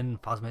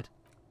Insulindian Phasmid.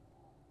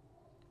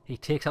 He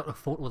takes out a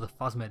photo of the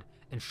Phasmid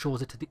and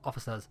shows it to the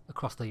officers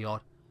across the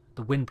yard.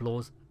 The wind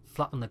blows,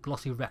 flapping the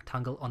glossy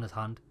rectangle on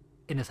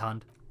in his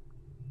hand.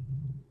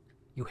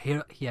 You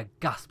hear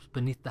gasps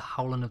beneath the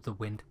howling of the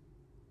wind.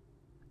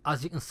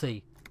 As you can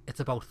see, it's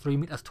about 3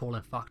 meters tall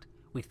in fact.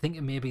 We think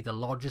it may be the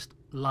largest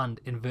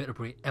land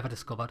invertebrate ever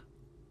discovered.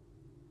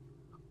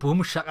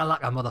 Boom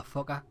shakalaka,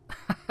 motherfucker.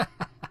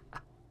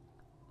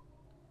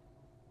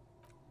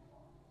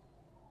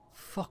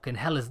 Fucking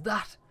hell is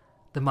that?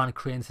 The man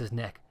cranes his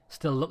neck,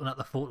 still looking at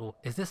the photo.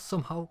 Is this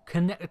somehow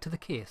connected to the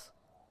case?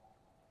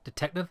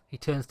 Detective, he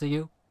turns to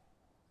you.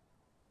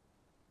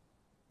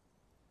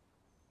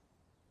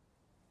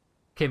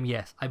 Kim,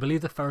 yes, I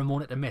believe the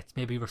pheromone it emits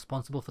may be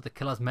responsible for the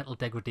killer's mental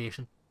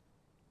degradation.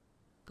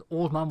 The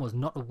old man was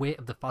not aware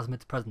of the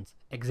Phasmid's presence,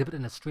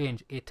 exhibiting a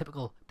strange,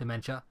 atypical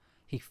dementia.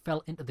 He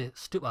fell into the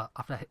stupor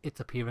after its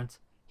appearance.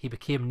 He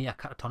became near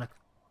catatonic.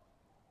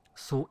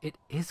 So it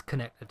is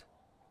connected.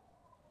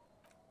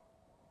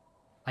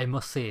 I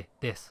must say,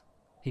 this,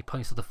 he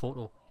points to the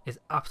photo, is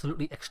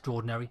absolutely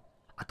extraordinary.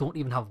 I don't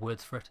even have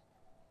words for it.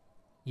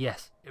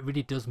 Yes, it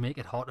really does make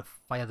it hard to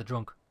fire the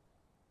drunk.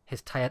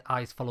 His tired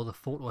eyes follow the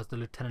photo as the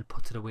lieutenant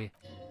puts it away.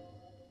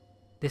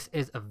 This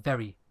is a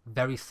very,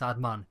 very sad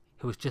man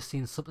who has just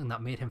seen something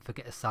that made him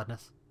forget his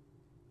sadness.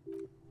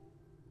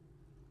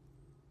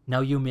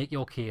 Now you make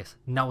your case.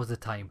 Now is the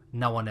time.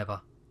 Now or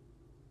never.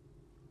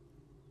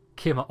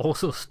 Kima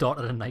also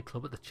started a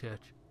nightclub at the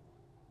church.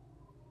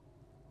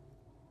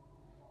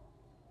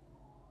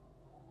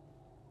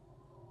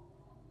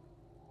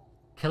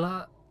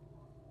 Killer,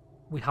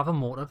 we have a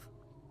motive.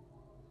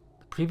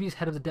 The previous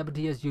head of the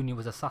Depreciators Union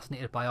was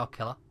assassinated by our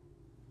killer.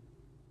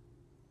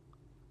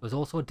 There was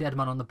also a dead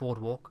man on the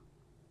boardwalk.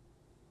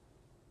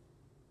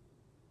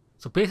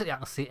 So basically I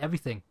can say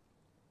everything.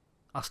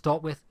 I'll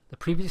start with, the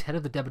previous head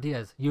of the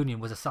Depreciators Union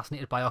was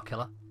assassinated by our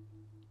killer.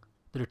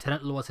 The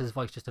lieutenant lowers his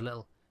voice just a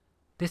little.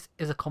 This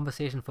is a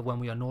conversation for when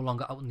we are no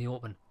longer out in the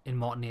open, in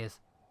Martinez,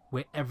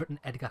 where Everett and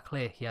Edgar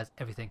Clay hears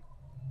everything.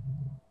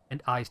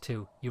 And eyes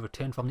too, you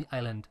returned from the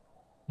island,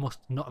 must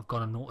not have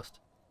gone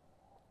unnoticed.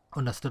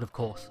 Understood, of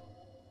course.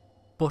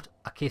 But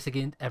a case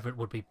against Everett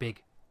would be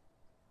big.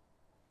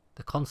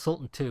 The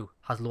consultant too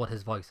has lowered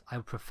his voice. I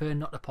would prefer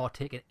not to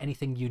partake in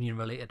anything union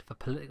related for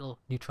political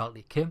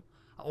neutrality. Kim,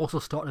 I also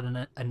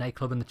started a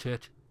nightclub in the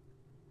church.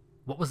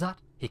 What was that?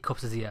 He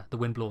cups his ear. The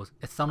wind blows.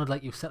 It sounded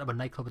like you set up a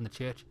nightclub in the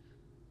church.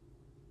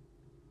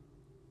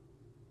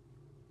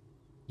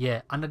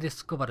 Yeah, and I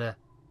discovered a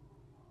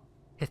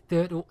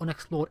hitherto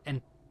unexplored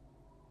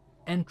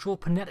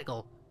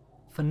entroponetical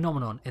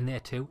phenomenon in there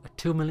too. A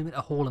 2mm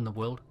hole in the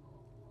world.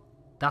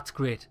 That's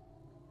great.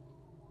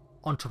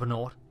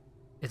 Entrepreneur.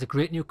 It's a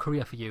great new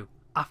career for you.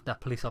 After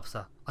police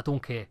officer. I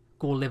don't care.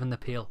 Go live in the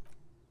Pale.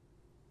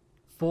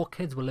 4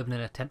 kids were living in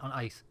a tent on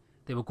ice.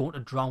 They were going to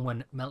drown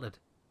when it melted.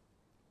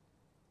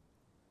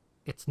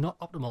 It's not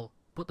optimal,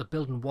 but the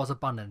building was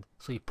abandoned,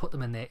 so you put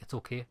them in there, it's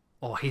okay.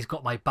 Oh, he's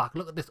got my back.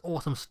 Look at this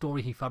awesome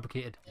story he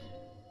fabricated.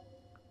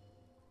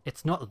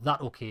 It's not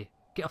that okay.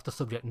 Get off the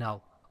subject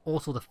now.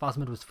 Also, the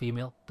Phasmid was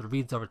female. The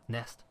reeds are its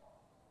nest.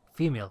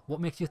 Female? What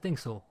makes you think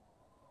so?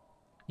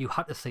 You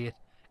had to see it.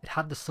 It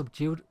had the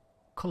subdued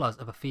colours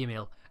of a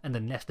female and the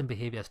nesting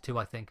behaviours too,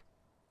 I think.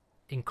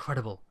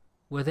 Incredible.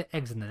 Were there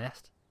eggs in the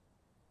nest?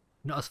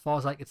 Not as far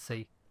as I could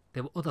see.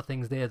 There were other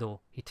things there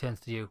though. He turns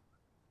to you.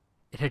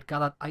 It had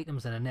gathered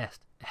items in a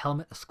nest. A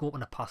helmet, a scope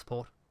and a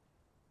passport.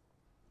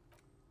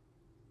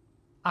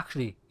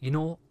 Actually, you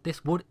know,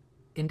 this would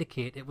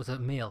indicate it was a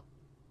male.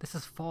 This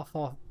is far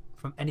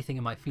from anything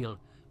in my field,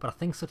 but I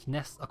think such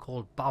nests are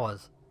called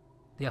bowers.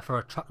 They are for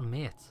attracting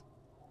mates.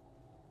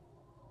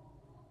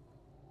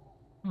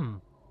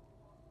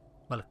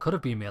 Well, it could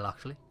have been male,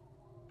 actually.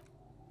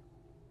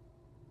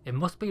 It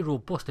must be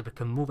robust if it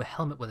can move a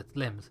helmet with its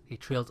limbs. He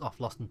trails off,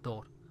 lost in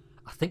thought.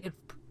 I think it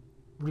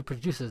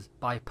reproduces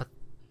by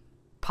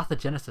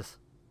pathogenesis.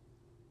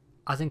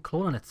 As in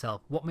cloning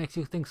itself. What makes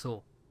you think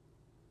so?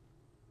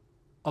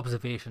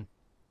 Observation.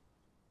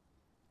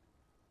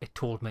 It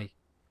told me.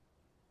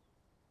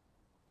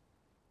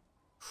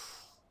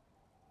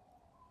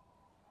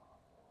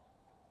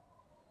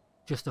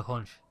 Just a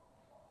hunch.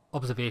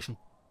 Observation.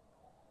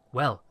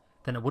 Well,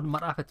 then it wouldn't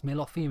matter if it's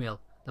male or female.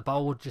 The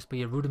bower would just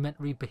be a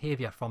rudimentary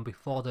behaviour from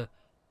before the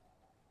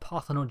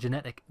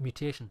parthenogenetic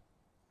mutation.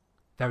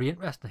 Very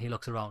interesting, he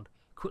looks around,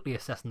 quickly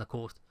assessing the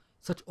coast.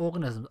 Such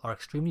organisms are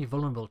extremely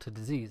vulnerable to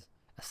disease.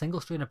 A single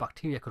strain of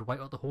bacteria could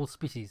wipe out the whole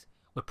species.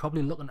 We're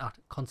probably looking at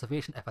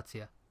conservation efforts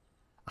here.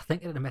 I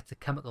think it emits a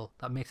chemical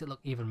that makes it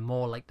look even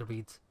more like the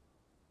reeds.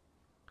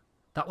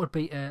 That would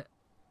be a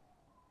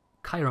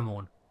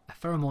chiromone, a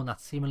pheromone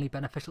that's seemingly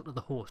beneficial to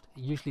the host.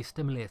 It usually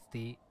stimulates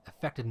the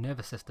affected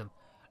nervous system.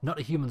 Not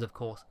to humans, of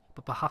course,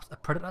 but perhaps a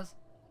predator's?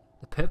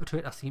 The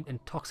perpetrator seemed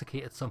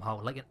intoxicated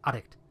somehow, like an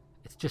addict.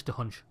 It's just a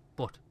hunch,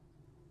 but...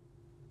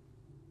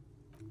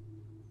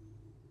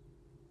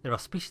 There are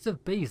species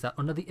of bees that,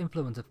 under the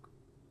influence of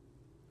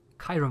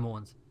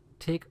chiromones,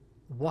 take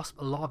wasp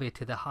larvae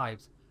to their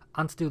hives.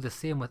 Ants do the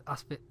same with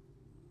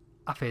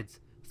aphids.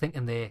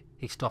 Thinking there,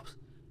 he stops.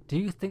 Do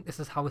you think this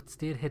is how it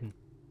stayed hidden?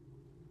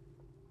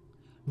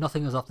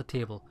 Nothing is off the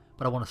table,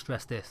 but I want to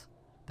stress this.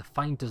 The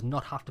find does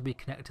not have to be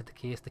connected to the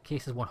case. The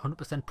case is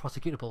 100%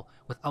 prosecutable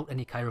without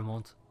any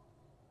chiromones.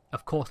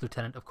 Of course,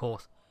 Lieutenant, of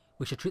course.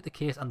 We should treat the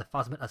case and the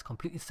Phasmid as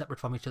completely separate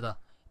from each other.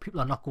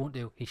 People are not going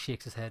to. He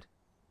shakes his head.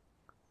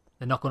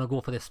 They're not going to go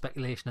for this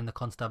speculation in the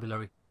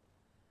constabulary.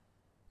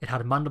 It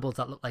had mandibles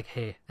that looked like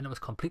hair, and it was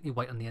completely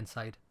white on the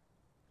inside.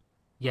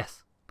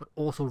 Yes, but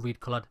also reed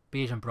coloured,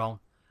 beige and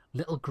brown.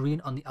 Little green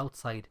on the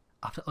outside,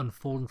 after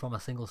unfolding from a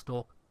single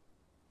stalk.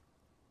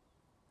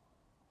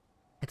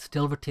 It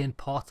still retained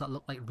parts that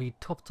looked like reed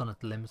tufts on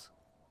its limbs.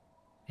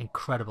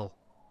 Incredible.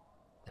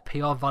 The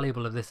PR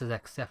valuable of this is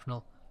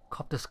exceptional.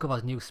 Cop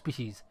discovers new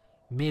species,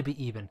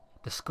 maybe even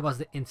discovers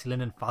the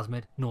Insulindian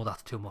Phasmid. No,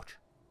 that's too much.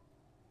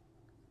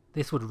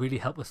 This would really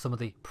help with some of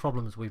the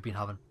problems we've been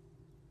having.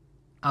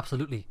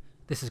 Absolutely,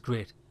 this is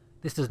great.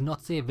 This does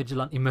not say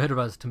vigilante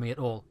murderers to me at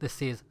all. This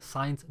says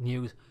science,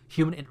 news,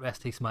 human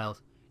interest, he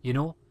smiles. You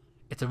know,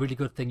 it's a really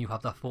good thing you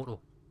have that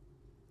photo.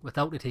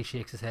 Without it, he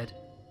shakes his head.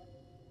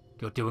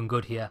 You're doing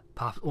good here,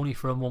 perhaps only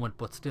for a moment,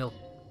 but still.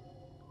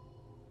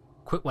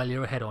 Quick while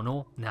you're ahead, or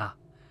no? Nah.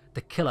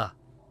 The killer,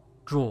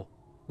 Dro,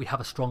 we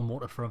have a strong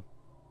motive for him.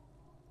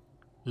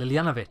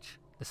 Lilyanovich,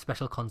 the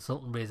special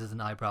consultant, raises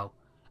an eyebrow.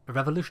 A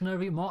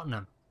revolutionary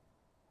martyrdom.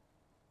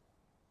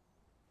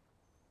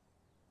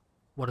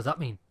 What does that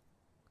mean?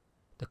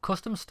 The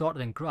custom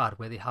started in Grad,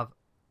 where they have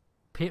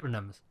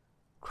patronyms.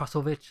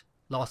 Krasovich,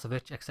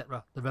 Larsovich,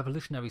 etc. The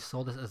revolutionaries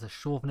saw this as a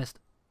chauvinist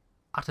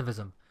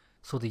atavism,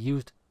 so they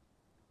used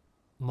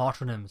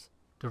martyronyms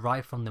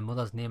derived from the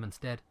mother's name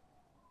instead.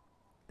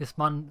 This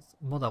man's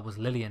mother was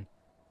Lillian.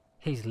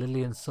 He's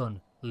Lillian's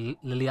son,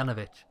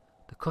 Lilyanovich.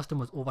 The custom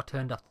was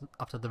overturned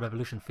after the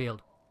revolution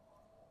failed,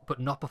 but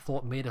not before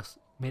it made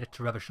it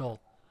to Revachol.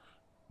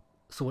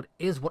 So it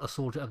is what a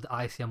soldier of the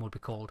Elysium would be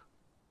called.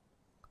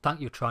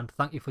 Thank you, Trant.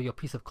 Thank you for your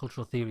piece of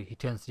cultural theory. He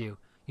turns to you.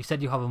 You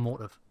said you have a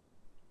motive.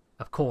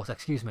 Of course,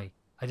 excuse me.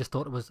 I just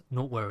thought it was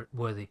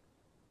noteworthy.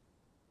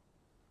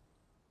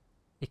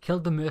 He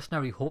killed the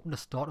mercenary hoping to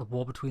start a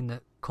war between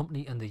the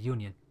company and the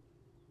Union.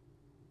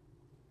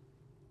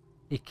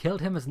 He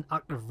killed him as an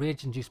act of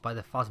rage induced by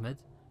the Phasmids.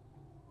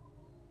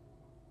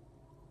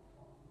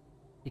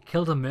 He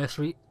killed a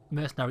mercenary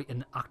in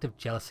an act of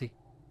jealousy.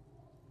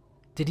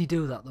 Did he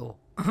do that though?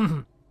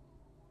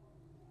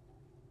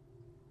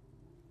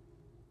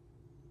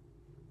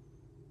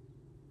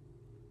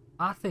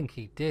 I think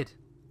he did.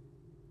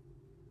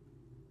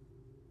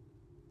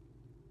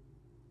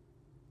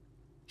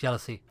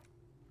 Jealousy.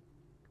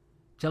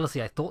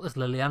 Jealousy. I thought this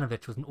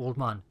Lilyanovich was an old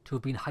man to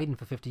have been hiding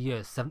for 50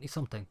 years,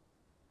 70-something.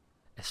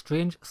 A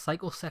strange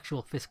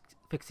psychosexual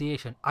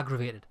fixation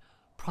aggravated,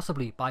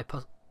 possibly by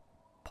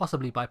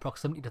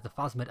proximity to the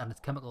Phasmid and its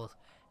chemicals.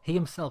 He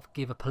himself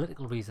gave a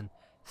political reason,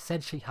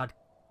 said he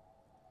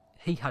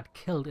had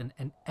killed an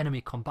enemy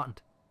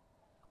combatant.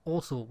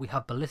 Also, we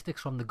have ballistics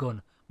from the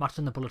gun,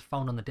 matching the bullet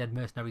found on the dead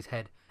mercenary's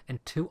head,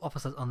 and 2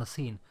 officers on the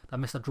scene that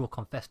Mr. Dro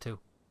confessed to.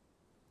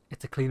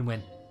 It's a clean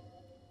win.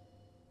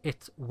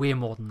 It's way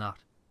more than that.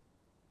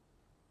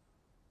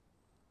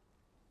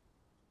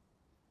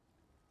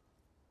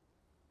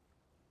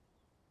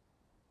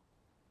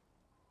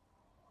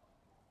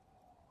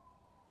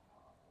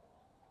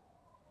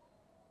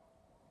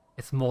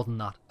 It's more than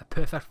that. A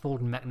perfect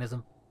folding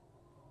mechanism.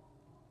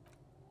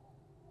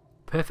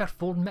 Perfect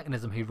folding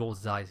mechanism, he rolls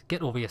his eyes.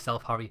 Get over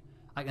yourself, Harry.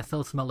 I can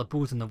still smell the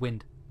booze in the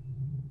wind.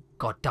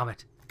 God damn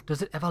it.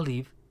 Does it ever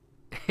leave?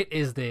 It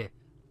is there.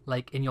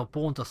 Like in your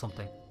bones or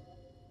something.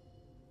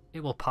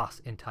 It will pass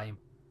in time.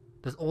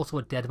 There's also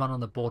a dead man on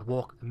the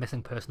boardwalk, a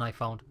missing person I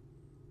found.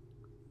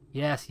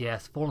 Yes,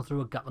 fallen through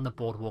a gap on the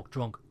boardwalk,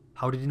 drunk.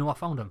 How did you know I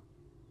found him?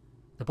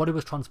 The body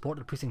was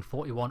transported to Precinct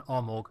 41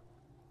 or morgue.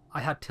 I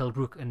had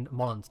Tilbrook and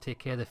Mullins take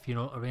care of the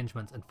funeral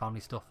arrangements and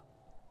family stuff.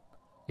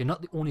 You're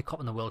not the only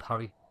cop in the world,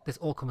 Harry. This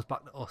all comes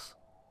back to us.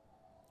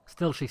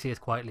 Still, she says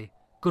quietly,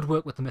 good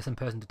work with the missing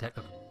person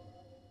detective.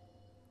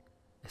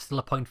 It's still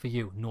a point for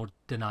you, no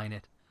denying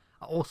it.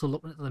 I also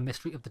looked into the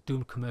mystery of the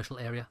doomed commercial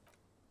area.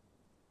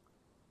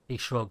 He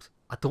shrugs.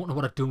 I don't know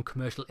what a doomed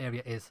commercial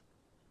area is.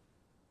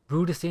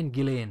 Rue de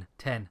Saint-Ghislain,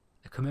 10.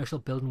 A commercial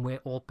building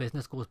where all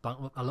business goes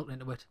bankrupt. I looked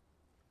into it.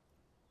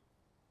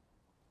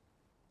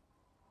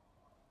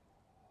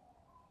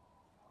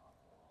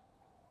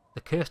 The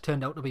curse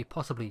turned out to be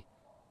possibly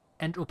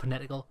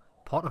entroponetical,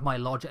 part of my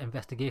larger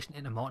investigation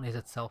into Martinez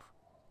itself.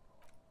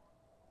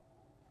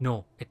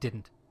 No, it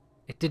didn't.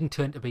 It didn't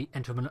turn to be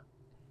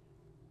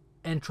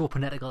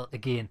entroponetical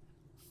again.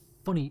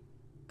 Funny,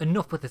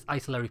 enough with this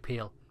isolary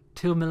pale.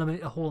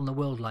 2mm hole in the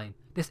world line.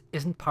 This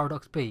isn't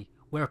Paradox B.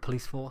 We're a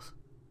police force.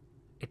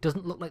 It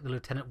doesn't look like the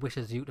lieutenant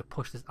wishes you to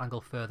push this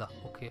angle further.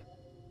 Okay.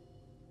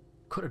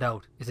 Cut it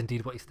out, is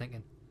indeed what he's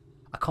thinking.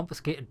 I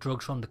confiscated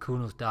drugs from the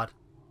Kuno's dad.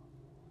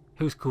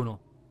 Who's Kuno?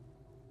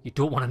 You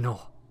don't want to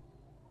know.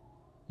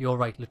 You're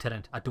right,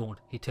 Lieutenant, I don't.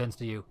 He turns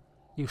to you.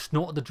 You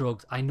snorted the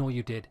drugs, I know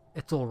you did.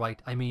 It's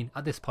alright, I mean,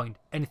 at this point,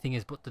 anything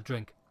is but the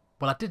drink.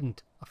 Well, I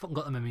didn't. I fucking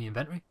got them in my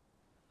inventory.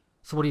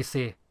 So what do you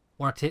say?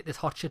 Want to take this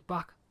hot shit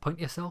back? Point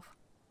to yourself?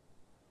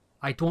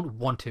 I don't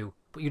want to,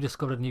 but you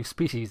discovered a new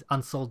species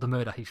and solved the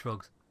murder, he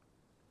shrugs.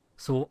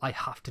 So I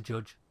have to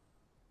judge.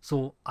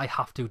 So I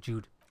have to,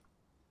 Jude.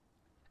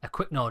 A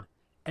quick nod.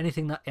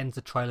 Anything that ends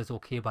the trial is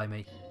okay by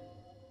me.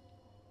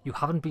 You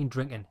haven't been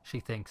drinking, she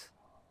thinks.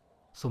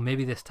 So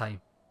maybe this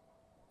time.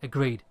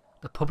 Agreed.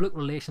 The public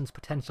relations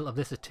potential of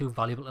this is too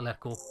valuable to let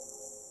go.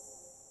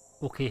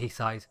 Okay, he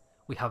sighs.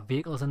 We have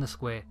vehicles in the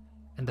square,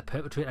 and the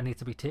perpetrator needs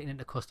to be taken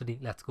into custody.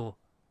 Let's go.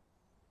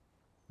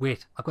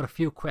 Wait, I've got a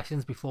few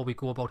questions before we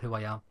go about who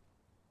I am.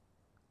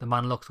 The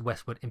man looks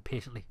westward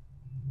impatiently,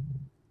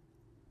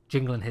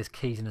 jingling his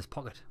keys in his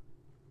pocket.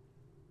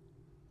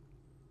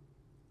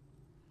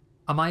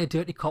 Am I a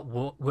dirty cop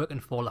working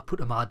for La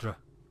Puta Madre?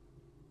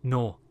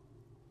 No.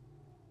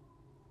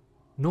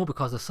 No,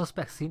 because the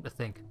suspects seem to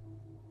think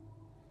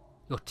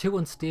you're too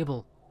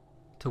unstable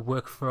to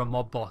work for a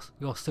mob boss.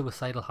 You're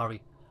suicidal,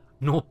 Harry.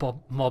 No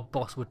mob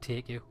boss would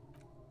take you.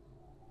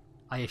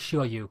 I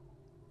assure you,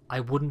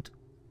 I wouldn't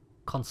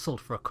consult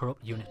for a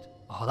corrupt unit.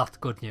 Oh, that's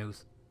good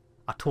news.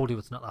 I told you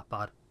it's not that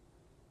bad.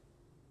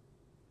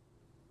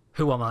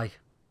 Who am I?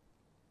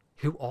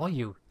 Who are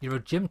you? You're a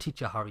gym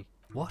teacher, Harry.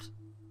 What?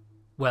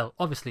 Well,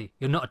 obviously,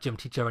 you're not a gym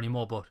teacher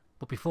anymore, but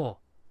before.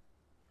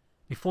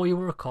 Before you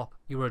were a cop,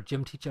 you were a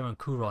gym teacher in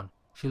Kuron.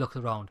 She looked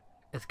around.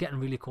 It's getting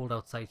really cold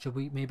outside. Should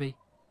we, maybe?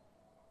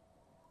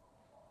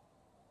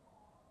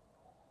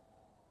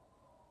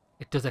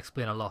 It does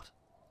explain a lot.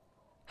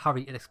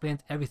 Harry, it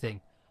explains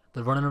everything.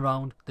 The running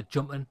around, the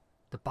jumping,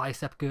 the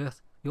bicep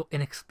girth, your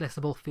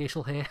inexplicable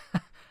facial hair,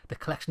 the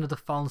collection of the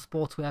found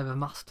sportswear I've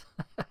amassed.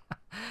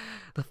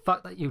 The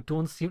fact that you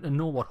don't seem to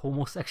know what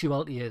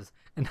homosexuality is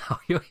and how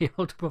you're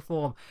able to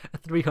perform a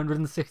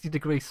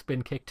 360-degree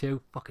spin kick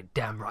too. Fucking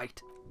damn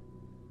right.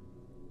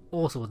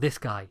 Also, this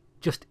guy.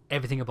 Just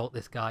everything about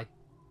this guy.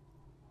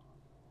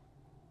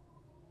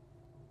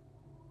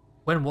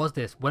 When was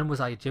this? When was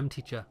I a gym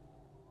teacher?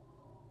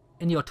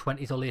 In your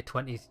 20s or late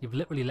 20s, you've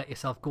literally let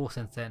yourself go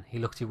since then. He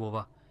looked you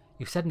over.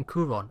 You said in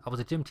Kuron, I was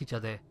a gym teacher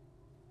there.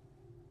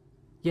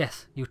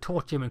 Yes, you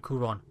taught gym in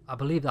Kuron. I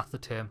believe that's the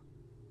term.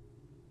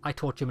 I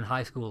taught gym in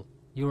high school.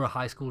 You were a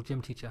high school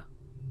gym teacher.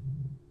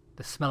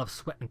 The smell of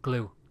sweat and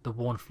glue, the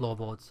worn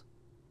floorboards.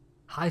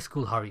 High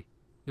school, Harry.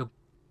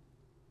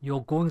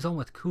 Your goings on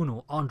with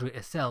Kuno, Andre,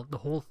 Estelle, the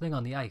whole thing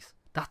on the ice.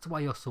 That's why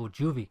you're so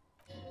juvie.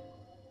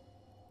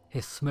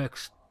 His smirk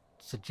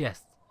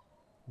suggests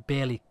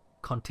barely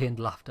contained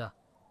laughter.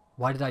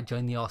 Why did I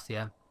join the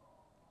RCM?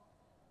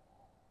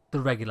 The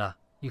regular.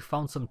 You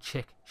found some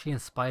chick. She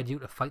inspired you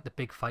to fight the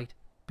big fight.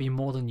 Be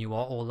more than you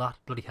are, all that.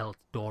 Bloody hell,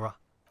 Dora.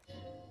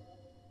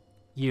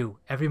 You,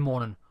 every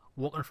morning,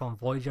 walking from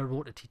Voyager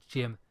Road to teach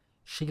gym.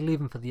 She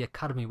leaving for the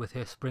academy with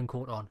her spring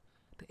coat on.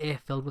 The air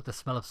filled with the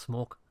smell of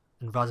smoke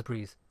and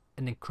raspberries.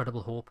 An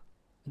incredible hope.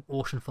 An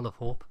ocean full of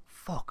hope.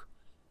 Fuck.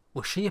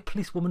 Was she a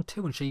policewoman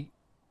too and she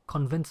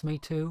convinced me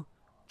to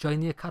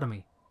join the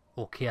academy?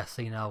 Okay, I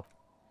see now.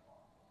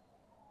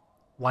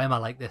 Why am I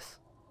like this?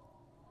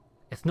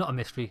 It's not a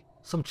mystery.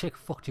 Some chick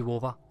fucked you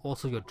over.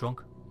 Also, you're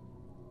drunk.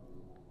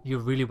 You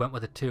really went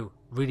with it too.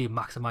 Really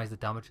maximised the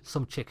damage.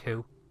 Some chick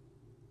who?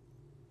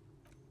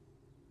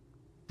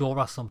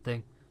 Dora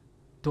something.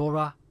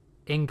 Dora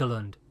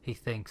England, he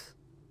thinks.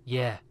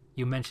 Yeah,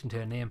 you mentioned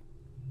her name.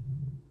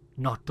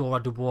 Not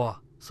Dora Dubois,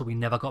 so we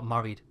never got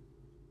married.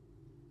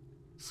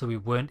 So we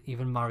weren't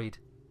even married.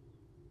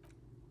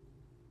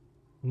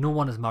 No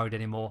one is married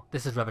anymore.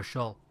 This is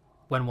Revachol.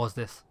 When was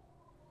this?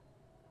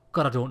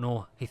 God, I don't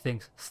know, he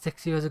thinks.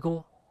 6 years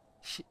ago?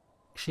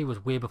 She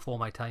was way before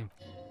my time.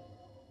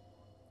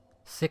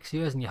 6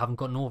 years and you haven't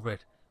gotten over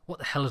it. What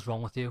the hell is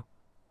wrong with you?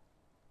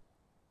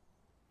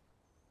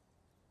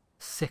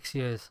 6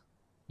 years.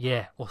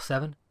 Yeah, or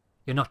 7?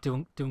 You're not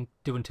doing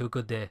too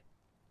good there.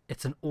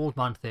 It's an old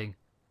man thing.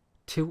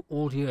 2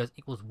 old years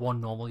equals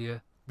 1 normal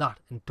year. That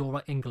and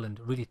Dora England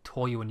really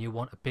tore you a new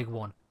one, a big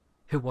one.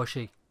 Who was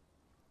she?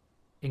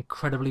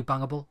 Incredibly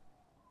bangable?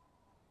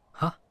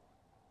 Huh?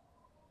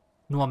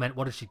 No, I meant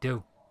what did she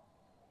do?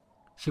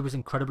 She was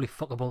incredibly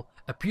fuckable.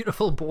 A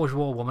beautiful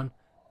bourgeois woman.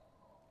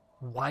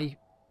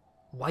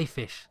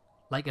 Wife-ish.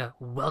 Like a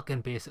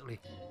Welkin, basically.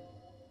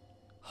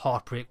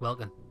 Heartbreak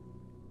Welkin.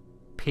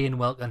 Pain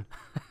Welkin.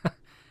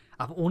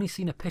 I've only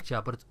seen a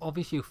picture, but it's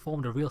obvious you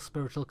formed a real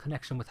spiritual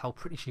connection with how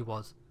pretty she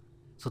was.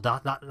 So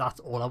that's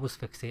all I was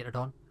fixated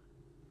on.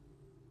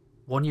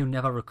 One you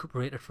never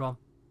recuperated from.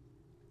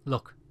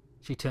 Look,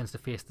 she turns to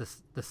face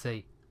the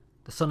sea.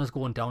 The sun is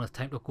going down, it's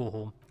time to go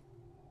home.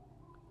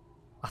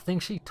 I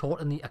think she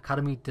taught in the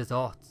Académie des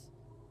Arts.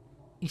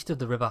 East of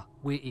the river,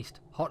 way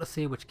east. Hard to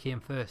say which came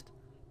first.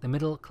 The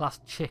middle class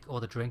chick or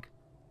the drink.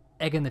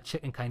 Egg in the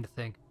chicken kind of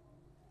thing.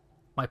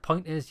 My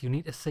point is, you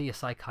need to see a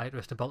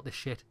psychiatrist about this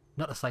shit,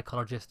 not a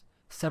psychologist.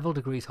 Several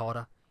degrees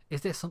harder.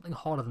 Is there something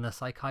harder than a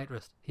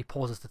psychiatrist? He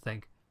pauses to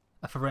think.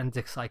 A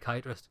forensic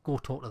psychiatrist. Go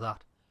talk to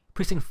that.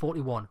 Precinct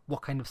 41.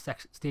 What kind of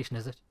station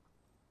is it?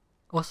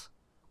 Us?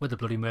 We're the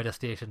bloody murder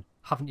station.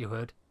 Haven't you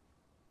heard?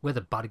 We're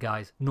the bad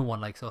guys. No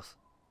one likes us.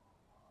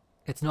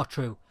 It's not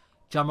true.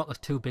 Jamrock is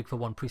too big for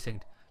one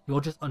precinct.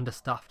 You're just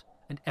understaffed,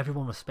 and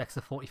everyone respects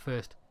the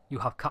 41st. You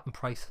have Captain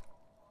Price.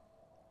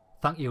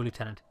 Thank you,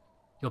 Lieutenant.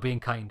 You're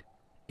being kind.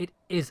 It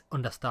is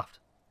understaffed,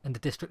 and the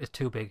district is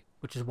too big,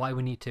 which is why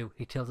we need to.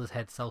 He tilts his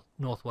head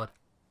northward.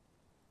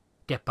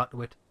 Get back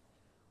to it.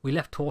 We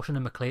left Torsion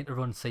and McLean to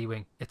run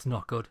C-Wing. It's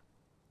not good.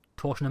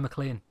 Torsion and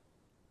McLean.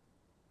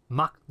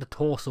 Mac the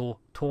Torso,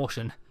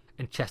 Torsion,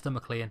 and Chester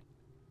McLean.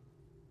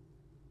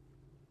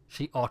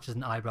 She arches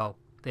an eyebrow.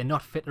 They're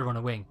not fit to run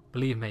a wing,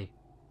 believe me.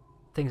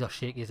 Things are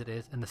shaky as it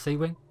is. And the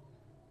C-Wing?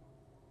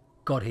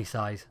 God, he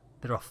sighs.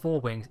 There are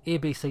 4 wings, A,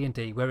 B, C and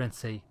D. We're in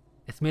C.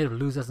 It's made of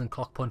losers and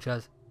clock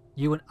punchers.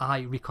 You and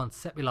I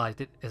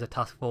reconceptualized it as a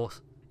task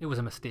force. It was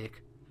a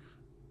mistake.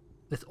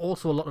 There's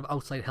also a lot of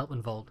outside help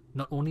involved.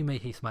 Not only me,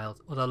 he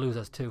smiles, other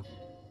losers too.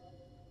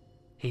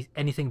 He's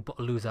anything but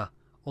a loser,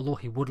 although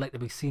he would like to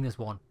be seen as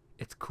one.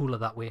 It's cooler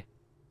that way.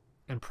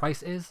 And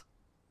Price is?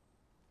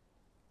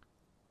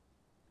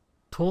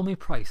 Ptolemy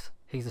Price.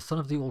 He's the son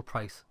of the old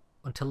Price,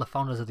 until the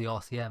founders of the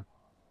RCM.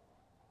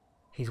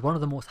 He's one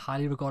of the most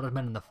highly regarded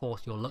men in the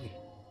force, you're lucky.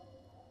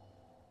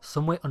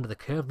 Somewhere under the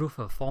curved roof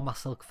of a former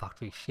silk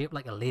factory shaped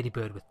like a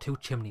ladybird with 2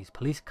 chimneys,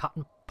 Police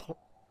Captain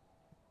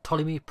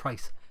Ptolemy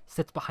Price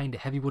sits behind a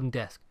heavy wooden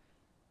desk.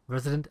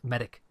 Resident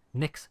medic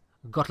Nix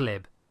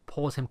Gottlieb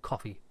pours him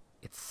coffee.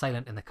 It's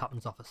silent in the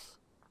captain's office.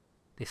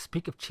 They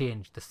speak of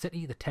change, the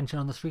city, the tension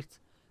on the streets.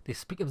 They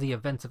speak of the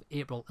events of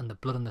April and the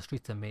blood on the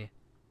streets in May.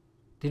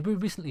 Did we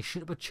recently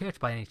shoot up a church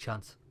by any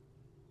chance?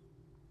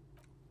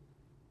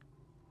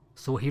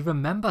 So he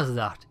remembers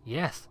that,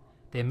 yes.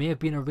 There may have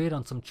been a raid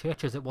on some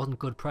churches, it wasn't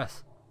good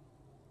press.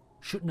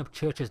 Shooting up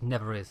churches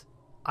never is.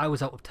 I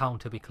was out of town,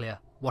 to be clear.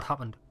 What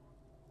happened?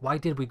 Why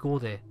did we go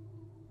there?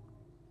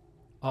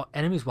 Our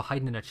enemies were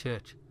hiding in a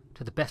church.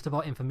 To the best of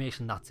our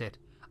information, that's it.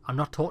 I'm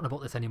not talking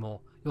about this anymore.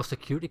 Your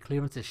security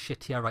clearance is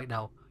shit here right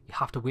now. You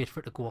have to wait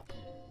for it to go up.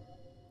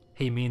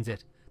 He means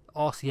it. The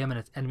RCM and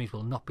its enemies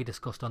will not be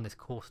discussed on this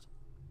coast.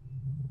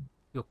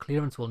 Your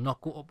clearance will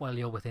not go up while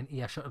you're within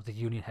earshot of the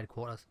Union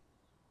headquarters.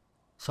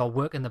 So I'll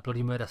work in the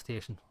bloody murder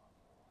station.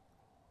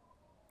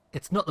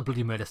 It's not the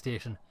bloody murder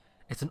station.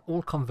 It's an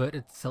old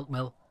converted silk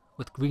mill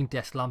with green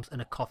desk lamps and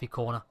a coffee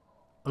corner.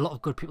 A lot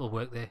of good people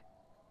work there.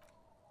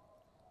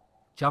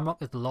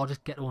 Jamrock is the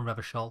largest ghetto in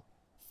Revachol.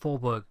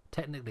 Forburg,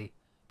 technically,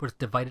 but it's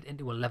divided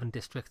into 11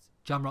 districts.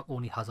 Jamrock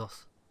only has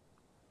us.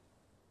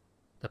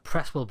 The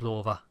press will blow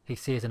over, he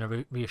says in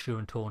a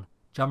reassuring tone.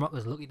 Jamrock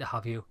is lucky to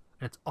have you,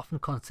 and it's often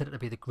considered to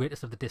be the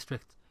greatest of the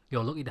districts.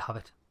 You're lucky to have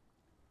it.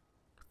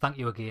 Thank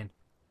you again.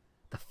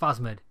 The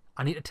Phasmid.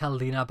 I need to tell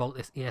Lena about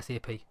this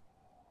ASAP.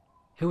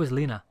 Who is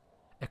Lena?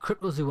 A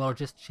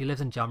cryptozoologist. She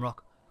lives in Jamrock,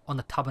 on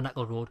the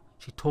Tabernacle Road.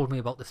 She told me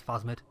about this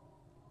Phasmid.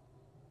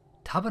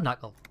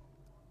 Tabernacle?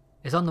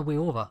 Is on the way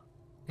over.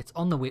 It's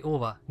on the way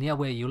over, near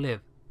where you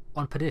live.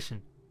 On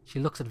Perdition. She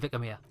looks at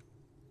Vicamere.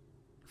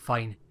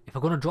 Fine, if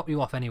we're going to drop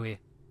you off anyway.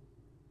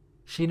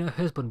 She and her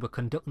husband were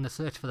conducting the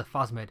search for the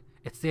Phasmid.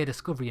 It's their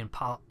discovery in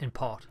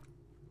part.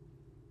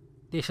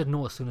 They should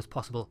know as soon as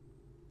possible.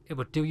 It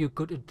would do you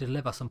good to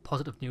deliver some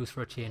positive news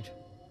for a change.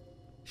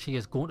 She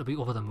is going to be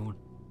over the moon.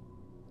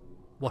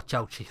 Watch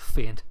out, she's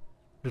faint.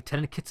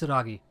 Lieutenant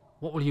Kitsuragi,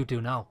 what will you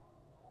do now?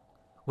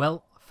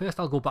 Well, first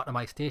I'll go back to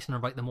my station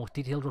and write the most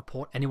detailed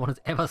report anyone has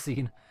ever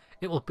seen.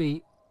 It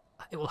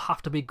will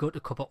have to be good to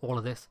cover all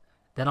of this.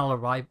 Then I'll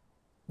arrive.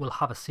 We'll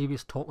have a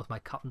serious talk with my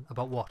captain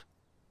about what?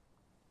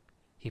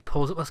 He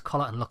pulls up his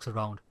collar and looks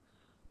around.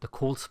 The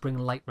cold spring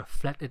light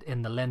reflected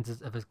in the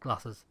lenses of his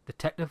glasses.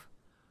 Detective,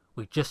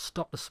 we just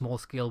stopped a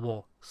small-scale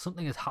war.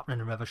 Something is happening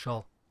in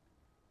Revachol.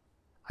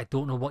 I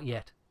don't know what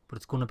yet, but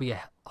it's going to be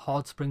a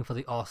hard spring for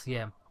the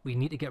RCM. We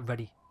need to get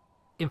ready.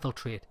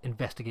 Infiltrate.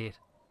 Investigate.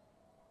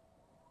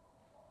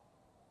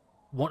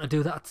 Want to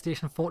do that at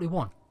Station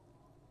 41?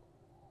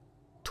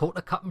 Talk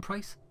to Captain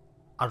Price?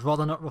 I'd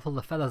rather not ruffle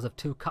the feathers of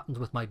 2 captains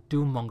with my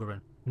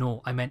doom-mongering.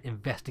 No, I meant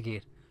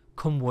investigate.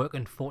 Come work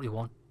in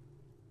 41.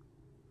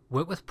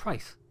 Work with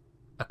Price?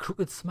 A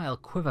crooked smile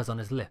quivers on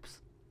his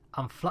lips.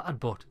 I'm flattered,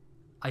 but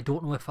I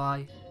don't know if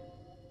I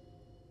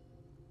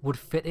would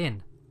fit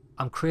in.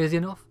 I'm crazy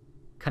enough?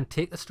 Can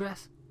take the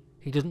stress?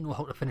 He doesn't know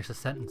how to finish a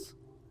sentence.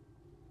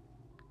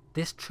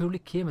 This truly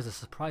came as a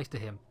surprise to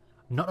him.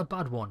 Not a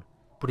bad one,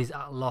 but he's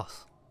at a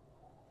loss.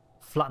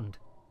 Flattened.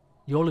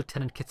 You're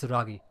Lieutenant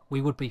Kitsuragi.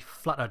 We would be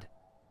flattered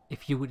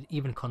if you would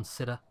even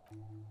consider.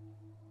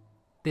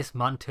 This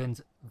man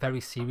turns very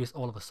serious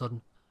all of a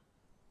sudden.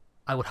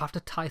 I would have to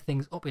tie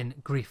things up in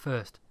grief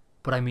first,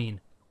 but I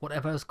mean,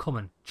 whatever is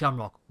coming,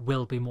 Jamrock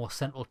will be more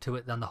central to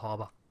it than the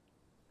harbour.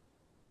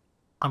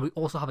 And we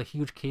also have a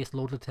huge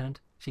caseload, Lieutenant,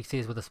 she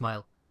says with a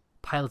smile.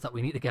 Piles that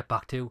we need to get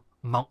back to,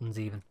 mountains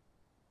even.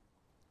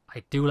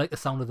 I do like the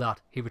sound of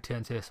that, he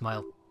returns her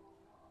smile.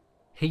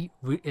 He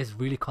is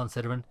really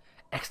considering.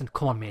 Excellent,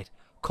 come on mate,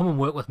 come and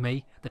work with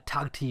me, the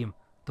tag team,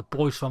 the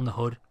boys from the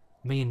hood,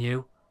 me and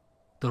you,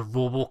 the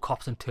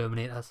Robocops and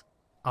Terminators.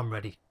 I'm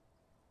ready.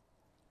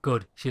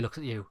 Good, she looks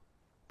at you.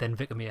 Then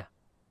Vicamere.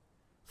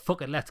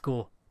 Fuck it, let's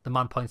go. The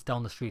man points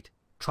down the street.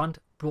 Trant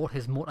brought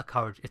his motor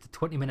carriage. It's a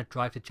 20-minute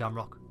drive to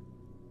Jamrock.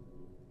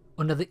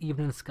 Under the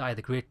evening sky,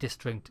 the great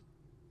district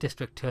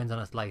turns on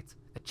its lights.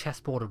 A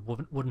chessboard of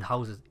wooden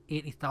houses,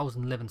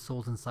 80,000 living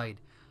souls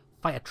inside.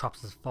 Fire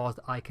traps as far as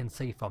the eye can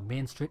see from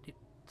Main Street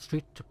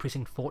to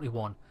Precinct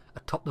 41,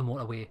 atop the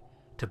motorway,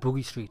 to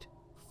Boogie Street,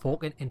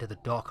 forking into the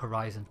dark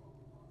horizon.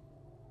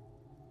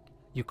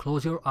 You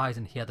close your eyes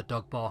and hear the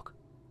dog bark.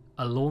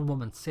 A lone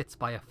woman sits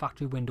by a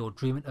factory window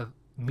dreaming of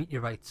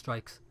meteorite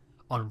strikes.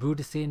 On Rue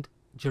de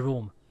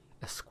Saint-Jerome,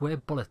 a square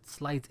bullet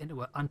slides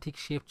into an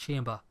antique-shaped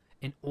chamber.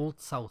 In Old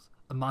South,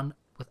 a man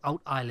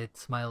without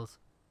eyelids smiles.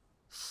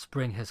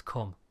 Spring has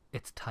come.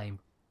 It's time.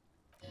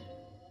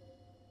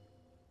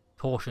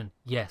 Torsion,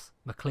 yes.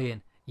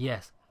 McLean,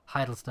 yes.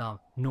 Heidelstam,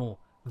 no.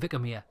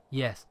 Vicamere,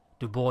 yes.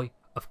 Dubois,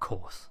 of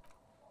course.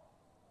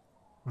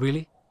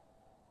 Really?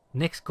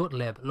 Nix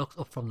Gottlieb looks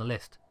up from the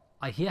list.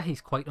 I hear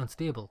he's quite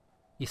unstable.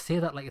 You say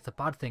that like it's a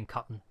bad thing,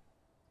 Captain.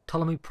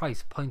 Ptolemy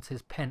Price points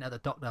his pen at the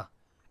doctor.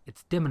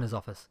 It's dim in his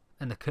office,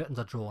 and the curtains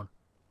are drawn.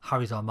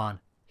 Harry's our man.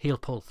 He'll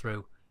pull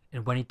through.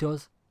 And when he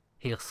does,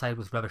 he'll side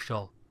with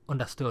Revachol.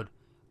 Understood.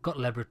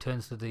 Gottlieb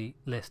returns to the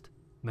list.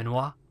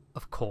 Minoir,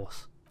 of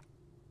course.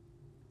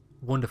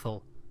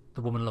 Wonderful.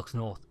 The woman looks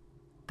north.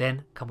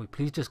 Then, can we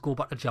please just go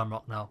back to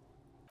Jamrock now?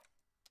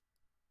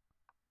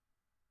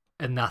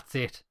 And that's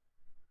it.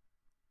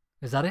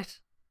 Is that it?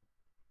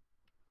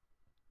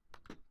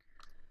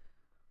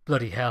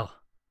 Bloody hell.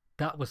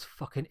 That was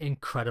fucking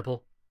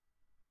incredible.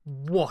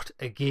 What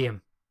a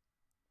game.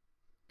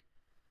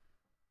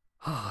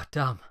 Oh,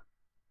 damn.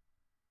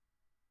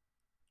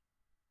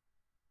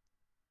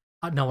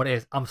 I know what it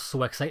is. I'm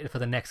so excited for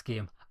the next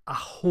game. I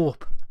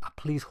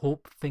please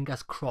hope,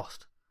 fingers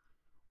crossed,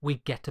 we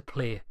get to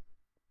play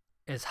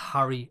as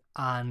Harry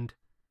and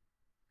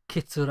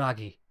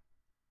Kitsuragi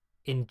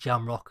in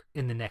Jamrock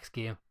in the next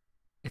game.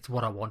 It's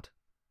what I want.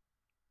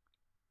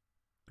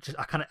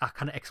 I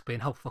can't explain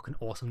how fucking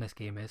awesome this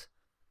game is.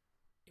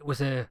 It was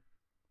an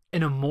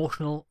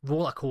emotional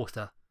roller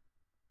coaster,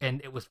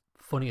 and it was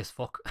funny as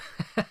fuck.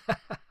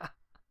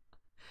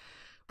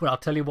 But I'll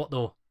tell you what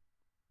though,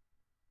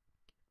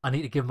 I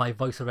need to give my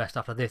voice a rest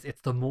after this. It's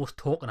the most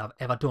talking I've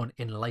ever done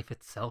in life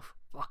itself.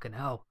 Fucking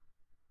hell.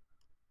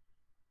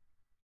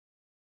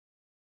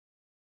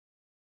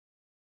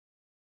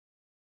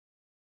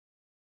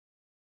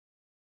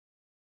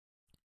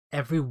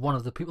 Every one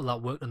of the people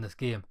that worked on this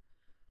game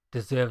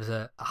deserves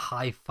a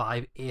high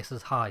five,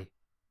 aces high,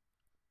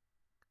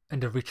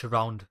 and a reach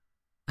around.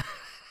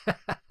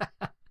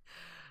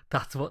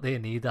 That's what they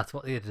need. That's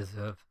what they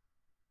deserve.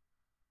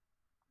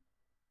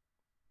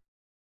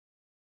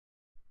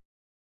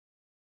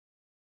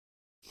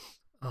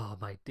 Oh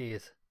my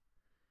days.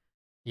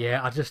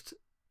 Yeah,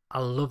 I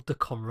love the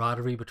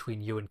camaraderie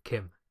between you and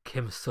Kim.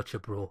 Kim's such a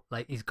bro.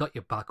 Like, he's got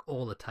your back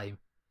all the time.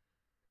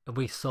 And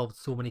we solved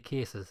so many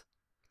cases.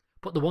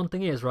 But the one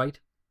thing is, right,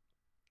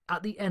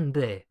 at the end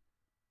there,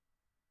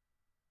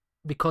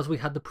 because we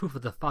had the proof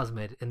of the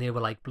Phasmid and they were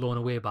like blown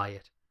away by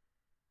it,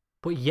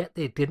 but yet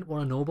they didn't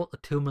want to know about the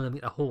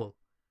 2mm hole.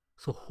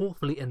 So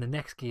hopefully in the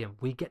next game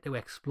we get to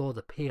explore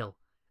the Pale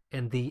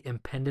and the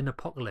impending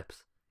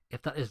apocalypse,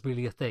 if that is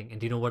really a thing.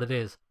 And do you know what it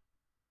is?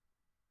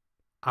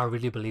 I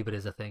really believe it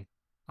is a thing.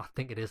 I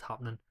think it is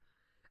happening.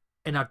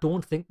 And I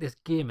don't think this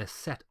game is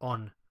set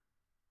on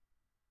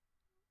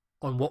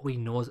what we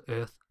know as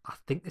Earth. I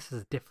think this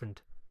is a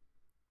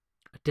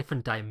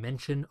different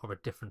dimension or a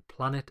different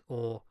planet,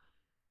 or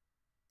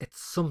it's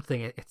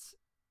something. It's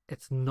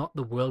not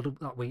the world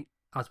that we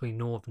as we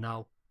know of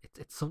now.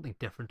 It's something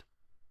different.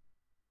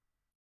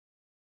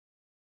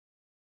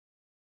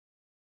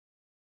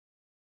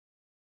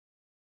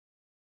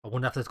 I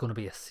wonder if there's going to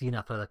be a scene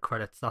after the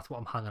credits. That's what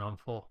I'm hanging on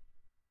for.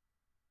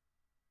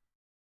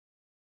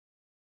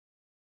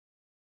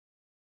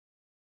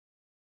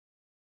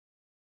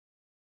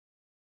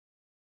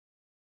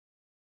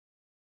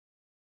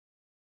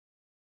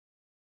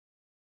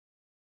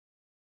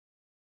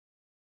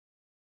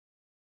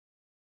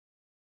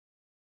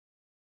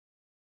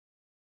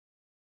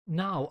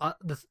 Now,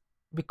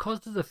 because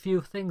there's a few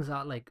things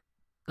that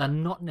they're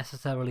not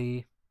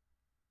necessarily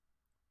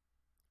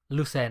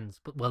loose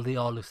ends, but well, they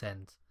are loose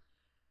ends.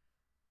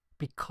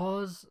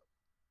 Because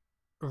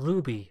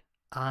Ruby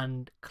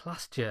and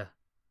Clastia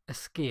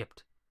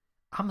escaped,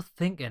 I'm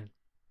thinking,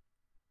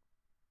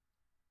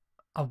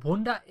 I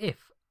wonder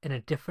if in a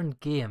different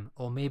game,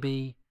 or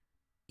maybe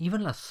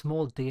even a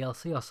small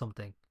DLC or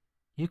something,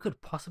 you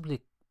could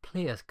possibly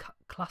play as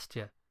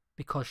Clastia,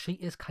 because she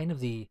is kind of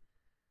the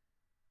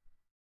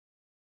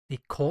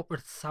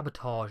corporate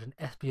sabotage and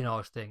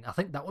espionage thing. I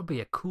think that would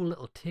be a cool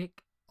little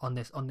take on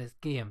this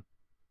game,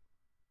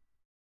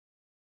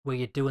 where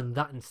you're doing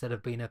that instead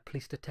of being a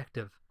police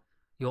detective.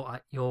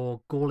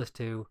 Your goal is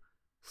to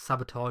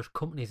sabotage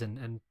companies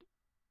and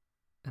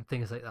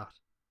things like that.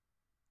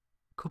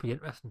 Could be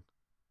interesting.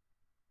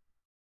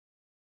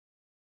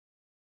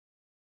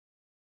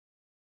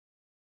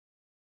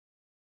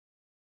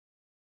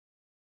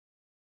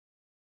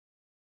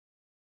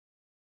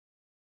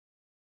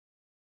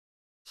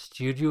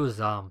 Studio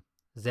Zaum,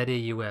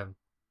 ZAUM.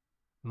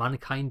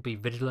 Mankind, be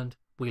vigilant.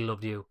 We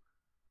love you.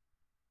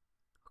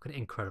 Fucking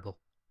incredible.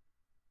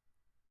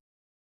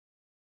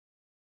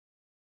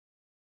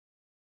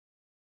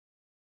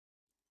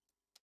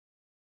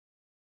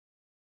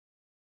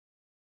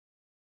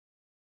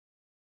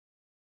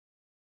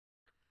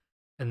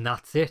 And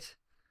that's it.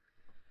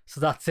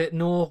 So that's it.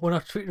 No, we're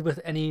not treated with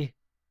any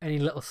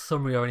little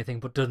summary or anything,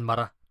 but doesn't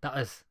matter.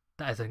 That's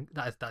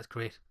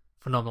great.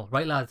 Phenomenal.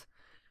 Right, lads?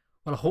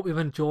 Well, I hope you've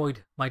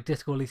enjoyed my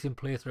Disco Elysium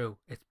playthrough.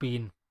 It's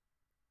been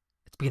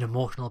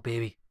emotional,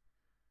 baby.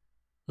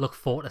 Look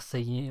forward to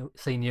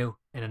seeing you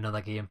in another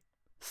game.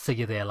 See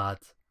you there,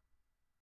 lads.